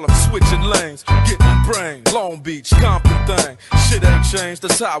seat while I'm switching lanes. Getting brain, Long Beach, Compton thing. Shit ain't changed,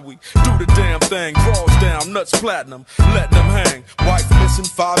 that's how we do the damn thing. Draws down, nuts platinum, letting them hang. Wife missing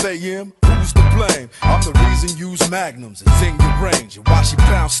 5 a.m., who's to blame? I'm the reason use magnums, it's in your range. And why she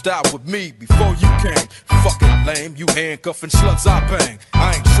bounced out with me before you came? Fucking lame, you handcuffing sluts I bang.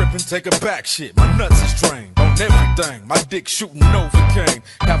 I ain't tripping, take a back shit, my nuts is drained. On everything, my dick shooting Novocaine.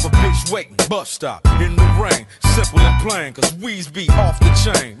 Have a bitch waiting, bus stop, in the rain. Simple and plain, cause weeds be off the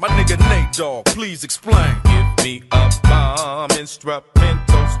chain. My nigga Nate Dogg, please explain. Give me a bomb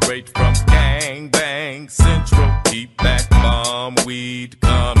instrumental straight from Gang Bang Central. Keep that bomb weed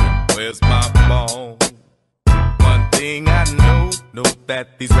coming. Where's my bone? One thing I know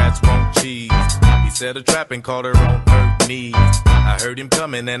that these rats won't cheese. He said a trap and called her on her knees. I heard him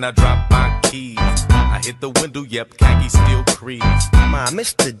coming and I dropped my keys. I hit the window, yep, khaki still creeps. My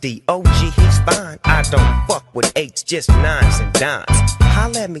Mr. D.O.G, he's fine. I don't fuck with 8s, just 9s and dimes.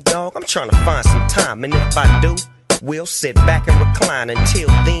 Holla at me, dog, I'm trying to find some time. And if I do, we'll sit back and recline. Until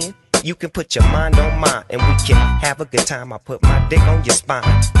then, you can put your mind on mine and we can have a good time. I put my dick on your spine,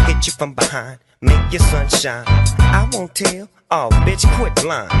 hit you from behind, make your sunshine. I won't tell, oh bitch, quit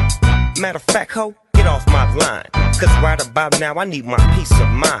lying. Matter of fact, ho, get off my line. Cause right about now I need my peace of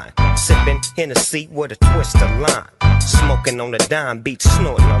mind. Sipping Hennessy with a twist of lime. Smoking on the dime beat,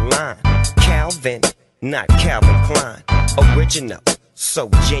 snorting a line. Calvin, not Calvin Klein. Original, so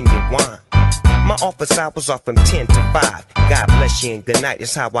genuine. My office hours are from 10 to 5. God bless you and good night,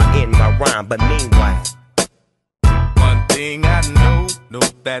 is how I end my rhyme. But meanwhile, one thing I know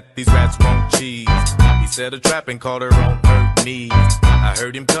that these rats won't cheese. He said a trap and called her on her knees. I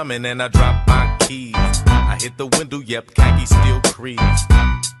heard him coming and I dropped my keys. I hit the window, yep, khaki still creeps.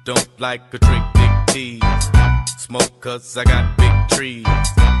 Don't like a trick, dick tease. Smoke cause I got big trees.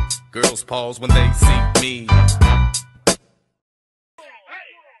 Girls pause when they see me.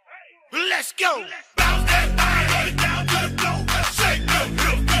 Let's go. Bounce that body down to the floor. Shake your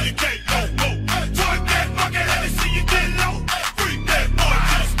hips till you can't no more. Twerk that monkey, let me see you get low. Freak that boy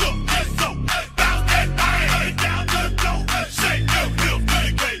till you stuck get so. Bounce that body down to the floor. Shake your hips till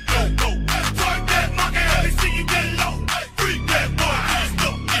you can't no more. Twerk that monkey, let me see you get low. Freak that boy till you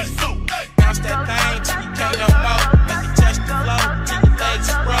stuck get so. Bounce that thing till you can't no more. Make it touch the floor till your legs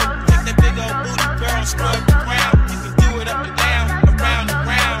are broke. Take that big old booty girl, scrub the ground. You can do it up and down, around and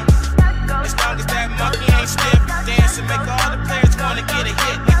round. As long as that monkey ain't stiff, dance and make all the players wanna get a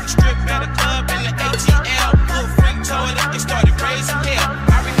hit. Like a strip at a club.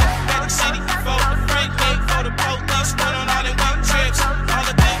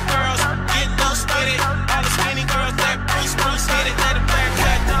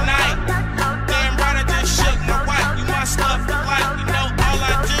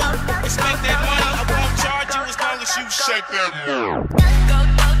 shake that.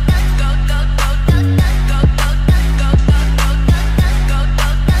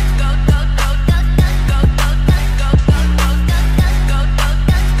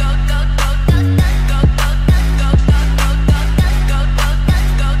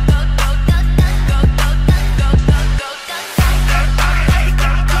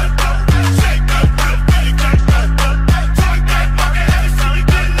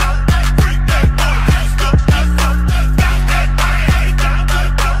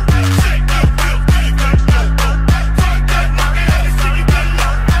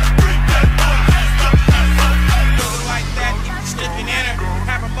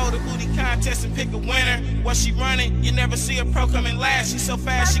 She's so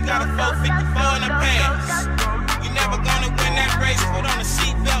fast, she got a 454 in her pants. You're never gonna win that race. Put on a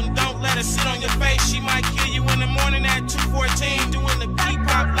seatbelt and don't let her sit on your face. She might kill you in the morning at 2:14, doing the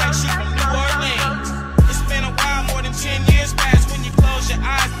P-pop like she from New Orleans. It's been a while, more than 10 years past. When you close your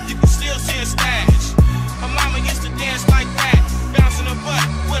eyes, you can still see a stash. Her mama used to dance like that, bouncing her butt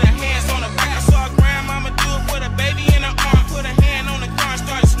with her hands on her back. I saw her grandmama do it with a baby in her arm. Put her hand on the car and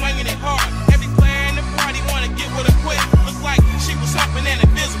started swinging it hard. Every player in the party wanna get with her quick. Look like she was humping an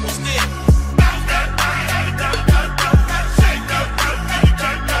invisible stick.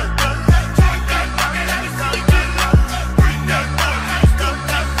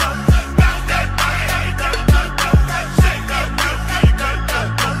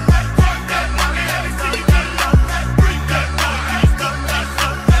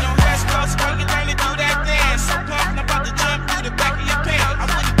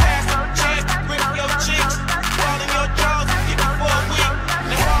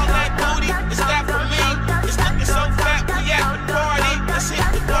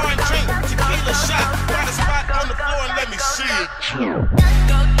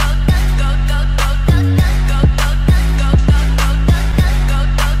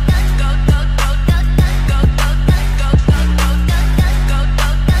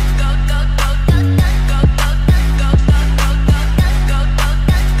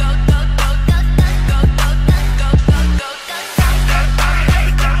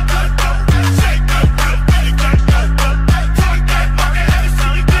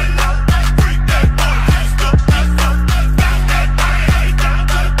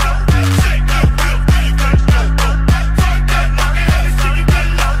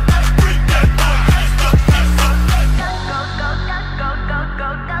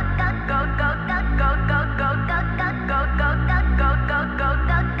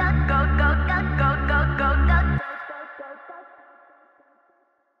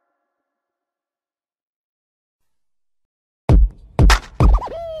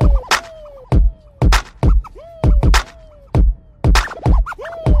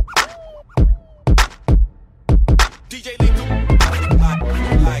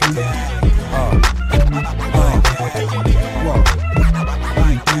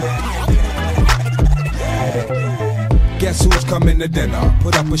 To dinner,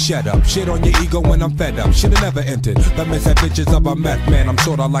 put up or shut up. Shit on your ego when I'm fed up. Should've never entered the misadventures of a meth man. I'm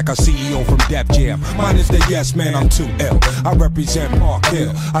sorta like a CEO from Def Jam. Mine is the yes man, I'm too ill. I represent Park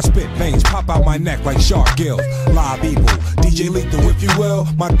Hill. I spit veins, pop out my neck like shark gills. Live evil, DJ Lethal if you will.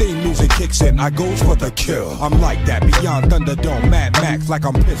 My theme music kicks in, I goes for the kill. I'm like that, beyond Thunderdome, Mad Max. Like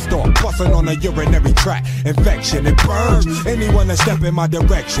I'm pissed off, busting on a urinary tract. Infection, it burns anyone that step in my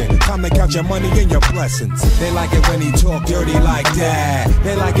direction. Time to count your money and your blessings. They like it when he talk dirty like that.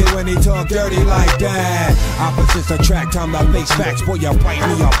 They like it when he talk dirty like that. Opposites attract, time to face facts. Boy, you bite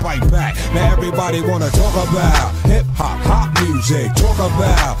me, I'll bite back. Now everybody wanna talk about hip-hop, hop music. Talk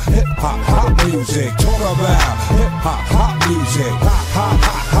about hip-hop, hop music. Talk about hip-hop, hop music.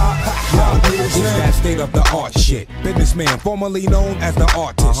 Hop music. It's that state of the art shit. Businessman, formerly known as the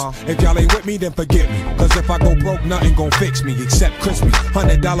artist. If y'all ain't with me, then forget me. Cause if I go broke, nothing gon' fix me except crispy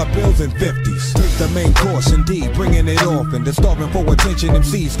 $100 bills and 50s. Take the main course, indeed, bringing it off. And the starving for attention,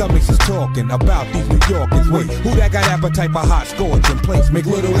 MCs, stomachs is talking about these New Yorkers. Wait, who that got appetite for hot scorching place? Make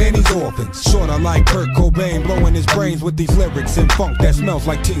little Annie's orphans. Sorta like Kurt Cobain, blowing his brains with these lyrics and funk that smells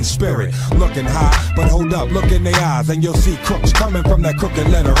like Teen Spirit. Looking high, but hold up, look in their eyes, and you'll see crooks coming from that crooked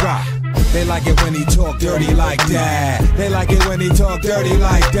letter rock. They like it when he talk dirty like that. They like it when he talk dirty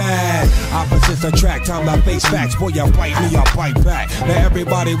like that. Opposites attract, time to face facts. Boy, you bite me, I'll bite back. Now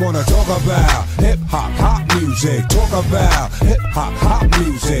everybody wanna talk about hip-hop, hop music. Talk about hip-hop, hop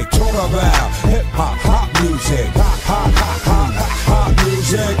music. Talk about hip-hop, hop music. Hop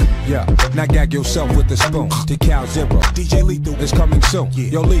music. Yeah, now gag yourself with the spoon. Decal Zero, DJ Lethal is coming soon.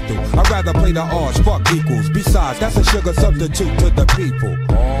 Yo, Lethal, I'd rather play the odds, fuck equals. Besides, that's a sugar substitute to the people.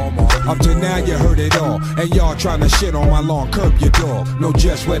 Up to now you heard it all, and y'all tryna shit on my lawn, curb your dog. Know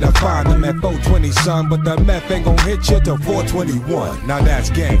just where to find them at 420, son, but the meth ain't gon' hit you till 421. Now that's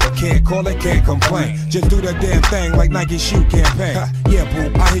game, can't call it, can't complain. Just do the damn thing like Nike shoe campaign. Yeah,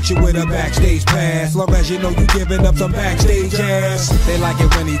 boo, I hit you with a backstage pass, long as you know you giving up some backstage ass. They like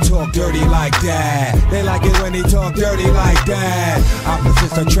it when he talk dirty like that. They like it when he talk dirty like that.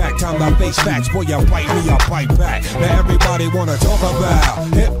 Opposites attract, time I face facts. Boy, you bite me, I bite back. Now everybody wanna talk about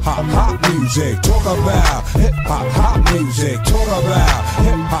hip-hop, hop music. Talk about hip-hop, hop music. Talk about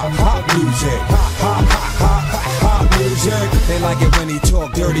hip-hop, hop music. Hop music. They like it when he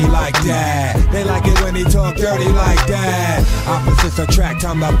talk dirty like that. They like it when he talk dirty like that. Opposites attract,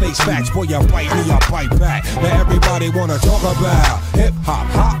 time I face facts. Boy, you bite me, I bite back. Now everybody wanna talk about hip-hop,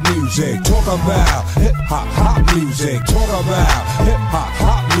 hop music. Talk about hip-hop, hop music. Talk about hip-hop,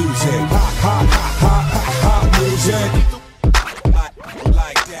 hop music. Hop music.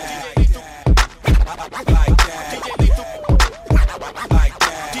 Like that. Like that. Like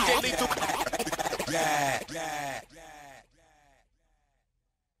that. Yeah.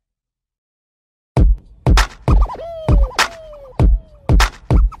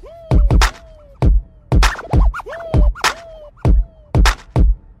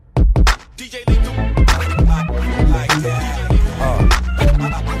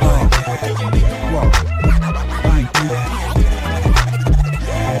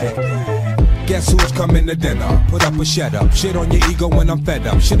 Guess who's coming to dinner? Put up or shut up. Shit on your ego when I'm fed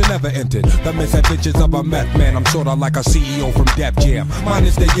up. Should've never entered the misadventures of a meth man. I'm sorta like a CEO from Def Jam.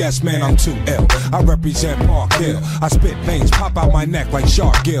 Minus the yes man, I'm too ill. I represent Park Hill. I spit veins, pop out my neck like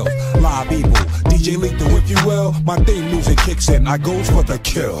shark gills. Live evil, DJ Lethal if you will. My theme music kicks in, I goes for the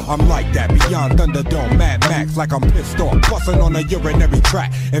kill. I'm like that, beyond Thunderdome, Mad Max, like I'm pissed off. Bustin' on a urinary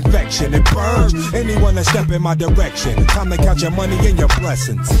tract, infection, it burns anyone that step in my direction. Time to count your money and your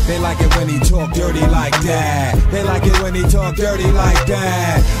blessings. They like it when he talk dirty like that. They like it when he talk dirty like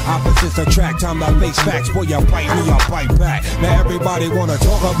that. Opposites attract, time I face facts. Boy, you bite me, I bite back. Now everybody wanna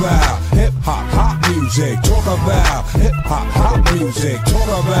talk about hip-hop, hop music. Talk about hip-hop, hop music. Talk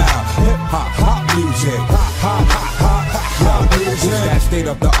about hip-hop, hop music. Hop music. That state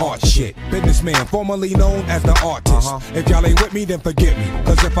of the art shit. Businessman, formerly known as the artist. If y'all ain't with me, then forget me.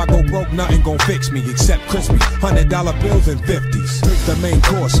 Cause if I go broke, nothing gon' fix me except crispy $100 bills and 50s. Take the main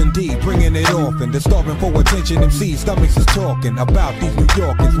course, indeed, bringing it often. Disturbing for attention, MCs, stomachs is talking about these New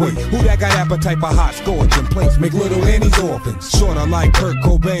Yorkers. Wait, who that got appetite for hot scorching plates? Make little Annie's orphans. Sorta like Kurt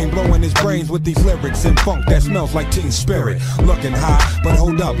Cobain, blowing his brains with these lyrics and funk that smells like Teen Spirit. Looking high, but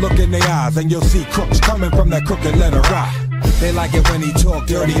hold up, look in their eyes, and you'll see crooks coming from that crooked letter I. They like it when he talk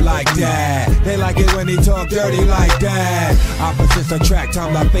dirty like that. They like it when he talk dirty like that. Opposites attract,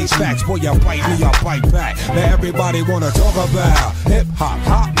 time I face facts. Boy, you bite me, I bite back. Now everybody wanna talk about hip-hop,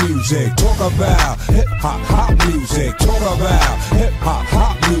 hop music. Talk about hip-hop, hop music. Talk about hip-hop,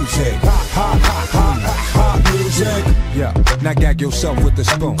 hop music. Hop music. Yeah, now gag yourself with the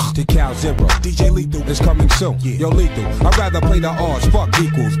spoon. To Cal Zero, DJ Lethal is coming soon. Yo, Lethal, I'd rather play the odds, fuck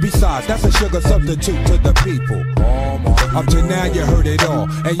equals. Besides, that's a sugar substitute to the people. Up to now you heard it all,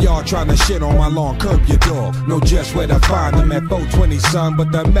 and y'all tryna shit on my lawn, curb your dog. Know just where to find them at 420, son,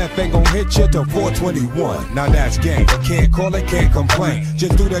 but the meth ain't gon' hit you till 421. Now that's game, can't call it, can't complain.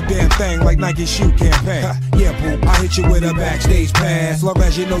 Just do the damn thing like Nike shoe campaign. Yeah, boo, I hit you with a backstage pass, long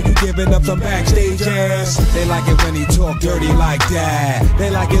as you know you giving up some backstage ass. They like it when he talk dirty like that. They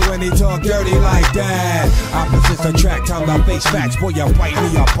like it when he talk dirty like that. Opposites attract, time I face facts. Boy, you bite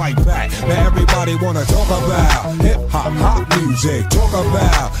me, I bite back. Now everybody wanna talk about hip-hop, hop music. Talk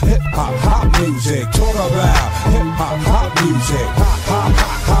about hip-hop, hop music. Talk about hip-hop, hop music.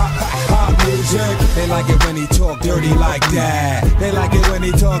 Hop music. They like it when he talk dirty like that. They like it when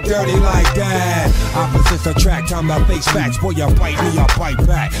he talk dirty like that. Opposites attract, time I face facts. Boy, you bite me, I bite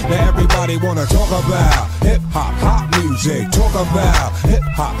back. Now everybody wanna talk about hip-hop, hop music. Talk about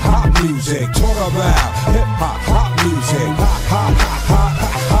hip-hop, hop music. Talk about hip-hop, hop music.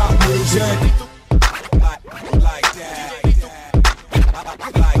 Hop music. Like that.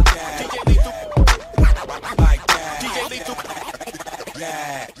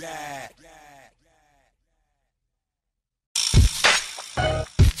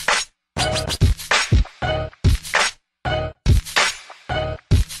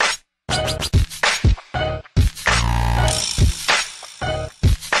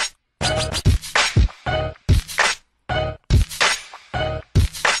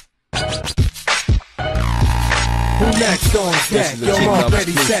 Next on deck, you're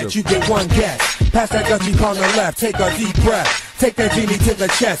already set, you get one guess. Pass that Dutchie on the left, take a deep breath. Take that genie to the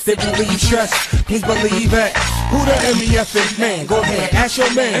chest, if you leave stress, please believe it. Who the MEFing man? Go ahead, ask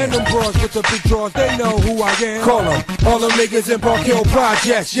your man. And them bros with the big drawers, they know who I am. Call them, all them niggas in Park Hill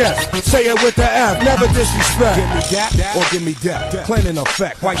Projects, yes. Say it with the F, never disrespect. Give me that or give me that. Plan in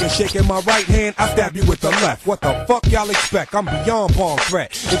effect. While you're shaking my right hand, I stab you with the left. What the fuck y'all expect? I'm beyond palm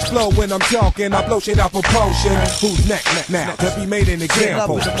threat. Explode when I'm talking, I blow shit out proportion. Who's next now? To be made an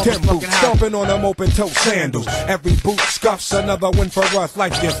example. 10 boots, stomping on them open toe sandals. Every boot scuffs, another win for us.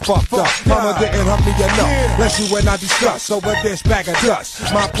 Life gets fucked up. Mama didn't help me enough. Let you and I discuss over this bag of dust.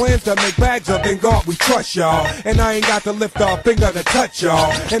 My plans to make bags of in God we trust y'all. And I ain't got to lift a finger to touch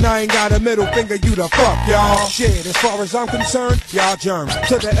y'all. And I ain't got a middle finger you to fuck y'all. Shit, as far as I'm concerned, y'all germ.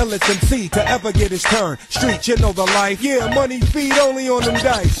 To the illest MC to ever get his turn. Street, you know the life. Yeah, money feed only on them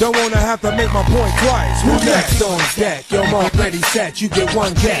dice. Don't wanna have to make my point twice. Who next on deck? Yo, mark ready set, you get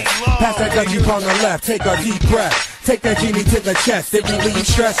one guess. Pass that Dutchie on the left, take a deep breath. Take that genie to the chest, it relieve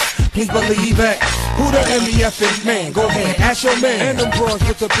stress. Please believe it. Who the MEFing man? Go ahead, ask your man. And them bros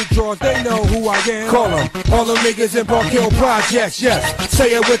with the big drawers, they know who I am. Call them, all them niggas in Park Hill Projects, yes.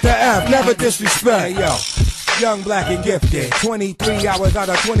 Say it with the F, never disrespect. Hey, yo. Young, black, and gifted. 23 hours out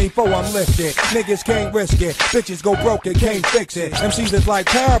of 24, I'm lifted. Niggas can't risk it. Bitches go broke and can't fix it. MCs is like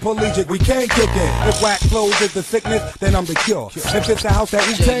paraplegic, we can't kick it. If whack flows is the sickness, then I'm the cure. If it's the house that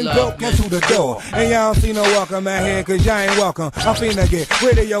Wu-Tang built, guess who the door? And y'all don't see no welcome out here, cause y'all ain't welcome. I'm finna get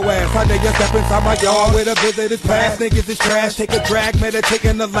rid of your ass. I niggas step inside my yard with a visitor's pass. Niggas is trash, take a drag, meditate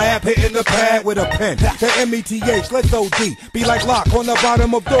in the lab, hitting the pad with a pen. The METH, let's OD. Be like lock on the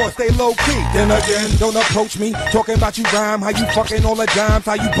bottom of doors, stay low key. Then again, don't approach me. Talking about you rhyme, how you fucking all the dimes,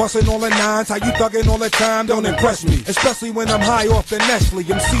 how you busting all the nines, how you thugging all the time, don't impress me. Especially when I'm high off the Nestle.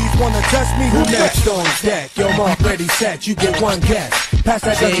 MCs wanna test me, who next on deck? Yo, mark ready set, you get one guess. Pass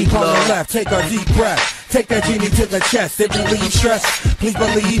that Dutchie on the left, take a deep breath. Take that genie to the chest, it relieve stress. Please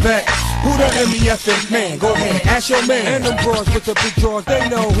believe it. Who the MEFing man? Go ahead, ask your man. And them bros with the big drawers, they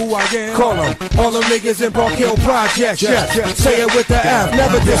know who I am. Call them, all them niggas in Park Hill Projects, yes. Say it with the F,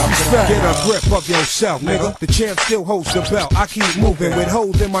 never disrespect. Get a grip of yourself, nigga. The champ still holds the belt. I keep moving with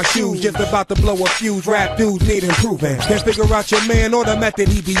holes in my shoes, just about to blow a fuse. Rap dudes need improving. Can't figure out your man or the method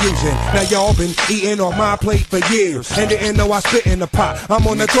he be using. Now y'all been eating off my plate for years, and didn't know I spit in the pot. I'm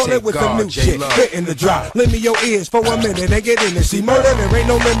on the toilet with some new shit, spit in the drop. Lend me your ears for a minute and get in it. See, murder, there ain't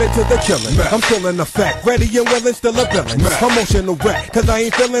no limit to the killing. I'm still in effect, ready and willing, still a villain. Emotional wreck, cause I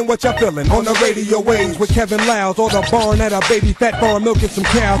ain't feeling what y'all feeling. On the radio waves with Kevin Lyles, or the barn at a baby fat farm milking some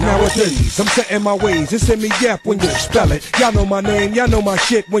cows nowadays. I'm setting my ways, it's in me yep when you spell it. Y'all know my name, y'all know my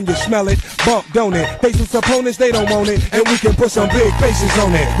shit when you smell it. Bump, don't it? Faceless opponents, they don't want it. And we can put some big faces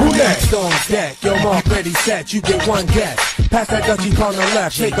on it. Who next on deck? Yo, mark ready set, you get one guess. Pass that Dutchie on the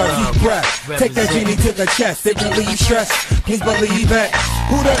left, take a deep breath. Take that genie to the chest, it relieve stress. Please believe it.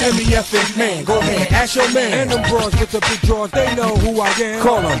 Who the MEFing man? Go ahead, ask your man. And them bros with the big drawers, they know who I am.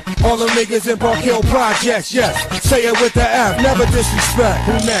 Call them, all them niggas in Park Hill Projects, yes. Say it with the F, never disrespect.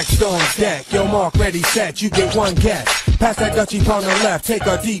 Who next on deck? Yo, mark ready set, you get one guess. Pass that Dutchie on the left, take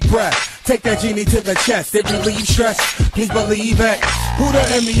a deep breath. Take that genie to the chest, it relieve stress. Please believe it. Who the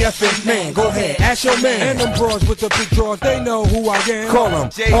MEFing man? Go ahead, ask your man. And them bros with the big drawers, they know who I am. Call them,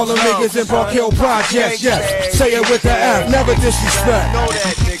 all them niggas in Park Hill Projects, yes. Say it with the F, never disrespect. Know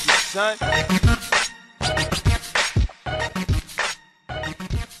that nigga, son.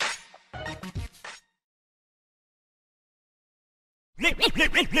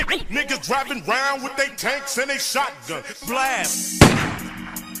 Niggas driving round with they tanks and they shotgun. Blast.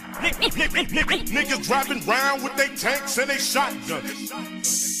 Niggas driving round with they tanks and they shotgun.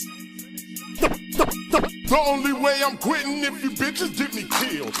 The only way I'm quitting if you bitches get me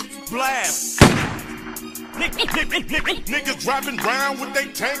killed. Blast. Niggas driving round with they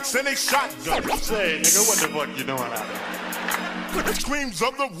tanks and they shotgun. Say, nigga, what the fuck you doing out there? Screams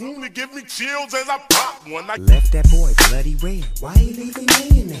of the wounded give me chills as I pop one. Left that boy bloody red. Why he leaving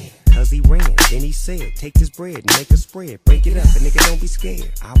me in there? Cause he ran, then he said, take this bread and make a spread. Break it up, and nigga don't be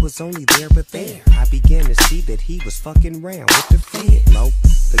scared. I was only there but there. I began to see that he was fucking round with the Fed. Low,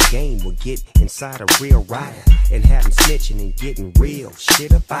 the game would get inside a real rider and have him snitching and getting real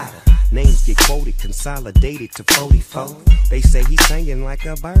shit about her. Names get quoted, consolidated to 44. They say he's singing like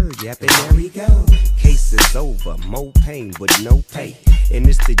a bird, yep, and there he go. Case is over, more pain with no pay. And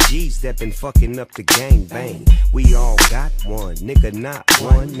it's the G's that been fucking up the gang bang. We all got one, nigga not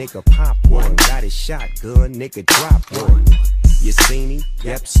one, nigga pop one. Got his shotgun, nigga drop one. You seen him?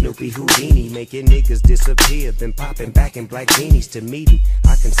 Yep, Snoopy Houdini, making niggas disappear, then popping back in black beanies to meet him.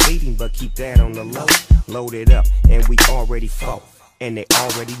 I concede him, but keep that on the low. Load it up, and we already fought, and they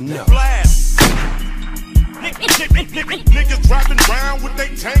already know. Blast. Niggas driving round with they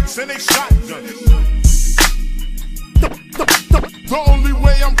tanks and they shotgun. The only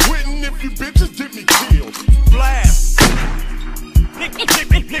way I'm quitting if you bitches get me killed. Blast.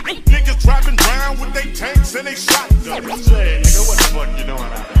 Niggas driving around with they tanks and they shotguns. Say, nigga, what the fuck you doing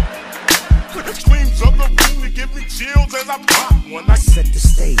out there? Screams of the room to give me chills as I pop one. I set the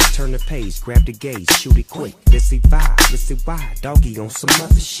stage, turn the page, grab the gauge, shoot it quick. Let's see vibe, let's see why. Doggy on some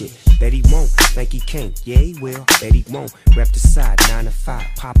other shit. Bet he won't, think he can't, yeah he will. Bet he won't, rep the side, 9 to 5.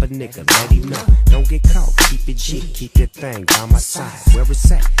 Pop a nigga, let him know. Don't get caught, keep it G, keep that thing by my side. Where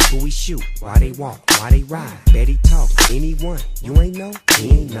it's at, who we shoot, why they walk, why they ride. Bet he talk, anyone, you ain't know, he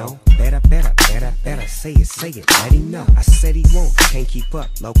ain't know. Better, say it, let him know. I said he won't, can't keep up,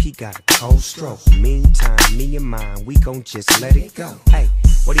 low-key got a cold stroke. Meantime, me and mine, we gon' just let it go. Hey,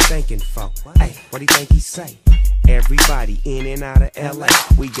 what he thinking for? Hey, what he think he say? Everybody in and out of LA.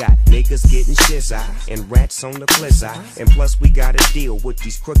 We got niggas getting shizzy and rats on the blizzard. And plus we gotta deal with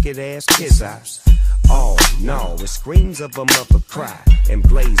these crooked ass kids-eyes. Oh no, it screams of a mother cry and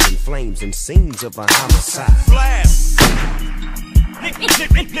blazing flames and scenes of a homicide. Blast.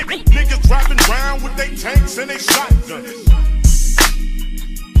 Niggas driving around with they tanks and they shotguns.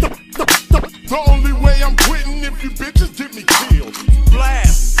 The only way I'm quitting if you bitches get me killed.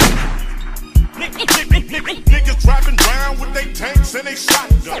 Blast. Niggas driving around with they tanks and they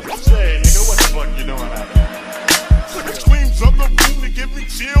shotguns. Say, nigga, what the fuck you doing out there? Screams of the room to give me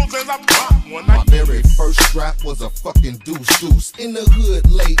chills as I pop one. My very first strap was a fucking deuce. In the hood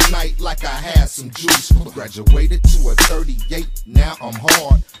late night like I had some juice. Graduated to a 38, now I'm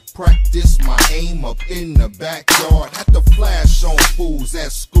hard. Practice my aim up in the backyard. Had to flash on fools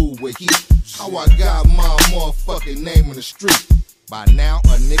at school with heat. How I got my motherfucking name in the street. By now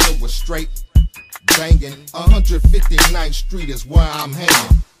a nigga was straight banging. 159th Street is where I'm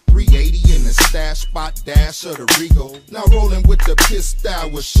hanging. 380 in the stash spot, dash of the Regal. Now rolling with the piss style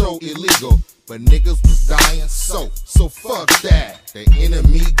was so illegal. But niggas was dying, so fuck that. The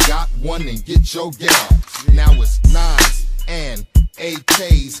enemy got one and get your gas. Now it's 9s and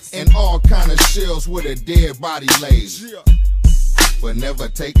AKs and all kind of shells with a dead body lays. But never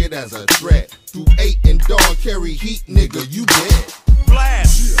take it as a threat. Do 8 and dog carry heat, nigga, you dead.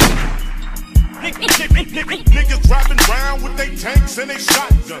 Blast. Niggas driving around with they tanks and they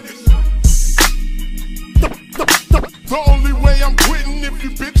shotguns. The only way I'm quitting if you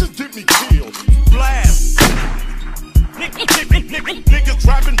bitches get me killed. Blast. Niggas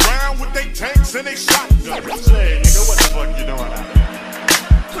driving around with they tanks and they shotguns. Say, nigga, what the fuck you doing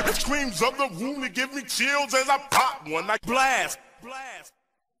out there? Screams of the room to give me chills as I pop one like blast. Blast.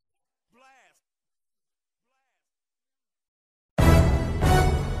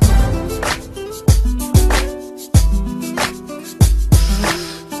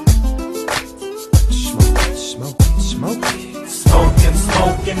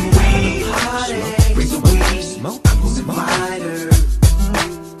 Smoking weed. Bring the weed. Smoke. I'm on the lighter.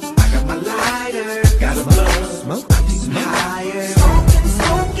 I got my lighter. Got a blunt. Smoke. I'm higher.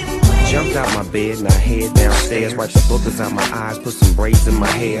 Jumped out my bed, now head downstairs. Wipe the boogers out my eyes, put some braids in my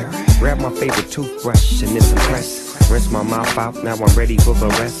hair. Grab my favorite toothbrush and then some press. Rinse my mouth out, now I'm ready for the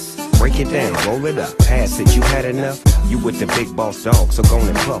rest. Break it down, roll it up, pass it, you had enough? You with the big boss dog, so go on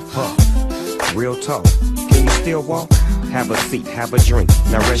and puff, puff. Real talk, can you still walk? Have a seat, have a drink,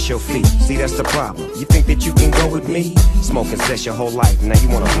 now rest your feet. See, that's the problem. You think that you can go with me? Smoking sex your whole life, now you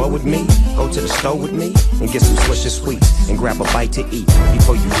wanna blow with me? Go to the store with me and get some Swisher Sweets and grab a bite to eat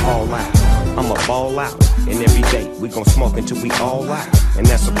before you fall out. I'ma ball out, and every day we gon' smoke until we all out. And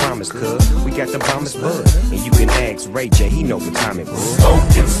that's a promise, cuz we got the bombest bud. And you can ask Ray J, he know what time it was.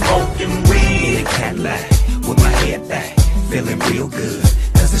 Smoking weed. In a Cadillac, with my head back, feeling real good,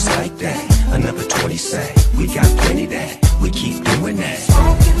 cause it's like that. Another 20 say, we got plenty that, we keep doing that.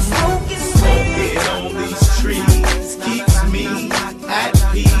 Smoking on these trees keeps me at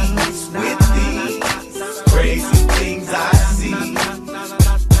peace with these crazy things I see.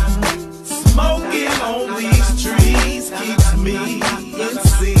 Smoking on these trees keeps me in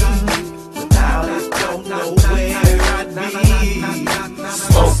sync. Without it, don't know where I'd be.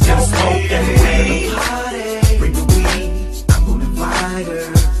 Smoking weed. Bring the weed, I'm gonna invite her.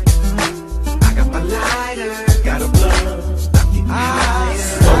 I got my lighter, got a blunt, I'm getting higher.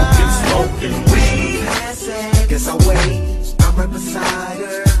 Smoking weed. Guess I'll wait, I'm right beside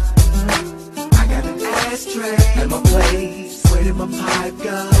her. I got an ashtray at my place. Where did my pipe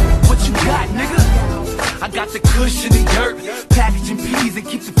go? What you got, nigga? I got the kush in the dirt, packaging peas and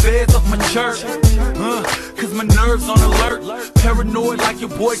keep the feds off my church. Cause my nerves on alert, paranoid like your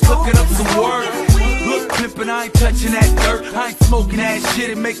boy cooking up some work. Look, Pimpin', I ain't touching that dirt. I ain't smoking that shit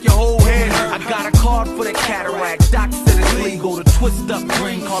and make your whole head hurt. I got a card for the cataract. Doc said it's legal to twist up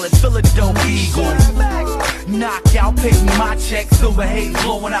green, call it Philadelphia Eagle. Knockout, pay me my check. Silver haze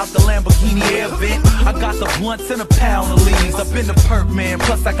blowing out the Lamborghini air vent. I got the blunts and a pound of leaves. I've been the perk man,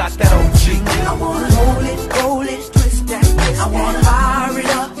 plus I got that OG. I wanna roll it, twist that. I wanna fire it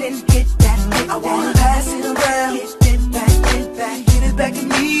up and hit that. I wanna pass it around, get it back, get it back to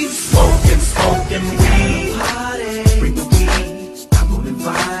me. Smoking weed, party. Bring the weed, I'm gonna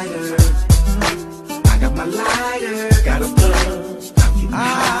invite her. I got my lighter, got a buzz, I'm getting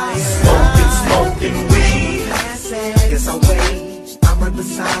higher. Smoking weed, guess I'll wait, I'm right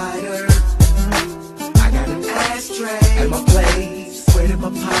beside her. I got an ashtray at my place, where did my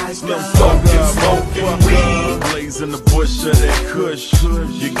pies go? Smoking weed, blazing the bush of that kush.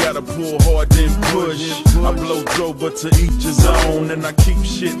 You gotta pull hard then push. I blow throw, but to each his own, and I keep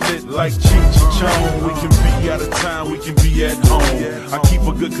shit lit like Cheech and Chong. We can be out of town, we can be at home. I keep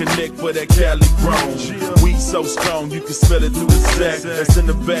a good connect for that Cali grown. Weed so strong, you can smell it through the sack. That's in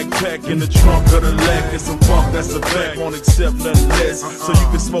the backpack, in the trunk of the lack. It's some funk, that's a fact, won't accept nothing less. So you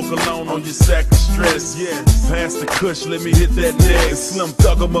can smoke alone on your sack of stress. Pass the kush, let me hit that neck. Slim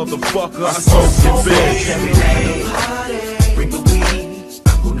Thugger motherfucker, I smoke your bed. Every day, party. Bring the weed,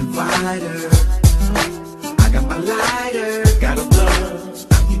 I'm gonna invite her. I got my lighter, got a buzz,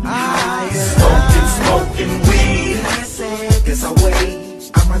 I'm getting higher. Smoking weed, guess I'll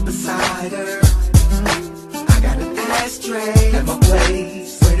wait, I'm right beside her. I got an ashtray at my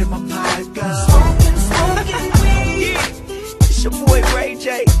place, where did my pipe go? Smoking weed. It's your boy Ray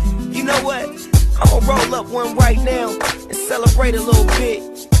J. You know what? I'ma roll up one right now and celebrate a little bit.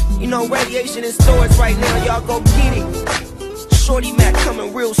 You know, radiation in stores right now, y'all go get it. Shorty Mac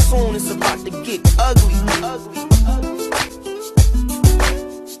coming real soon, it's about to get ugly.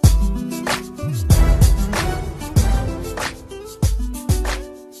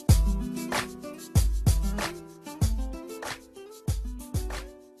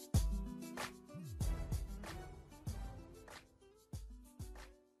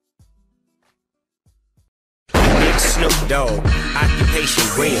 Snoop Dogg, occupation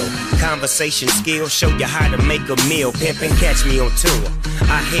real, conversation skills, show you how to make a meal, pimpin', catch me on tour.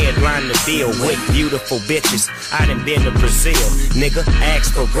 I headline the deal with beautiful bitches. I done been to Brazil, nigga,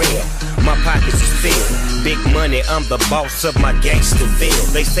 ask for real. My pockets is filled, big money, I'm the boss of my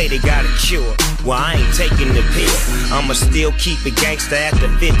gangsterville. They say they got a cure, well I ain't taking the pill. I'ma still keep it gangster after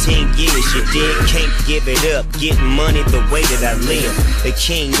 15 years. You dig, can't give it up, getting money the way that I live. The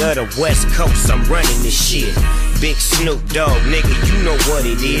king of the West Coast, I'm running this shit. Big Snoop Dogg, nigga, you know what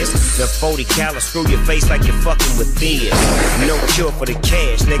it is. The 40 cal screw your face like you're fucking with theirs. No cure for the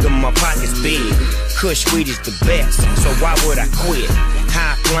cash, nigga, my pocket's big. Kush weed is the best, so why would I quit?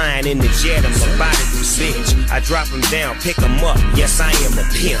 High flying in the jet, I'm about to do bitch. I drop them down, pick them up, yes I am a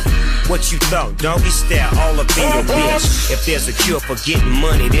pimp. What you thought, doggy style all up in your bitch. If there's a cure for getting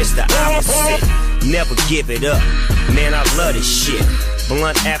money, this the opposite. Never give it up, man I love this shit.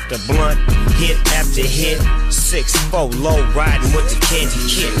 Blunt after blunt, hit after hit, 6'4" low riding with the candy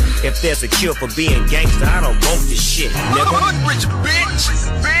kid. If there's a cure for being gangster, I don't want this shit, nigga. Rich bitch.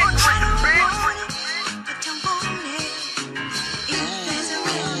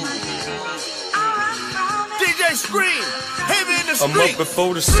 DJ Scream, heavy in the street. I'm up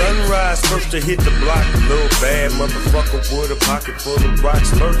before the sunrise, first to hit the block. Little bad motherfucker with a pocket full of rocks,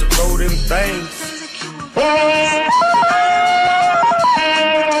 first to throw them things.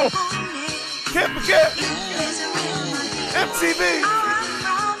 Can't forget MTV.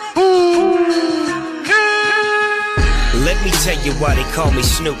 Let me tell you why they call me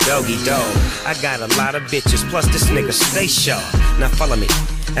Snoop Doggy Dogg. I got a lot of bitches, plus this nigga stay sharp. Now follow me.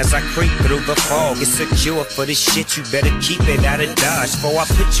 As I creep through the fog, it's a cure for this shit. You better keep it out of Dodge, before I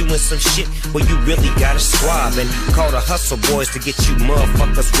put you in some shit where you really gotta swab and call the hustle boys to get you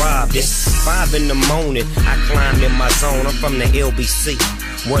motherfuckers robbed. It's 5 in the morning, I climb in my zone. I'm from the LBC,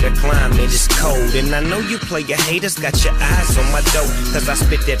 where the climate is cold. And I know you play your haters, got your eyes on my dough, cause I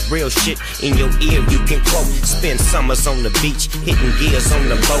spit that real shit in your ear, you can quote. Spend summers on the beach, hitting gears on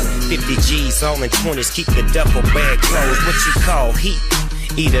the boat. 50 G's all in 20s, keep the duffel bag closed. What you call heat?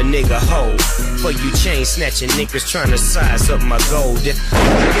 Eat a nigga whole. For you chain snatching niggas trying to size up my gold. If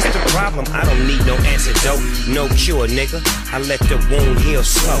it's the problem, I don't need no antidote. No cure, nigga, I let the wound heal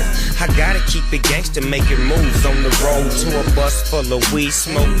slow. I gotta keep it gangster, making moves on the road to a bus full of weed,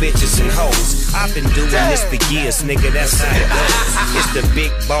 smoke, bitches, and hoes. I've been doing this for years, nigga, that's how it goes. It's the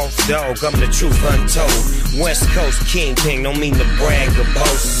big boss dog, I'm the truth untold. West Coast kingpin, don't mean to brag or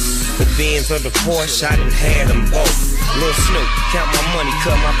boast. the Benz or the Porsche, I done had them both. Lil Snoop, count my money,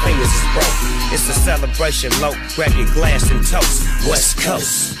 cut my fingers is broke. It's a celebration, low, grab your glass and toast. West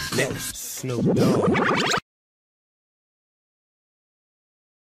Coast, Snoop Dogg.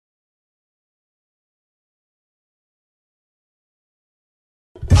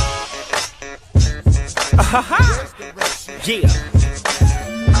 Yeah.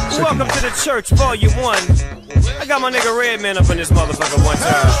 Welcome to the church, volume 1. I got my nigga Redman up in this motherfucker one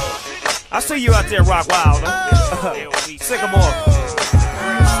time. I see you out there, Rock Wild. Sycamore.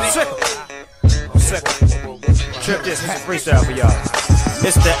 Sycamore. Trip this, it's a freestyle for y'all.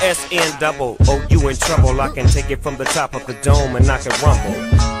 It's the SN-double-O-U in trouble. I can take it from the top of the dome and I can rumble.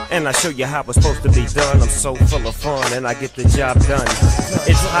 And I show you how it's supposed to be done. I'm so full of fun and I get the job done.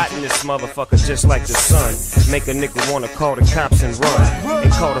 It's hot in this motherfucker just like the sun. Make a nigga wanna call the cops and run.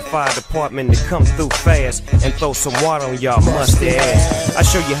 And call the fire department to come through fast and throw some water on y'all musty ass. I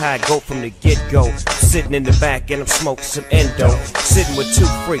show you how it go from the get-go. Sitting in the back and I'm smoking some endo. Sitting with two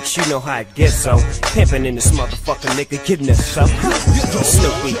freaks, you know how it gets so. Pimping in this motherfucker, nigga, getting this so.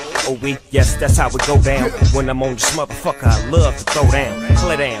 Snoopy, oh we, yes, that's how it go down. When I'm on this motherfucker, I love to throw down,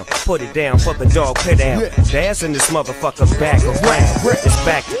 play down, put it down for the dog, put down. Dancing this motherfucker back around. It's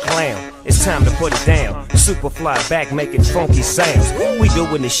back to clown, it's time to put it down. Superfly back making funky sounds. We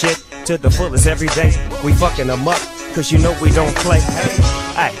doing this shit to the fullest every day. We fucking them up, cause you know we don't play.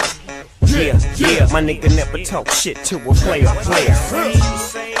 Ay, yeah, yeah, my nigga never talk shit to a player.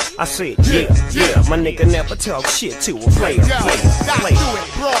 I said, yeah, my nigga never talk shit to a player. Not do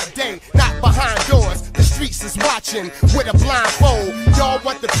it broad day, not behind doors. The streets is watching with a blindfold. Y'all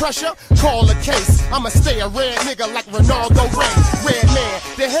want the pressure? Call a case. I'ma stay a red nigga like Ronaldo Ray. Red man,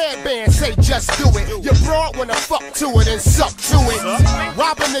 the headband say just do it. Your broad wanna fuck to it and suck to it.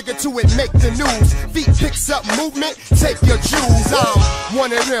 Rob a nigga to it, make the news. Feet picks up movement, take your Jews. I'm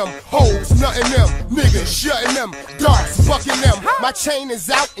one of them hoes, nothing them niggas, shutting them darts, bucking them. My chain is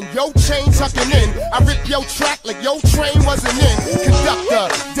out and your chain tucking in. I rip your track like your train wasn't in. Conductor,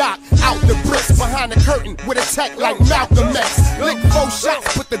 doc, out the bricks behind the curtain with a tech like Malcolm X. Lick 4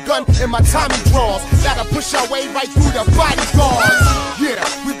 shots, put the gun in my Tommy drawers. Gotta push our way right through the bodyguards. Yeah,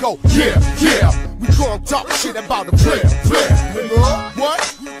 we go, yeah. We gon' talk shit about the player.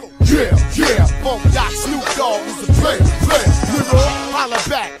 What? Yeah. Funk Doc, Snoop Dogg is the player. Holla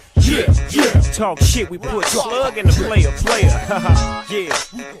back. Yeah. Talk shit, we put slug in the player. Yeah.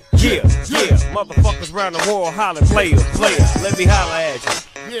 Motherfuckers round the world holler, player. Let me holler at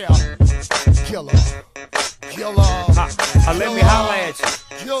you. Yeah. Killer. Let me holler at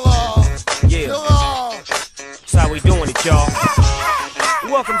you. Yeah. That's how we doing it, y'all.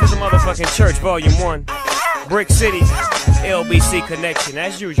 Welcome to the motherfucking church, volume 1. Brick City, LBC connection,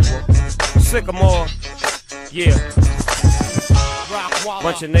 as usual. Sycamore, yeah.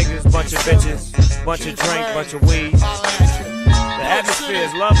 Bunch of niggas, bunch of bitches, bunch of drink, bunch of weed. The atmosphere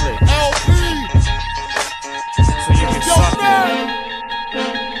is lovely. So you can suck it.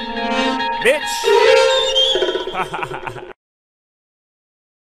 Bitch!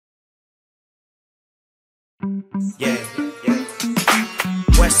 Yeah.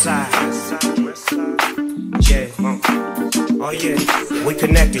 West side. Yeah. Oh yeah. We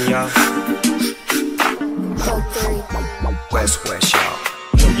connecting, y'all. West, y'all.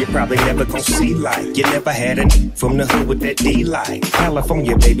 You probably never gon' see like. You never had a from the hood with that D like.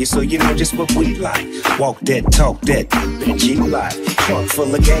 California, baby, so you know just what we like. Walk that, talk that, G life. Trunk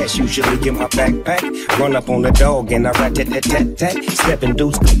full of gas, usually in my backpack. Run up on the dog and I rat tat. Stepping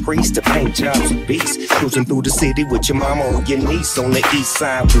dudes caprice to paint jobs with beats. Cruising through the city with your mama or your niece. On the east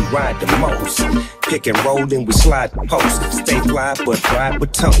side, we ride the most. Pick and roll, then we slide the post. Stay fly, but ride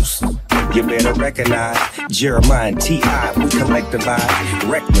with toast. You better recognize Jeremiah and T.I. We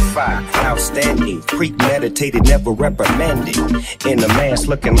collectivize, rectify, outstanding, premeditated, never reprimanded. In a mask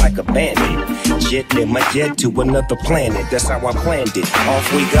looking like a bandit. Jet in my jet to another planet. That's how I planned it.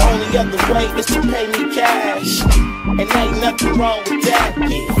 Off we go. Only other way is to pay me cash. And ain't nothing wrong with that.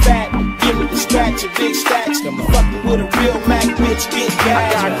 Get fat, give me the scratch, a big stacks. I'm fucking with a real Mac, bitch, get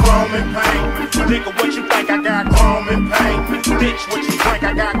gas. I got chrome and pain. Nigga, what you think? I got chrome and pain. Bitch, what you think?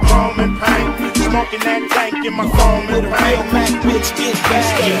 I got chrome and pain. Smoking that tank in my chrome and pain. Bitch, get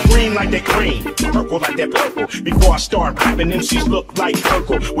gas. Green like that green, purple like that purple. Before I start rapping, MCs look like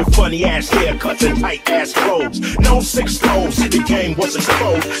purple. With funny ass haircuts and tight ass clothes. No 6 flows, the game was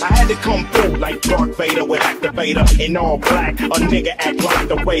exposed. I had to come through like Darth Vader with activator. In all black, a nigga act like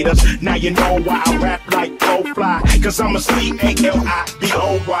the waiters. Now you know why I rap like Go Fly. Cause I'm a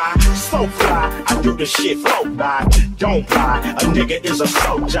C-A-L-I-B-O-Y. So fly, I do the shit flow by. Don't lie, a nigga is a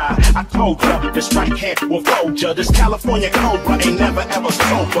soldier. I told ya, this right hand will fold ya. This California Cobra ain't never ever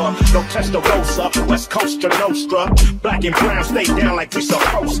sober. No Testarossa, West Coast or Nostra. Black and brown stay down like we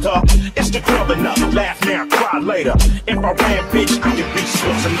supposed to. It's the growing up, laugh now, cry later. If I ran, bitch, I could be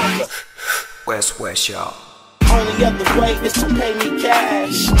Schwarzenegger. West, y'all. Only other way is to pay me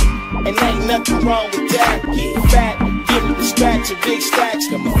cash. And ain't nothing wrong with that. Get fat, give me the scratch and big stacks.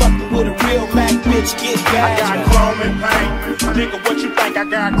 I'm fucking with a real Mac, bitch, get back. I got chrome and paint. Nigga, what you think? I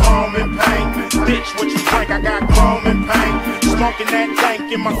got chrome and paint. Bitch, what you think? I got chrome and paint. Smoking that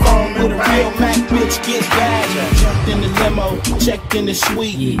tank in my phone with a real Mac, bitch, get back. Jumped in the limo, checked in the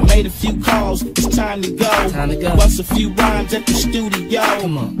suite. Made a few calls, it's time to go. Bust a few rhymes at the studio.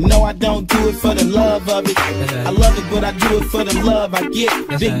 No, I don't do it for the love of it. I love it, but I do it for the love I get.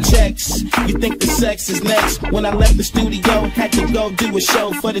 Big checks, you think the sex is next. When I left the studio, had to go do a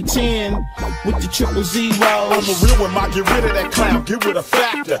show for the 10 with the 000. I'm a real one, ma, get rid of that clown, get rid of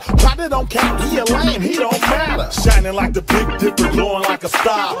factor. Partner don't count, he a lame, he don't matter. Shining like the Big Dipper, glowing like a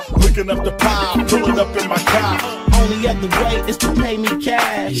star. Looking up the pile, pulling up in my car. Only other way is to pay me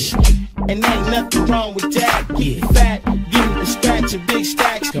cash. And ain't nothing wrong with that. Get fat, give me the scratch and big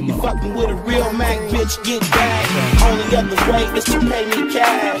stacks. You fucking with a real Mac, bitch, get back. Only other way is to pay me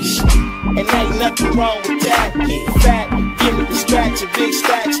cash. And ain't nothing wrong with that. Get fat, give me the scratch and big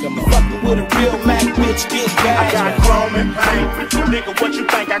stacks. You fucking with a real Mac, bitch, get back. I got chrome and paint. Nigga, what you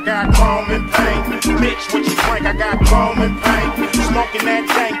think? I got chrome and paint. Bitch, what you think? I got chrome and paint. Smoking that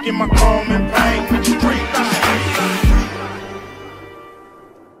tank in my chrome and paint. Street life.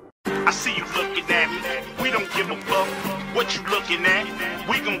 I see you looking at me. We don't give a fuck what you looking at.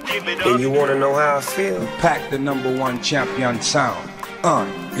 We gon' give it up. And you wanna know how I feel? Pack the #1 champion sound.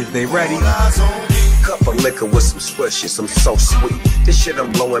 Is they ready? Cup of liquor with some swishes, I'm so sweet. This shit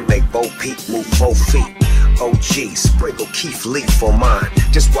I'm blowing make Bo Peep move 4 feet. OG, sprinkle Keith Leaf on mine.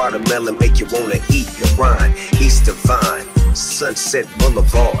 Just watermelon make you wanna eat your rind. Easter Vine, Sunset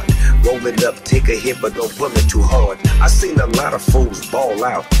Boulevard. Roll it up, take a hit, but don't pull it too hard. I seen a lot of fools ball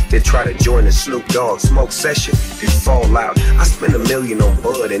out. They try to join the Snoop Dogg smoke session, they fall out. I spent $1 million on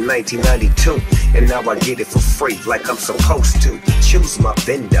bud in 1992, and now I get it for free like I'm supposed to. Choose my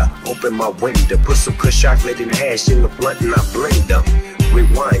vendor, open my window, put some kush chocolate and hash in the blunt and I blend them.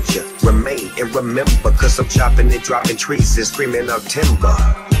 Rewind ya, remain and remember, cause I'm chopping and dropping trees and screaming out timber.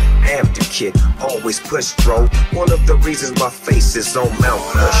 Am the kid, always push bro. One of the reasons my face is on Mount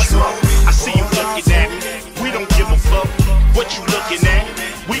Rushmore. I see you looking at me. We don't give a fuck what you looking at.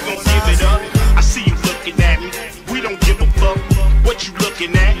 We gon' give it up. I see you looking at me. We don't give a fuck what you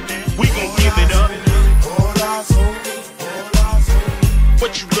looking at. We gon' give it up.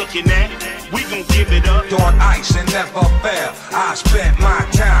 What you looking at? We gon' give it up. On ice and never fail. I spent my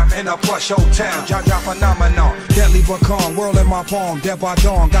time in a plush hotel. Jaja phenomenon, deadly pecan, whirl in my palm. Dead by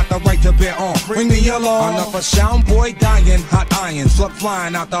dawn, got the right to bear on. Bring me along. Another sound boy dying, hot iron, slug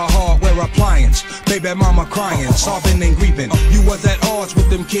flying out the hardware appliance. Baby mama crying, sobbing and grieving. You was at odds with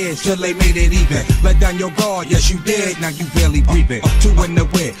them kids till they made it even. Let down your guard, yes you did. Now you barely breathing. 2 in the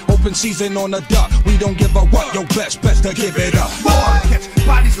wind, open season on the duck. We don't give a what. Yo best to give it up.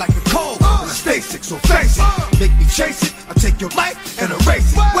 Bodies like a cold, and I stay sick, so face it. Make me chase it, I take your life and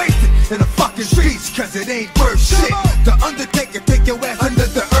erase it. Waste it in the fucking streets, cause it ain't worth shit. The Undertaker take your ass under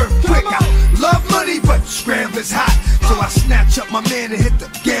the earth quick. I love money, but scrambling's hot. So I snatch up my man and hit the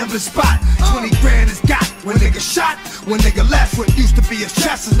gambling spot. 20 grand is got, when nigga shot, when nigga left. What used to be his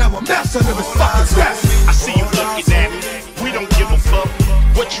chest is now a mess under his fucking vest. I see you looking at me. We don't give a fuck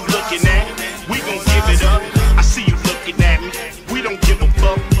what you looking at. We gon' give it up. I see you looking at me. We don't give a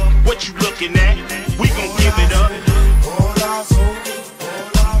fuck what you looking at. We gon' give it up.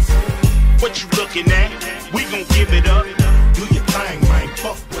 What you looking at? We gon' give it up. Do your thing, man.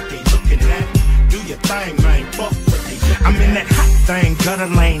 Fuck what they looking at. Do your thing, man. Fuck what they looking at. I'm in that hot thing, gutter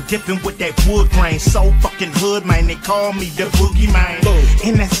lane, dipping with that wood grain. So fucking hood, man. They call me the boogie man.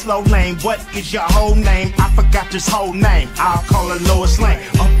 In that slow lane, what is your whole name? I forgot this whole name. I'll call her Lois Lane.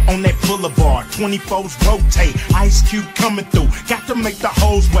 Up on that boulevard, 24s rotate. Ice Cube coming through, got to make the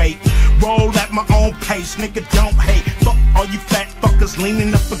hoes wait. Roll at my own pace, nigga don't hate. Fuck all you fat fuckers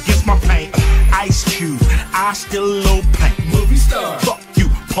leaning up against my paint. Ice Cube, I still a little paint. Movie star. Fuck you,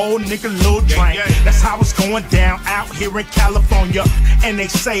 poor nigga, little drink. That's how it's going down out here in California. And they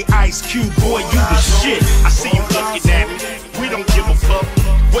say Ice Cube, boy, you the shit. I see you looking at me. We don't give a fuck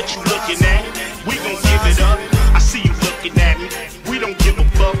what you looking at. We gon' give it up. I see you looking at me. We don't give a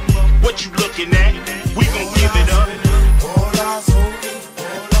fuck what you looking at. We gon' give it up.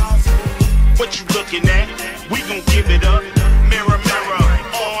 What you looking at? We gon' give it up. Mirror, mirror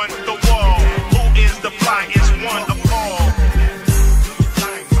on the wall. Who is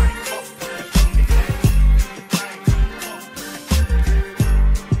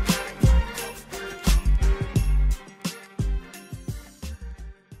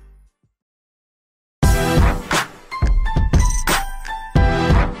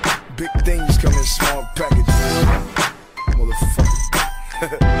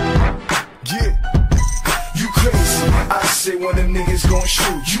niggas gon'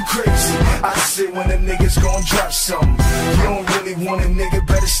 shoot, you crazy. I said when them niggas gon' drop something. You don't really want a nigga,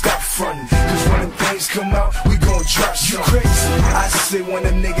 better stop frontin'. Cause when them things come out, we gon' drop something. You crazy. I said when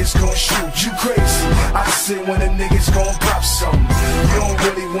them niggas gon' shoot, you crazy. I said when them niggas gon' pop something. You don't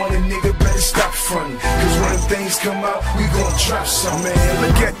really want a nigga, better stop frontin'. Cause when them things come out, we gon' drop something. Man,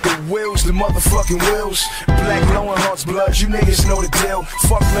 look at the wheels, the motherfucking wheels. Black Lowen Hearts blood, you niggas know the deal.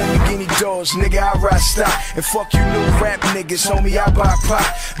 Fuck Lamborghini doors, nigga, I ride stock. And fuck you new rap niggas, homie, I buy pop.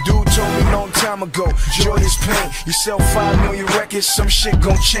 Dude told me long time ago, joy is pain. You sell 5 million records, some shit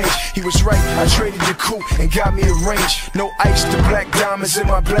gon' change. He was right, I traded the coupe and got me a range. No ice, the black diamonds in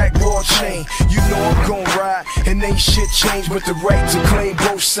my black raw chain. You know I'm gon' ride, and ain't shit changed but the right to claim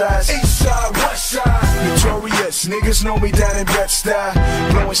both sides. East side, west side, notorious, niggas know me down in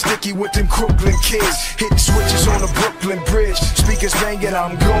Bed-Stuy. Blowing sticky with them Crooklyn kids, hitting switches on the Brooklyn Bridge. Speakers banging,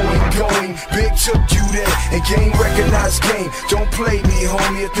 I'm going. Big took you there, and game recognized game. Don't play me,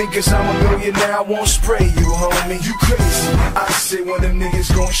 homie. I think 'cause I'm a millionaire, I won't spray you, homie. You crazy. I say when them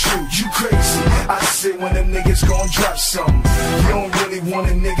niggas gon' shoot, you crazy. I say when them niggas gon' drop something. You don't really want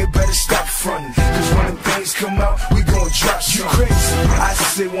a nigga, better stop frontin'. 'Cause when them things come out, we gon' drop something. You crazy. I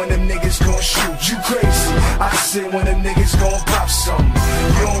say when them niggas gon' shoot, you crazy. I say when them niggas gon' pop something.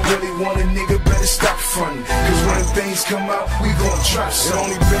 You don't really want a nigga, better stop frontin'. 'Cause when them things come out, we gon' drop something. It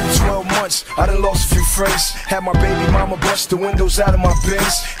only been 12 months, I done lost a few friends. Had my baby mama bust the windows out of my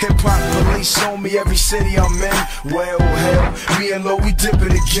Benz. Hip-hop police on me every city I'm in. Well, hell, me and Lo, we dip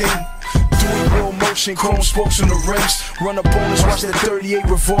it again. Doing real motion, chrome spokes on the rims. Run up on us, watch that 38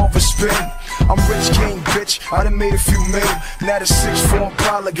 revolver spin. I'm rich king, bitch, I done made a few mil. Now the 6'4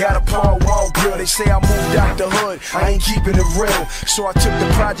 Impala got a Paul Wall grill. They say I moved out the hood, I ain't keeping it real. So I took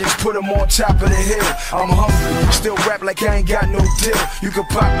the projects, put them on top of the hill. I'm hungry, still rap like I ain't got no deal. You can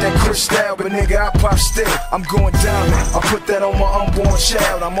pop that crystal, but nigga, I pop still. I'm going diamond, I put that on my unborn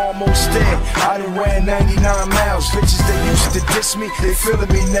child. I'm almost there, I done ran 99 miles. Bitches that used to diss me, they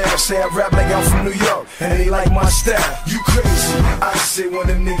feeling me now. Say I rap like I'm from New York, and they like my style. You crazy. I say when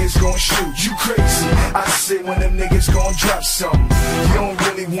them niggas gon' shoot, you crazy. I say when them niggas gon' drop something. You don't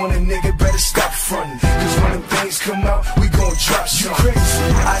really want a nigga, better stop frontin'. 'Cause when them things come out, we gon' drop something. You crazy.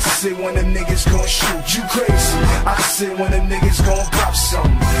 I say when them niggas gon' shoot, you crazy. I say when them niggas gon' pop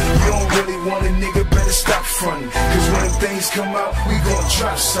something. You don't really want a nigga, better stop frontin'. 'Cause when them things come out, we gon'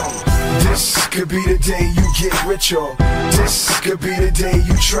 drop something. This could be the day you get rich, or this could be the day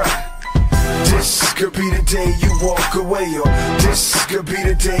you try. This could be the day you walk away, or this could be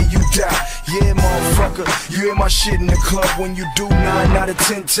the day you die. Yeah, motherfucker, you hear my shit in the club. When you do 9 out of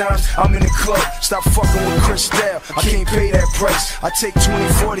 10 times, I'm in the club. Stop fucking with Cristal, I can't pay that price. I take 20,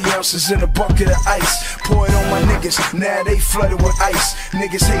 40 ounces in a bucket of ice. Pour it on my niggas, now they flooded with ice.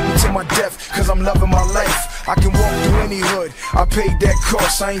 Niggas hate me to my death, 'cause I'm loving my life. I can walk through any hood, I paid that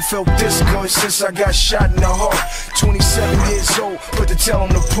cost. I ain't felt this good since I got shot in the heart. 27 years old, put the tail on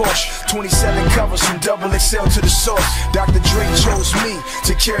the Porsche. 27 covers from double XL to the source. Dr. Dre chose me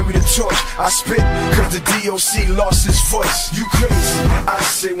to carry the torch. I spit 'cause the D.O.C lost his voice. You crazy. I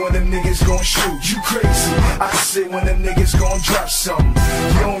say when them niggas gon' shoot, you crazy. I say when them niggas gon' drop something.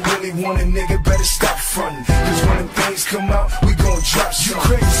 You don't really want a nigga, better stop frontin'. 'Cause when them things come out, we gon' drop something.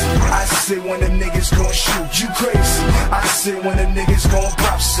 You crazy. I say when them niggas gon' shoot, you crazy. I say when them niggas gon'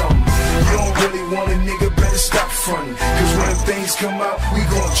 pop something. You don't really want a nigga, better stop frontin'. 'Cause when them things come out, we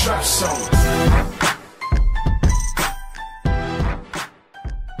gon' drop something.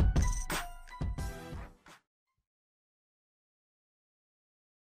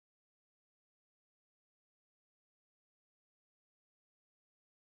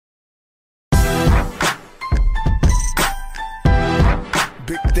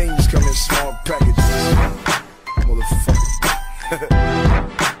 Big things come in small packages, motherfucker.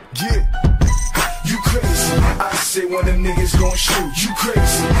 Yeah, you crazy. I say when them niggas gon' shoot, you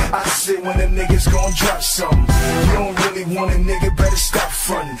crazy. I say when them niggas gon' drop something. You don't really want a nigga, better stop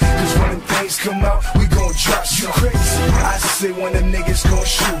frontin'. 'Cause when them things come out, we gon' drop something. You crazy. I say when them niggas gon'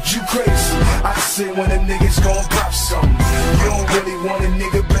 shoot, you crazy. I say when them niggas gon' pop something. You don't really want a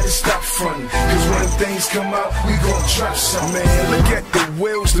nigga, better stop frontin'. 'Cause when them things come out, we gon' drop something. Man, look at the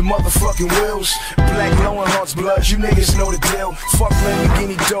wheels, the motherfucking wheels. Black Lowen Hearts blood, you niggas know the deal. Fuck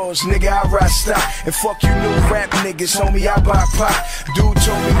Lamborghini doors, nigga, I ride stock. And fuck you new rap niggas, homie, I buy pop. Dude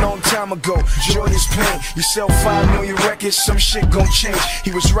told me long time ago, joy is pain. You sell 5 million records, some shit gon' change.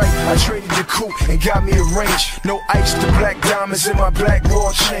 He was right, I traded the coupe and got me a range. No ice, the black diamonds in my black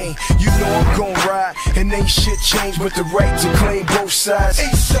raw chain. You know I'm gon' ride, and and ain't shit changed but the right to claim both sides.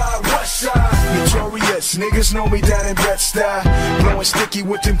 East side, west side, notorious. Niggas know me down in Bed-Stuy, blowing sticky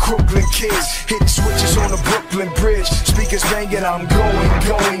with them Crooklyn kids, hitting switches on the Brooklyn Bridge. Speakers banging, I'm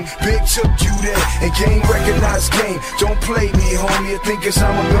going. Big took you there, and game recognized game. Don't play me, homie. You think 'cause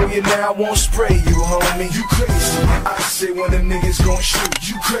I'm a millionaire, I won't spray you, homie. You crazy? I say when them niggas gon' shoot.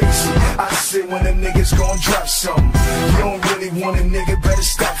 You crazy? I say when them niggas gon' drop something. You don't really want a nigga, better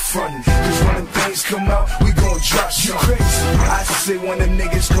stop frontin', 'cause when them things come out, we gon' drop something. You crazy? I say when them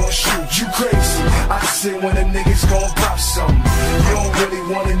niggas gon' shoot. You crazy? I say when them niggas gon' pop something. You don't really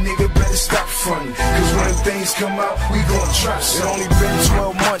want a nigga, better stop frontin', 'cause when them things come out, we gon' drop something. It only been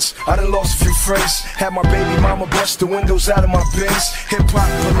 12 months, I done lost a few friends. Had my baby mama bust the windows out of my Benz. Hip-hop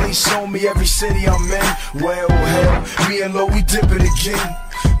police on me every city I'm in. Well, hell, me and Lo, we dip it again.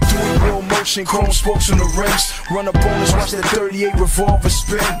 Doing real motion, chrome spokes on the rims. Run up on us, watch that 38 revolver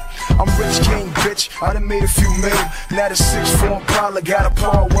spin. I'm rich king, bitch, I done made a few mil. Now the 6'4" Impala got a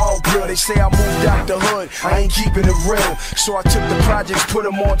Paul Wall grill. They say I moved out the hood, I ain't keeping it real. So I took the projects, put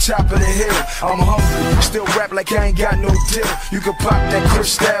them on top of the hill. I'm hungry, still rap like I ain't got no deal. You can pop that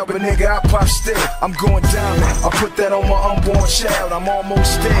crystal, but nigga, I pop still. I'm going diamond, I put that on my unborn child. I'm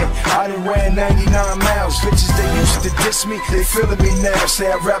almost there, I done ran 99 miles. Bitches that used to diss me, they feeling me now.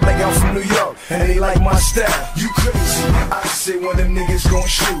 Say I rap like I'm from New York, and they like my style. You crazy? I say when them niggas gon'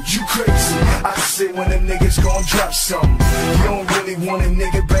 shoot. You crazy? I say when them niggas gon' drop something. You don't really want a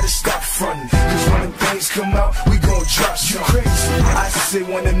nigga, better stop frontin', 'cause when them things come out, we gon' drop something. You crazy? I say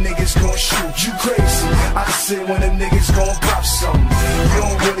when them niggas gon' shoot. You crazy? I say when them niggas gon' pop something. You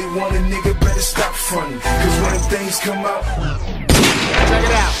don't really want a nigga, better stop frontin', 'cause when them things come out. Check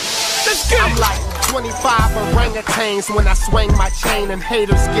it out. I'm like 25 orangutans when I swing my chain, and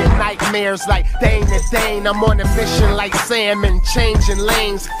haters get nightmares like Dane to Dane. I'm on a mission like salmon, changing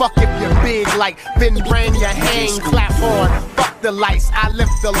lanes. Fuck if you're big like Vin Rain, you hang. Clap on, fuck the lights, I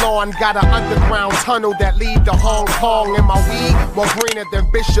lift the lawn. Got an underground tunnel that lead to Hong Kong. And my weed more greener than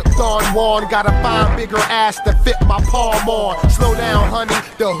Bishop Don Juan. Gotta find bigger ass to fit my palm on. Slow down, honey,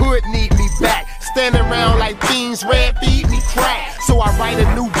 the hood need me back. Standing around like fiends, red feed me crack. So I write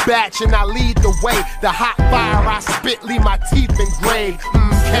a new batch and I lead the way. The hot fire I spit, leave my teeth engraved.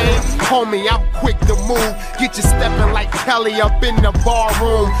 Okay, homie, I'm quick to move. Get you stepping like Kelly up in the bar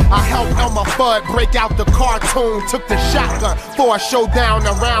room. I helped Elmer Fudd break out the cartoon. Took the shotgun for a showdown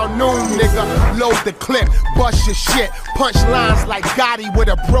around noon, nigga. Load the clip, bust your shit. Punch lines like Gotti with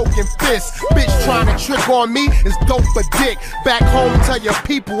a broken fist. Bitch trying to trick on me is dope for dick. Back home, tell your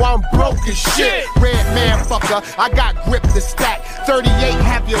people I'm broke as shit. Red man fucker, I got grip to stack. 38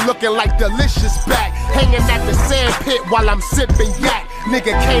 have you looking like delicious back. Hanging at the sand pit while I'm sipping yak.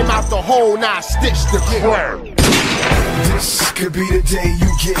 Nigga came out the hole, now I stitched the crack. This could be the day you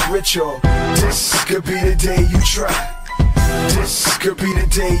get rich, or this could be the day you try. This could be the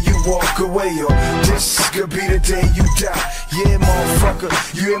day you walk away, or this could be the day you die. Yeah, motherfucker,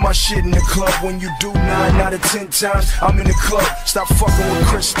 you hear my shit in the club. When you do 9 out of 10 times, I'm in the club. Stop fucking with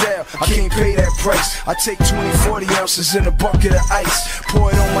Cristal, I can't pay that price. I take 20, 40 ounces in a bucket of ice.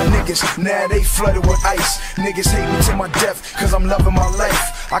 Pour it on my niggas, now they flooded with ice. Niggas hate me to my death, 'cause I'm loving my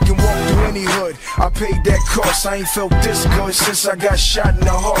life. I can walk through any hood, I paid that cost. I ain't felt this good since I got shot in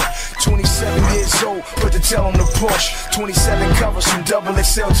the heart. 27 years old, put the tail on the Porsche. 27 covers from double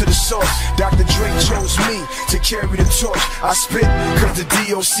XL to the source. Dr. Dre chose me to carry the torch. I spit 'cause the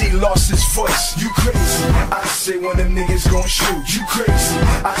D.O.C lost his voice. You crazy? I say when them niggas gon' shoot. You crazy?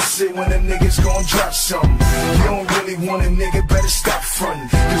 I say when them niggas gon' drop something. You don't really want a nigga, better stop frontin',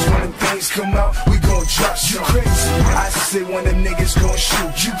 'cause when them things come out, we gon' drop something. You crazy? I say when them niggas gon'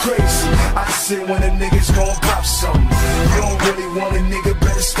 shoot. You crazy? I say when them niggas gon' pop something. You don't really want a nigga,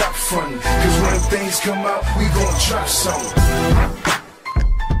 better stop frontin', 'cause when them things come out, we gon' drop something.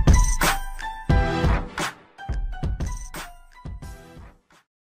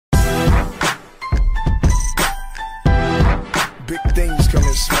 Big things come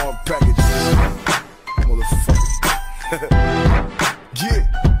in small packages, motherfucker. Yeah.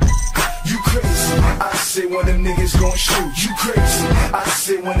 You crazy? I say when them niggas gon' shoot. You crazy? I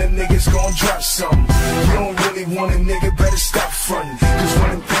say when them niggas gon' drop something. You don't really want a nigga, better stop frontin', 'cause when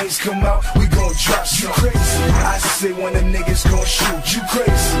them things come out, we gon' drop something. You crazy? I say when them niggas gon' shoot. You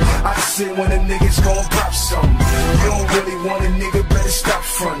crazy? I say when them niggas gon' pop something. You don't really want a nigga, better stop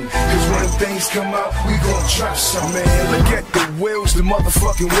frontin', 'cause when them things come out, we gon' drop some. Man, look at the wheels, the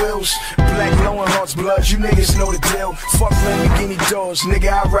motherfucking wheels. Black Lowenheart's blood, you niggas know the deal. Fuck Lamborghini doors, nigga,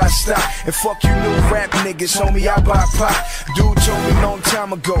 I ride stock. And fuck you new rap niggas, homie, I buy pop. Dude told me long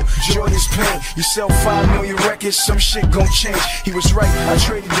time ago, joy is pain. You sell 5 million records, some shit gon' change. He was right, I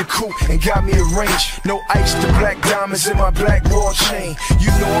traded the coupe and got me a range. No ice to black diamonds in my black raw chain.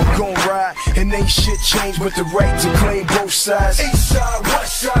 You know I'm gon' ride, and ain't shit changed but the right to claim both sides. East side,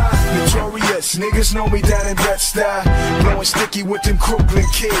 west side, notorious, niggas know me down in Bed-Stuy. Blowing sticky with them Crooklyn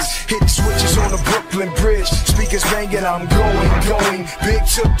kids, hitting switches on the Brooklyn Bridge. Speakers banging, I'm going. Big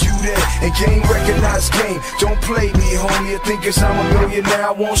took you there, and game recognized game. Don't play me, homie. I think 'cause I'm a millionaire,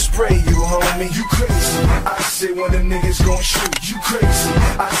 I won't spray you, homie. You crazy? I say when them niggas gon' shoot. You crazy?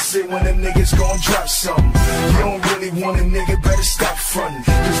 I say when them niggas gon' drop something. You don't really want a nigga, better stop frontin'.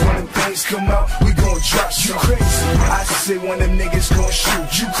 'Cause when them things come out, we gon' drop something. You crazy? I say when them niggas gon'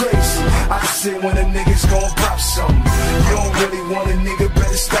 shoot. You crazy? I say when them niggas gon' pop something. You don't really want a nigga,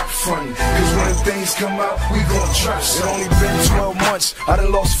 better stop frontin'. 'Cause when them things come out, we gon' drop something. It only been 12 months, I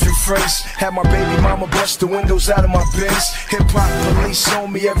done lost a few friends. Had my baby mama bust the windows out of my Benz. Hip-hop police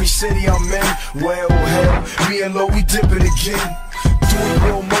on me every city I'm in. Well, hell, me and Lo, we dippin' again. Doing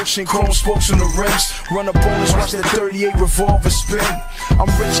real motion, chrome spokes on the rims. Run up on us, watch that 38 revolver spin. I'm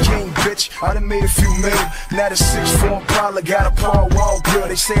rich king, bitch, I done made a few mil. Now the 6'4 Impala got a power wall grill.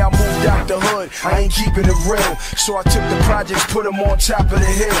 They say I moved out the hood, I ain't keeping it real. So I took the projects, put them on top of the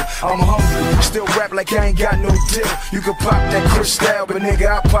hill. I'm hungry, still rap like I ain't got no deal. You can pop that crystal, but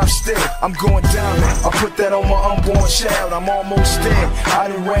nigga, I pop still. I'm going diamond, I put that on my unborn child. I'm almost dead, I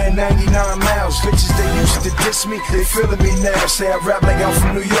done ran 99 miles. Bitches that used to diss me, they feeling me now. Say I rap like I'm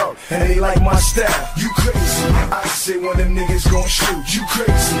from New York, and they like my style. You crazy? I say when them niggas gon' shoot. You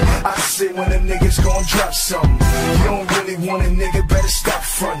crazy? I say when them niggas gon' drop something. You don't really want a nigga, better stop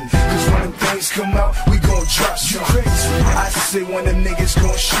frontin'. 'Cause when them things come out, we gon' drop something. You crazy? I say when them niggas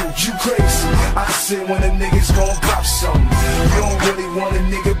gon' shoot. You crazy? I say when them niggas gon' pop something. You don't really want a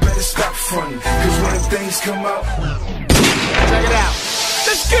nigga, better stop frontin'. 'Cause when them things come out, check it out.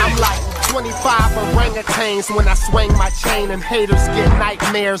 I'm like 25 orangutans when I swing my chain, and haters get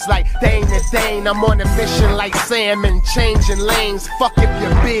nightmares like Dane to Dane. I'm on a mission like salmon, changing lanes. Fuck if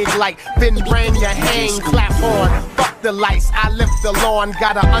you're big like Vin Rain, you hang. Clap on, fuck the lights, I lift the lawn.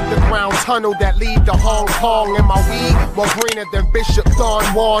 Got an underground tunnel that lead to Hong Kong. And my weed more greener than Bishop Don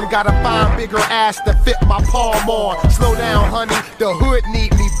Juan. Gotta find bigger ass to fit my palm on. Slow down, honey, the hood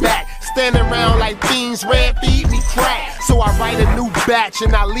need me back. Standing around like fiends, red feed me crack. So I write a new batch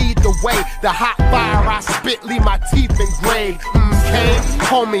and I lead the way. The hot fire I spit, leave my teeth engraved. Okay,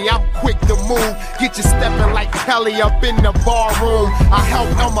 homie, I'm quick to move. Get you stepping like Kelly up in the bar room. I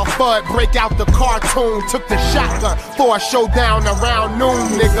helped Elmer Fudd break out the cartoon. Took the shotgun for a showdown around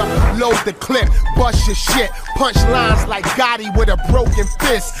noon, nigga. Load the clip, bust your shit. Punch lines like Gotti with a broken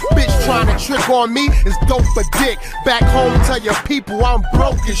fist. Bitch trying to trick on me is dope for dick. Back home, tell your people I'm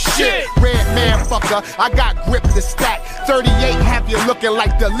broke as shit. Red man fucker, I got grip to stack. 38 have you looking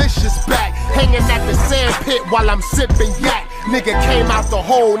like delicious back. Hanging at the sand pit while I'm sipping yak. Nigga came out the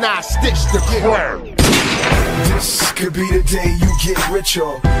hole, now I stitched the crack. this could be the day you get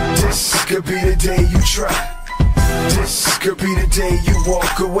richer. This could be the day you try. This could be the day you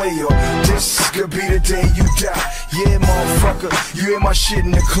walk away, or this could be the day you die. Yeah, motherfucker, you hear my shit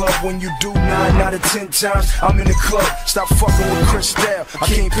in the club. When you do 9 out of 10 times, I'm in the club. Stop fucking with Cristal, I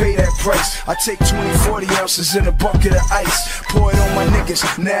can't pay that price. I take 20-40 ounces in a bucket of ice. Pour it on my niggas,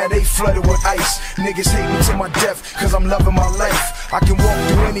 now they flooded with ice. Niggas hate me to my death, cause I'm loving my life. I can walk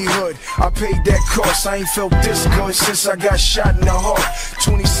through any hood, I paid that cost. I ain't felt this good since I got shot in the heart.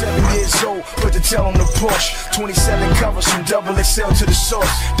 27 years old, put the tail on the Porsche. 27 covers from double XL to the source.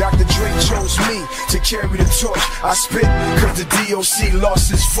 Dr. Dre chose me to carry the torch. I spit cause the D.O.C.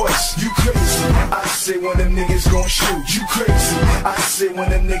 lost his voice. You crazy? I say when them niggas gon' shoot. You crazy? I say when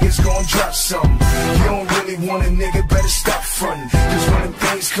them niggas gon' drop something. You don't really want a nigga, better stop frontin'. Cause when them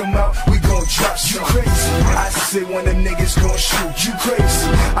things come out, we gon' drop something. You crazy? I say when them niggas gon' shoot. You crazy?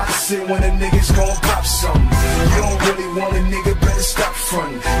 I say when them niggas gon' pop something. You don't really want a nigga, better stop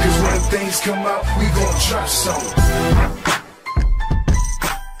frontin'. Cause when them things come out, we gon' drop something.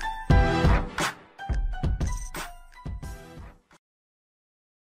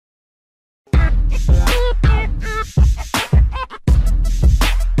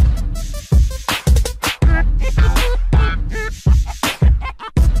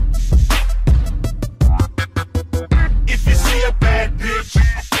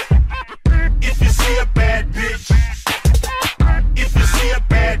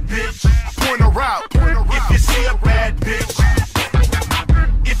 Point her out. If you see a bad bitch,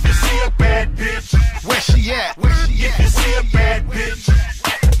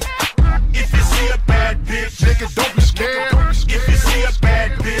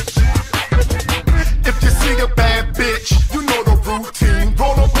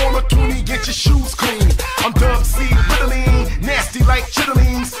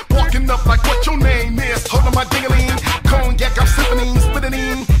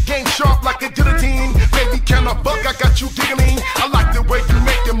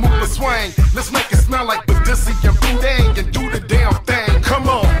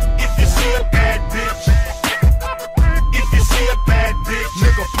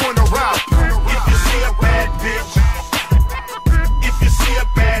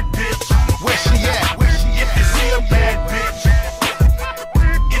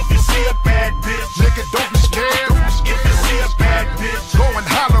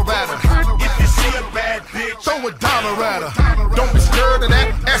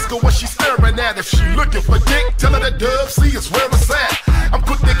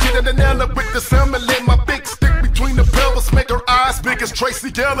 big as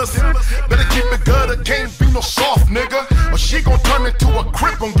Tracy Ellis. Better keep it gutter, can't be no soft nigga, or she gon' turn into a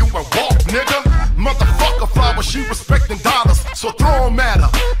crip on you and walk, nigga. Motherfucker fly, but she respecting dollars, so throw 'em at her,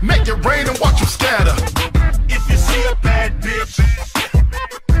 make it rain and watch you scatter. If you see a bad bitch,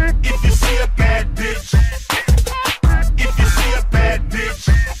 if you see a bad bitch, if you see a bad bitch,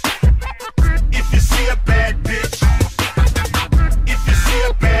 if you see a bad bitch, if you see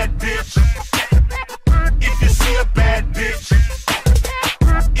a bad bitch, if you see a bad bitch,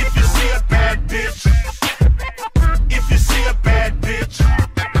 if you see a bad bitch, if you see a bad bitch.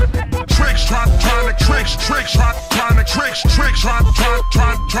 Tricks trying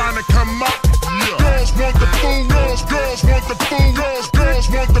to come up. Girls want the fool, girls want the fool, girls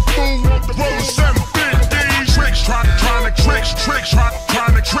want the fool. Roll 750. Tricks trying to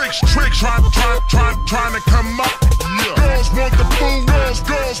come up. Girls want the fool, girls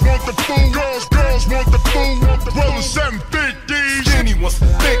want the fool, girls want the fool. Roll 750. Skinny ones,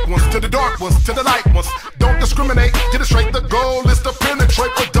 thick ones, to the dark ones, to the light ones. Don't discriminate, get it straight. The goal is to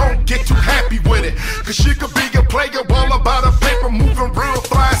penetrate, but don't get too happy with it, cause she could be a player, all about a paper, moving real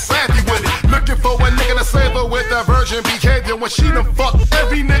fly, savvy with it. Looking for a nigga to save her with that virgin behavior when she done fucked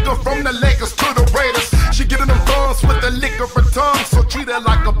every nigga from the Lakers to the Raiders. She getting them thumbs with the liquor for tongue, so treat her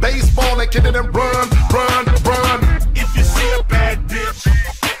like a baseball and get it and run. If you see a bad bitch,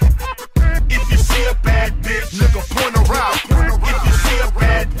 if you see a bad bitch, nigga point her out. If you see a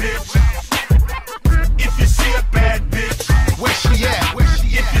bad bitch, if you see a bad bitch, where she at?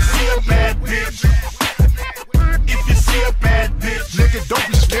 If you see a bad bitch, if you see a bad bitch, nigga don't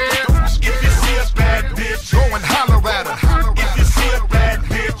be scared. If you see a bad bitch, go and holler at her. If you see a bad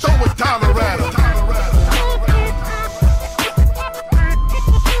bitch, throw a dollar at her.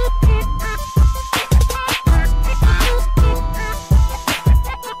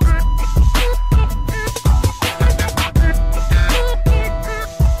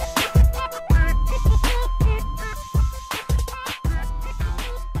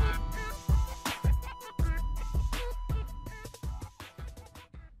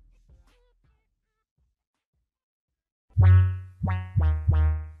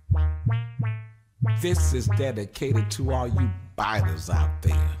 This is dedicated to all you biters out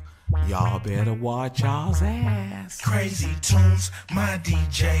there. Y'all better watch y'all's ass. Crazy tunes, my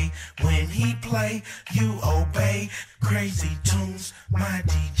DJ. When he play, you obey. Crazy tunes, my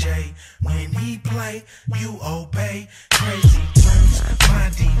DJ. When he play, you obey. Crazy tunes, my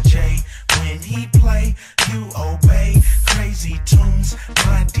DJ. When he play, you obey. Crazy tunes,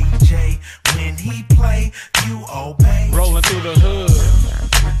 my DJ. When he play, you obey. Rolling through the hood.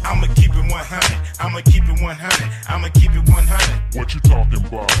 I'ma keep it 100. I'ma keep it 100. I'ma keep it 100. What you talking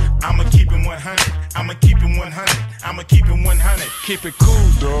about? I'ma keep it 100. I'ma keep it 100. I'ma keep it 100. Keep it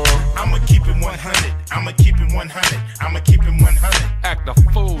cool, dog. I'ma keep it 100. I'ma keep it 100. I'ma keep it 100. Act a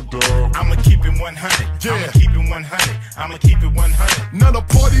fool, dog. I'ma keep it 100. Yeah. I'ma keep it 100. I'ma keep it 100. Now the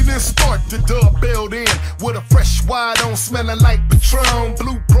party didn't start, the dub built in with a fresh wide on, smelling like Patron.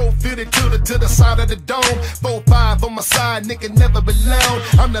 Blue Pro fitted to the side of the dome. 4-5 on my side, nigga never been loud.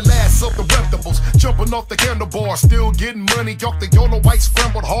 I'm the last of the reptables, jumping off the handlebar, still getting money off the yellow white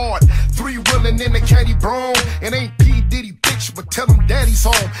scrambled hard. 3-wheeling in the caddy brown, and ain't P Diddy bitch, but tell him daddy's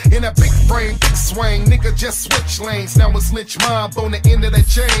home. In that big frame, big swing, nigga just switch lanes. Now it's lynch mob on the end of that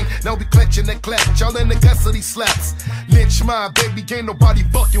chain. Now we clutching that clutch, y'all in the custody slaps. Lynch mob, baby, ain't nobody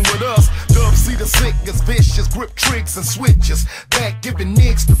fucking with us. Dub see the sickness, vicious, grip tricks and switches. Back giving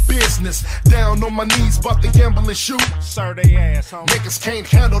niggas the business. Down on my knees, bout to gamble and shoot. Sir, they ass, homie. Niggas can't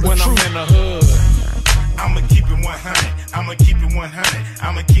handle the when truth. I'm in the hood. I'ma keep it 100. I'ma keep it 100.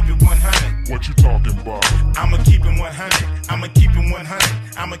 I'ma keep it 100. What you talking about? I'ma keep it 100. I'ma keep it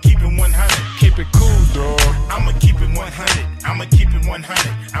 100. I'ma keep it 100. Keep it cool, dog. I'ma keep it 100. I'ma keep it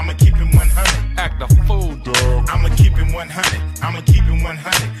 100. I'ma keep it 100. Act a fool, dog. I'ma keep it 100. I'ma keep it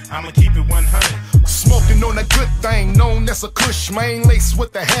 100. I'ma keep it 100. Smoking on a good thing, known as a kush, man. Lace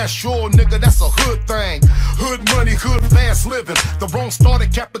with the hash, sure, nigga, that's a hood thing. Hood money, hood fast living. The wrong starter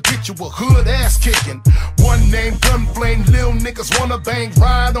cap to get you a hood ass kicking. One name, gun flame, lil niggas wanna bang.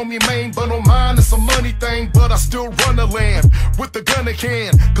 Ride on me, main, but on mine it's a money thing. But I still run the land with the gun in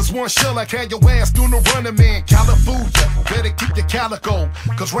hand. Cause one shell I had your ass doing the running man. California, better keep your calico.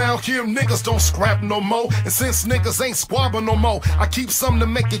 Cause round here niggas don't scrap no more. And since niggas ain't squabbling no more, I keep something to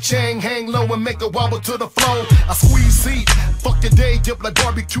make your chain hang low and make it wobble to the flow. I squeeze heat, fuck your day, dip like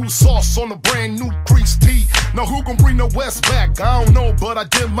barbecue sauce on a brand new creased tee. Now who gon' bring the West back? I don't know, but I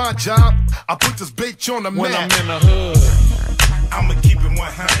did my job. I put this bitch on the when map. I'm in the hood. I'ma keep it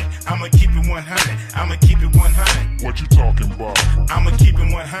 100. I'ma keep it 100. I'ma keep it 100. What you talking about? I'ma keep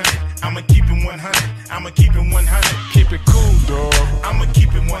it 100. I'ma keep it 100. I'ma keep it 100. Keep it cool, dog. I'ma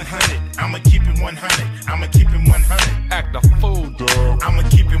keep it 100. I'ma keep it 100. I'ma keep it 100. Act a fool, dog. I'ma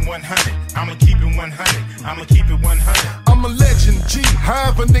keep it 100. I'ma keep it 100. I'ma keep it 100. I'm a legend, G.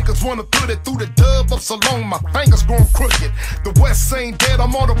 However niggas wanna put it through the dub of so long, my fingers grown crooked. The West ain't dead,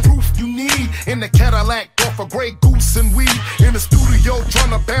 I'm all the proof you need. In the Cadillac, off a Grey Goose and weed. In the studio,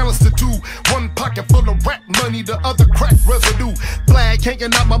 trying to balance the two. One pocket full of rap money, the other crack residue. Flag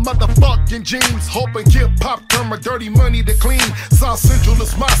hanging out my motherfucking jeans. Hoping hip-hop turn my dirty money to clean. South Central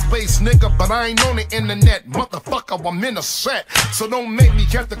is my space, nigga, but I ain't on the internet. Motherfucker, I'm in a set. So don't make me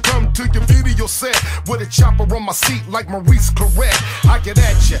have to come to your video set with a chopper on my seat like Maurice Claret. I get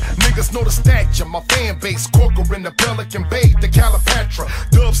at ya, niggas know the stature. My fan base, Corker in the Pelican Bay, the Calipatra.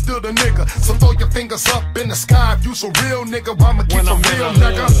 Dub still the nigga, so throw your fingers up in the sky if you's a real nigga. I'ma keep it real,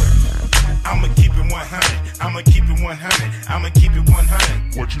 nigga. I'ma keep it 100. I'ma keep it 100. I'ma keep it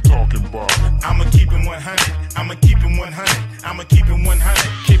 100. What you talking about? I'ma keep it 100. I'ma keep it 100. I'ma keep it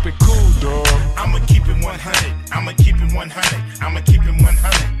 100. Keep it cool, dog. I'ma keep it 100. I'ma keep it 100. I'ma keep it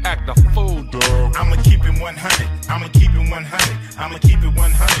 100. Act a fool, dog. I'ma keep it 100. I'ma keep it 100. I'ma keep it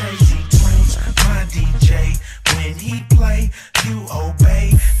 100. Crazy tunes, my DJ. When he play, you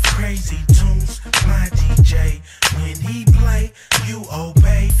obey. Crazy tunes, my DJ. When he play, you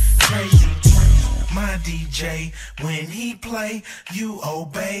obey. Crazy tunes, my DJ. When he play, you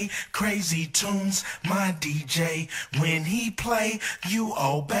obey. Crazy tunes, my DJ. When he play, you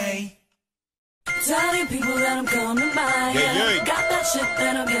obey. Telling people that I'm coming by, yeah. Got that shit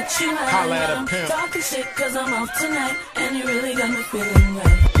that'll get you high. Holla at a I'm pimp. talking shit cause I'm off tonight, and you really got me feeling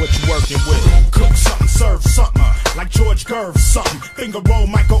right. What you working with? Cook something, serve something, like George Gerv something. Finger roll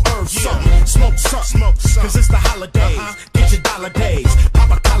Michael Irv something. Smoke something, cause it's the holidays. Get your dollar days, pop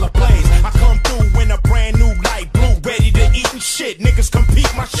a collar blaze. I come through in a brand new light blue, ready to eat and shit. Niggas compete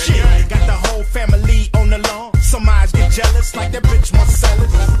my shit. Got the whole family on the lawn. Some eyes get jealous like that bitch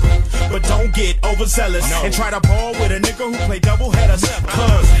Marcellus. But don't get overzealous and try to ball with a nigga who play double headers.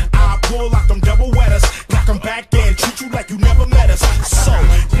 Cause I pull out them double wetters, knock them back and treat you like you never met us. So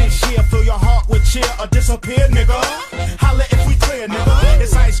this year fill your heart with cheer or disappear, nigga. Holla if we clear, nigga.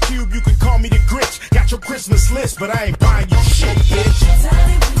 It's Ice Cube, you can call me the Grinch. Got your Christmas list, but I ain't buying you shit, bitch.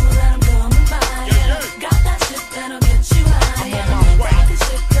 Telling people that I'm coming by, got that shit that'll get you high. I'm on my way. Talking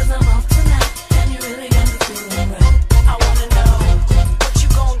shit cause I'm off tonight, and you really got me feeling right. I wanna know what you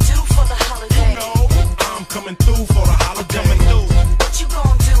gon' do for the holiday. I'm coming through for the holiday. What you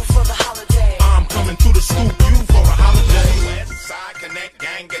gon' do for the holiday? I'm coming through to scoop you for the holiday. West side connect,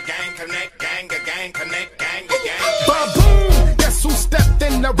 gang, gang, connect, gang, gang, connect, gang, gang. Ba-boom! Guess who stepped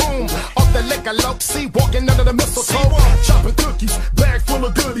in the room? Off the liquor see walking under the mistletoe. Chopping cookies, bag full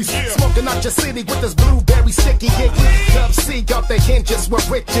of goodies. Smoking out your city with this blueberry sticky hickey. Club C got the hinges with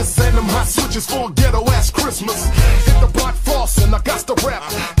riches and them hot switches for a ghetto ass Christmas. Hit the block flossing, I got the rep.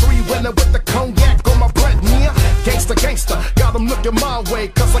 3-winner with the cognac on my bread, yeah. Gangsta, gangsta, got them looking my way.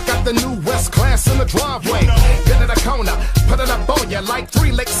 Cause I got the new West Class in the driveway. Get in the corner, put it up on ya like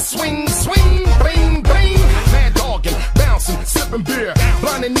 3 licks. Swing, swing, bing, bing. Mad dogging, bouncing, sipping beer.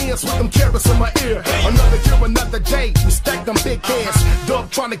 Blinding ears with them carrots in my ear. Another year, another day. We stack them big ass. Dub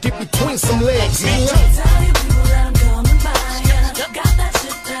trying to get between some legs. Yeah. Telling people that I'm coming by, got that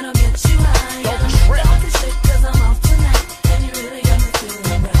shit that'll get you high. Talking shit cause I'm off tonight, and you really got me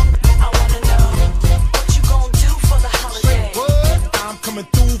feeling right. I wanna know what you gon' do for the holiday. I'm coming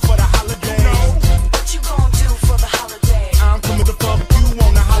through for the holiday. What you gon' do for the holiday? I'm coming to fuck you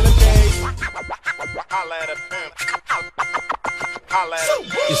on the holiday. Holla at a pimp. Holla at a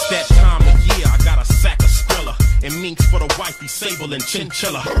pimp. It's that time of year, I got a sack of Skrilla and minks for the wifey, Sable and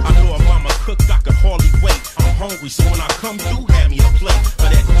Chinchilla. I know if mama cooked, I could hardly wait. I'm hungry, so when I come through, have me a plate of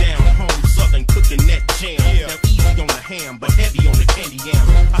that down home southern cooking that jam. Now easy on the ham, but heavy on the candy yam.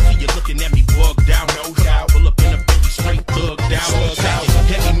 I see you looking at me bugged out, no doubt. Pull up in a baby straight thugged out.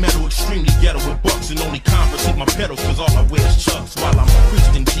 Heavy metal, extremely ghetto with bucks and only Converse hit my pedals, cause all I wear is chucks. While I'm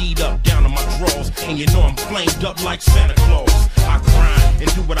Christian G'd up down to my drawers, and you know I'm flamed up like Santa Claus. I grind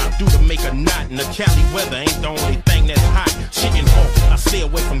and do what I do to make a knot, and the Cali weather ain't the only thing that's hot. Chicken hawk, I stay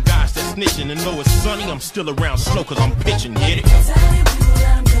away from guys that's snitching, and though it's sunny, I'm still around slow cause I'm pitching, get it? Telling people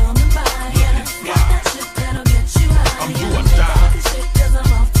that I'm coming by, got that shit that'll get you high. I'm do or die. Talking shit cause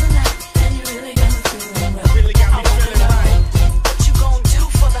I'm off tonight, and you really got me feeling right. Really got me feeling right. What you gon' do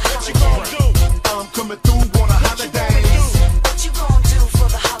for the holiday? I'm coming through on a holiday. What you gon' do for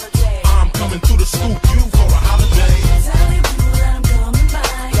the holiday? I'm coming through to scoop you for a holiday. Telling people that I'm coming by,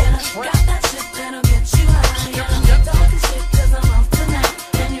 got that shit that'll get you high. Talking shit cause I'm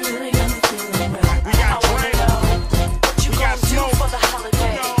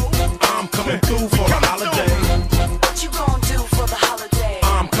 2 for